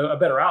outcome, a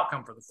better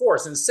outcome for the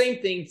forest. And the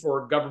same thing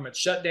for government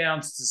shutdowns.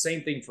 It's the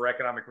same thing for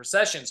economic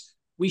recessions.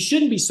 We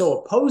shouldn't be so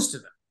opposed to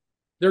them.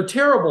 They're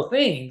terrible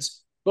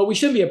things, but we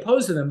shouldn't be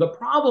opposed to them. The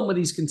problem with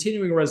these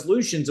continuing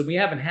resolutions, and we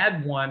haven't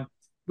had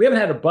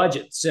a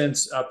budget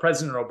since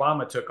President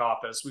Obama took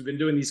office. We've been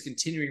doing these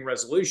continuing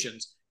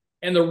resolutions.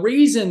 And the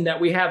reason that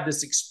we have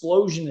this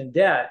explosion in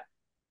debt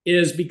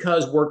is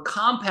because we're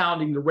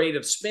compounding the rate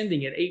of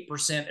spending at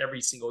 8% every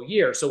single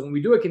year. So when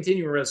we do a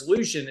continuing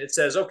resolution, it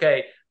says,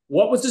 okay,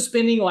 what was the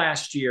spending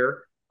last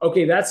year?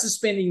 Okay, that's the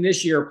spending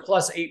this year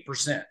plus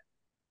 8%.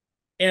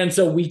 And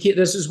so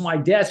this is why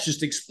debt's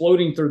just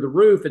exploding through the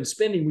roof and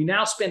spending. We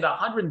now spend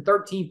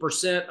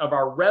 113% of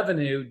our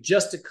revenue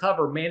just to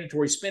cover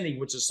mandatory spending,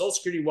 which is Social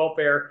Security,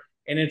 welfare,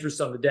 and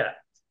interest on the debt.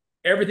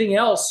 Everything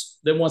else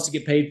that wants to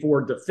get paid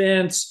for,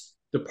 defense,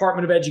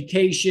 Department of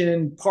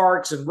Education,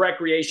 parks and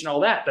recreation, all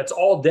that's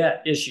all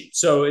debt issued.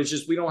 So it's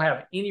just we don't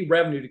have any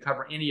revenue to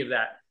cover any of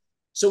that.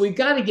 So we've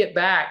got to get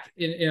back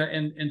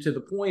into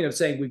the point of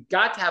saying we've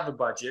got to have a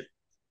budget.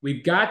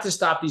 We've got to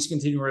stop these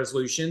continuing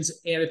resolutions.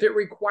 And if it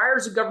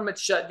requires a government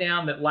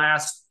shutdown that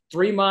lasts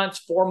 3 months,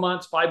 4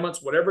 months, 5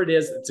 months, whatever it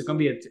is, it'll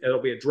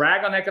be a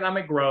drag on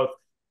economic growth.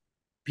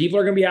 People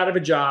are going to be out of a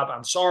job.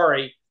 I'm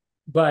sorry.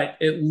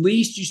 But at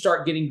least you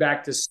start getting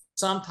back to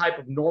some type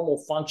of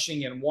normal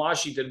functioning in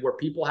Washington where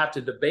people have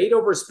to debate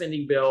over a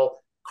spending bill,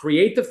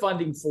 create the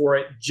funding for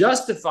it,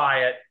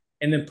 justify it,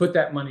 and then put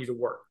that money to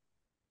work.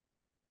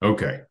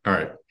 Okay. All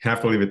right.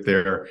 Have to leave it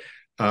there.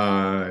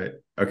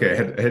 Okay.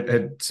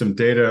 Had some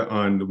data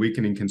on the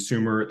weakening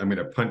consumer. I'm going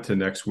to punt to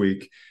next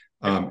week,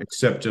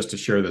 except just to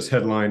share this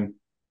headline.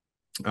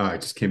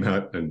 It just came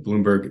out in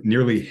Bloomberg.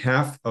 Nearly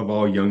half of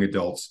all young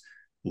adults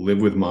live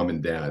with mom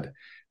and dad.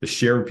 The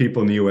share of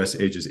people in the U.S.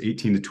 ages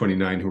 18 to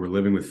 29 who are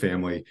living with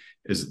family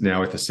is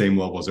now at the same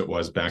level as it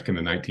was back in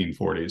the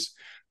 1940s.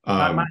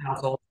 Not my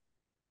household.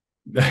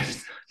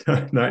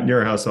 Not in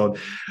your household.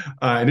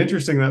 And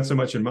interesting, not so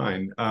much in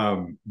mine.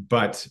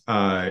 But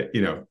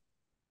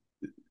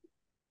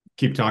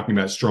keep talking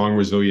about strong,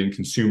 resilient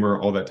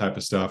consumer, all that type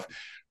of stuff.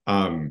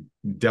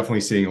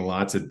 Definitely seeing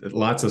lots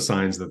of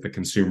signs that the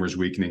consumer is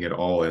weakening at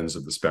all ends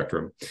of the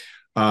spectrum.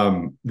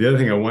 The other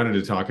thing I wanted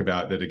to talk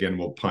about that, again,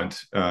 we'll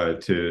punt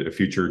to a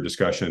future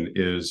discussion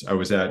is I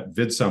was at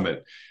Vid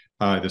Summit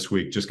this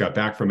week, just got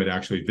back from it.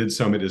 Actually, Vid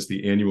Summit is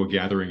the annual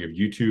gathering of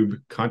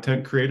YouTube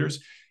content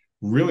creators.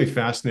 Really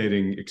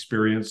fascinating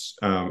experience.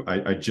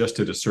 I just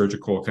did a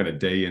surgical kind of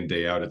day in,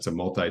 day out. It's a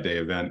multi-day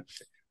event.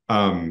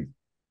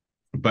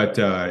 But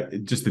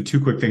just the two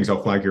quick things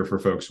I'll flag here for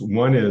folks.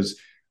 One is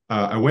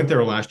I went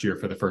there last year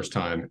for the first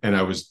time and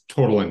I was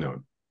total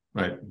unknown,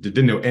 right?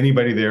 Didn't know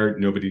anybody there.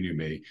 Nobody knew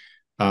me.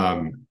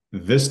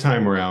 This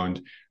time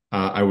around,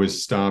 I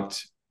was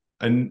stopped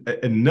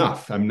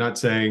enough. I'm not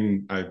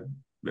saying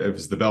it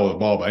was the belle of the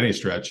ball by any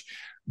stretch,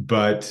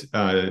 but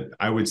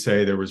I would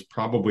say there was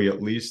probably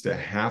at least a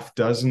half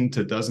dozen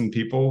to dozen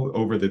people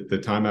over the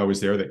time I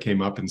was there that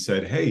came up and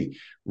said, hey,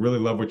 really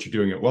love what you're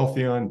doing at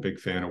Wealthion, big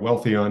fan of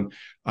Wealthion.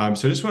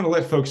 So I just want to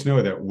let folks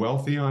know that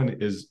Wealthion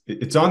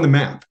it's on the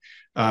map.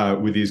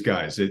 With these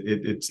guys.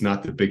 It's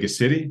not the biggest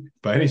city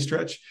by any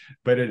stretch,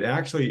 but it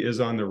actually is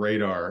on the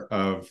radar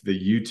of the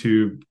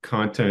YouTube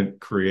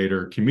content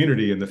creator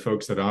community and the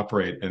folks that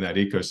operate in that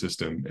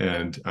ecosystem.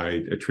 And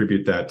I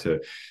attribute that to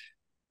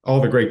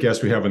all the great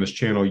guests we have on this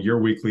channel, your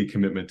weekly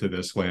commitment to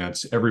this,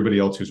 Lance, everybody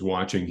else who's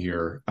watching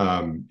here.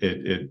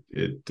 It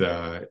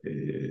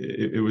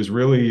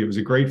was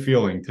a great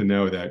feeling to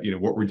know that,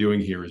 what we're doing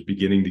here is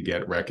beginning to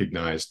get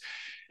recognized.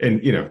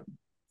 And,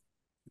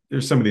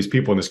 there's some of these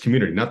people in this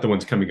community, not the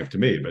ones coming up to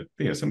me, but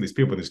some of these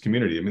people in this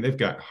community. I mean, they've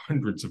got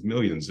hundreds of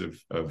millions of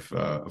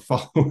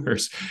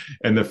followers,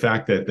 and the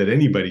fact that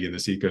anybody in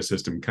this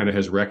ecosystem kind of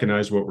has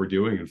recognized what we're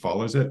doing and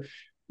follows it,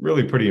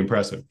 really pretty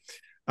impressive.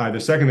 The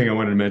second thing I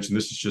wanted to mention,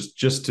 this is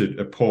just to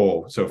a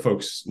poll. So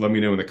folks, let me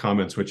know in the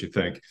comments what you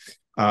think.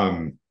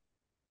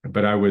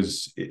 But I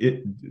was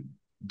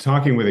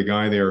talking with a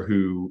guy there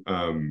who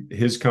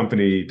his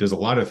company does a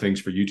lot of things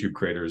for YouTube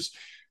creators,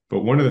 but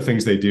one of the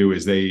things they do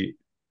is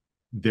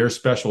their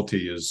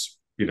specialty is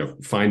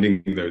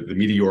finding the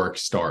meteoric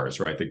stars,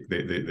 right?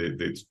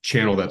 The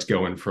channel that's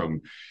going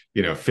from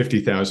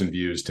 50,000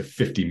 views to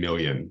 50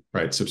 million,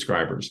 right,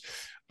 subscribers.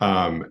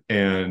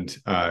 And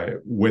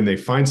when they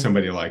find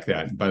somebody like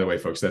that, by the way,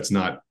 folks, that's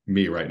not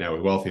me right now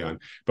with Wealthion,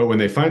 but when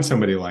they find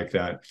somebody like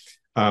that,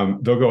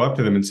 they'll go up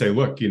to them and say,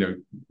 look,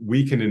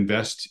 we can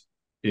invest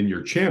in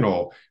your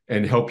channel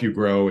and help you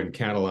grow and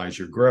catalyze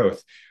your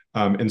growth.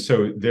 And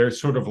so they're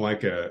sort of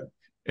like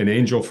an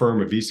angel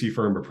firm, a VC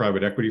firm, a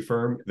private equity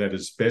firm that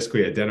is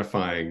basically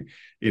identifying,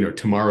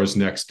 tomorrow's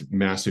next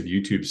massive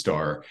YouTube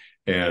star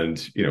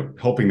and,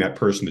 helping that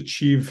person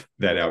achieve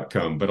that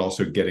outcome, but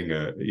also getting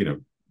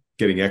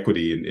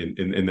equity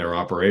in their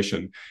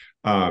operation.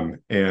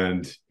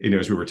 And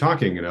as we were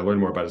talking and I learned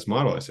more about his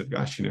model, I said,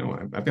 gosh,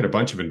 I've got a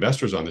bunch of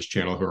investors on this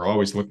channel who are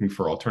always looking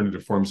for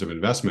alternative forms of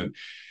investment.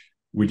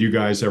 Would you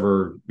guys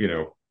ever,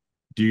 do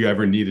you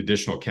ever need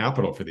additional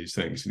capital for these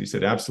things? And he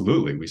said,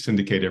 absolutely. We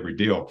syndicate every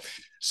deal.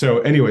 So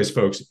anyways,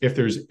 folks, if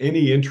there's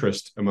any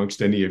interest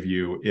amongst any of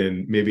you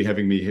in maybe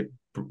having me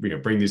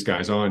bring these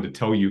guys on to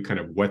tell you kind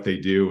of what they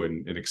do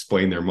and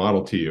explain their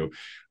model to you,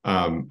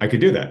 I could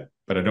do that.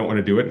 But I don't want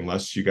to do it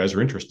unless you guys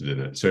are interested in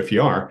it. So if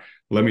you are,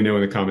 let me know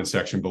in the comment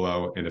section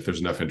below. And if there's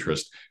enough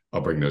interest,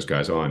 I'll bring those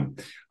guys on.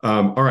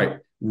 All right.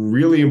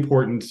 Really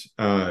important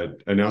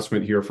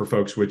announcement here for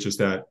folks, which is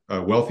that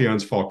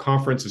Wealthion's Fall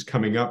Conference is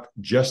coming up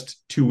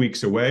just 2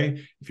 weeks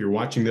away. If you're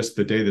watching this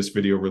the day this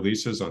video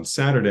releases on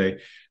Saturday,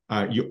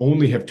 you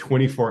only have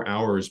 24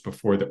 hours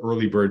before the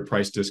early bird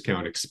price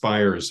discount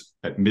expires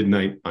at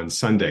midnight on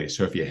Sunday.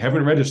 So if you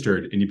haven't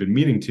registered and you've been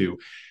meaning to,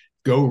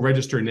 go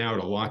register now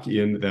to lock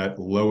in that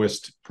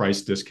lowest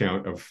price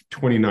discount of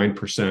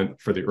 29%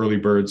 for the early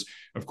birds.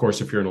 Of course,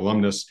 if you're an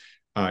alumnus,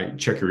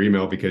 check your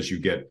email because you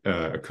get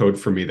a code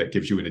from me that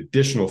gives you an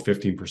additional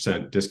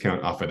 15%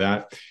 discount off of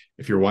that.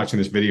 If you're watching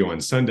this video on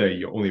Sunday,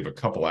 you only have a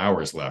couple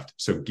hours left.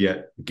 So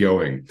get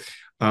going.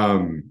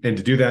 And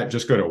to do that,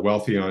 just go to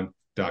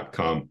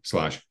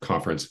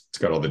wealthion.com/conference. It's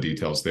got all the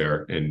details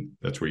there, and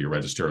that's where you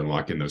register and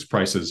lock in those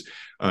prices.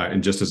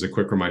 And just as a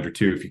quick reminder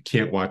too, if you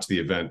can't watch the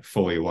event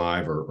fully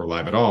live or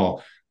live at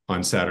all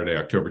on Saturday,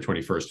 October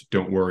 21st,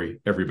 don't worry.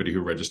 Everybody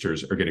who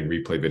registers are getting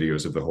replay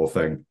videos of the whole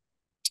thing.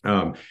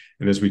 And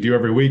as we do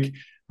every week,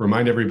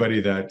 remind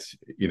everybody that,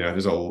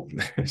 there's a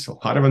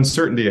lot of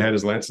uncertainty ahead,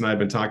 as Lance and I have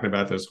been talking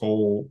about this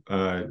whole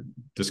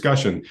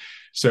discussion.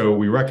 So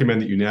we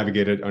recommend that you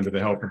navigate it under the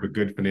help of a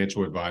good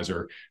financial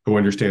advisor who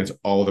understands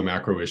all the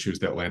macro issues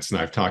that Lance and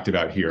I have talked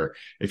about here.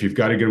 If you've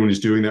got a good one who's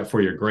doing that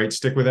for you, great,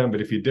 stick with them.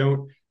 But if you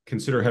don't,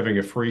 consider having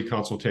a free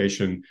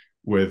consultation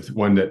with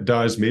one that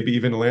does, maybe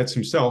even Lance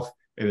himself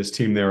and his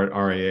team there at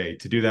RAA.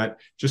 To do that,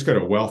 just go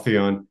to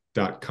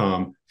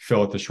wealthion.com,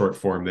 fill out the short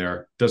form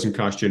there. Doesn't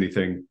cost you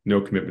anything, no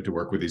commitment to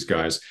work with these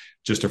guys,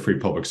 just a free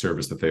public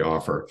service that they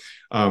offer.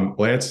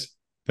 Lance,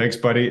 thanks,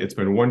 buddy. It's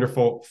been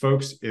wonderful.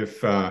 Folks,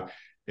 if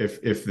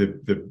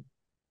the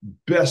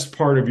best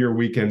part of your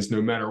weekends,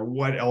 no matter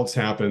what else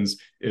happens,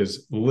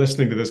 is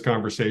listening to this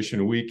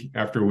conversation week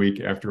after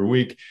week after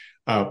week,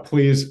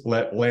 please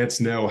let Lance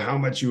know how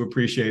much you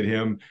appreciate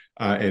him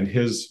and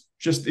his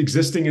just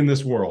existing in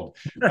this world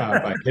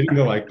by hitting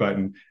the like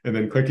button and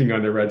then clicking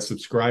on the red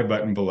subscribe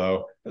button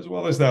below, as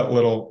well as that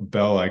little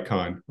bell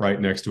icon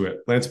right next to it.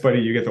 Lance, buddy,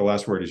 you get the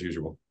last word as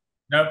usual.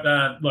 Nope.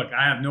 Look,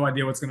 I have no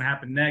idea what's going to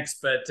happen next,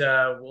 but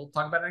we'll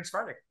talk about it next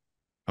Friday.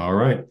 All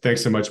right.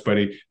 Thanks so much,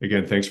 buddy.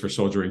 Again, thanks for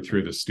soldiering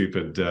through the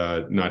stupid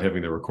not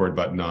having the record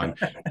button on.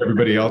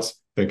 Everybody else,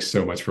 thanks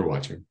so much for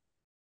watching.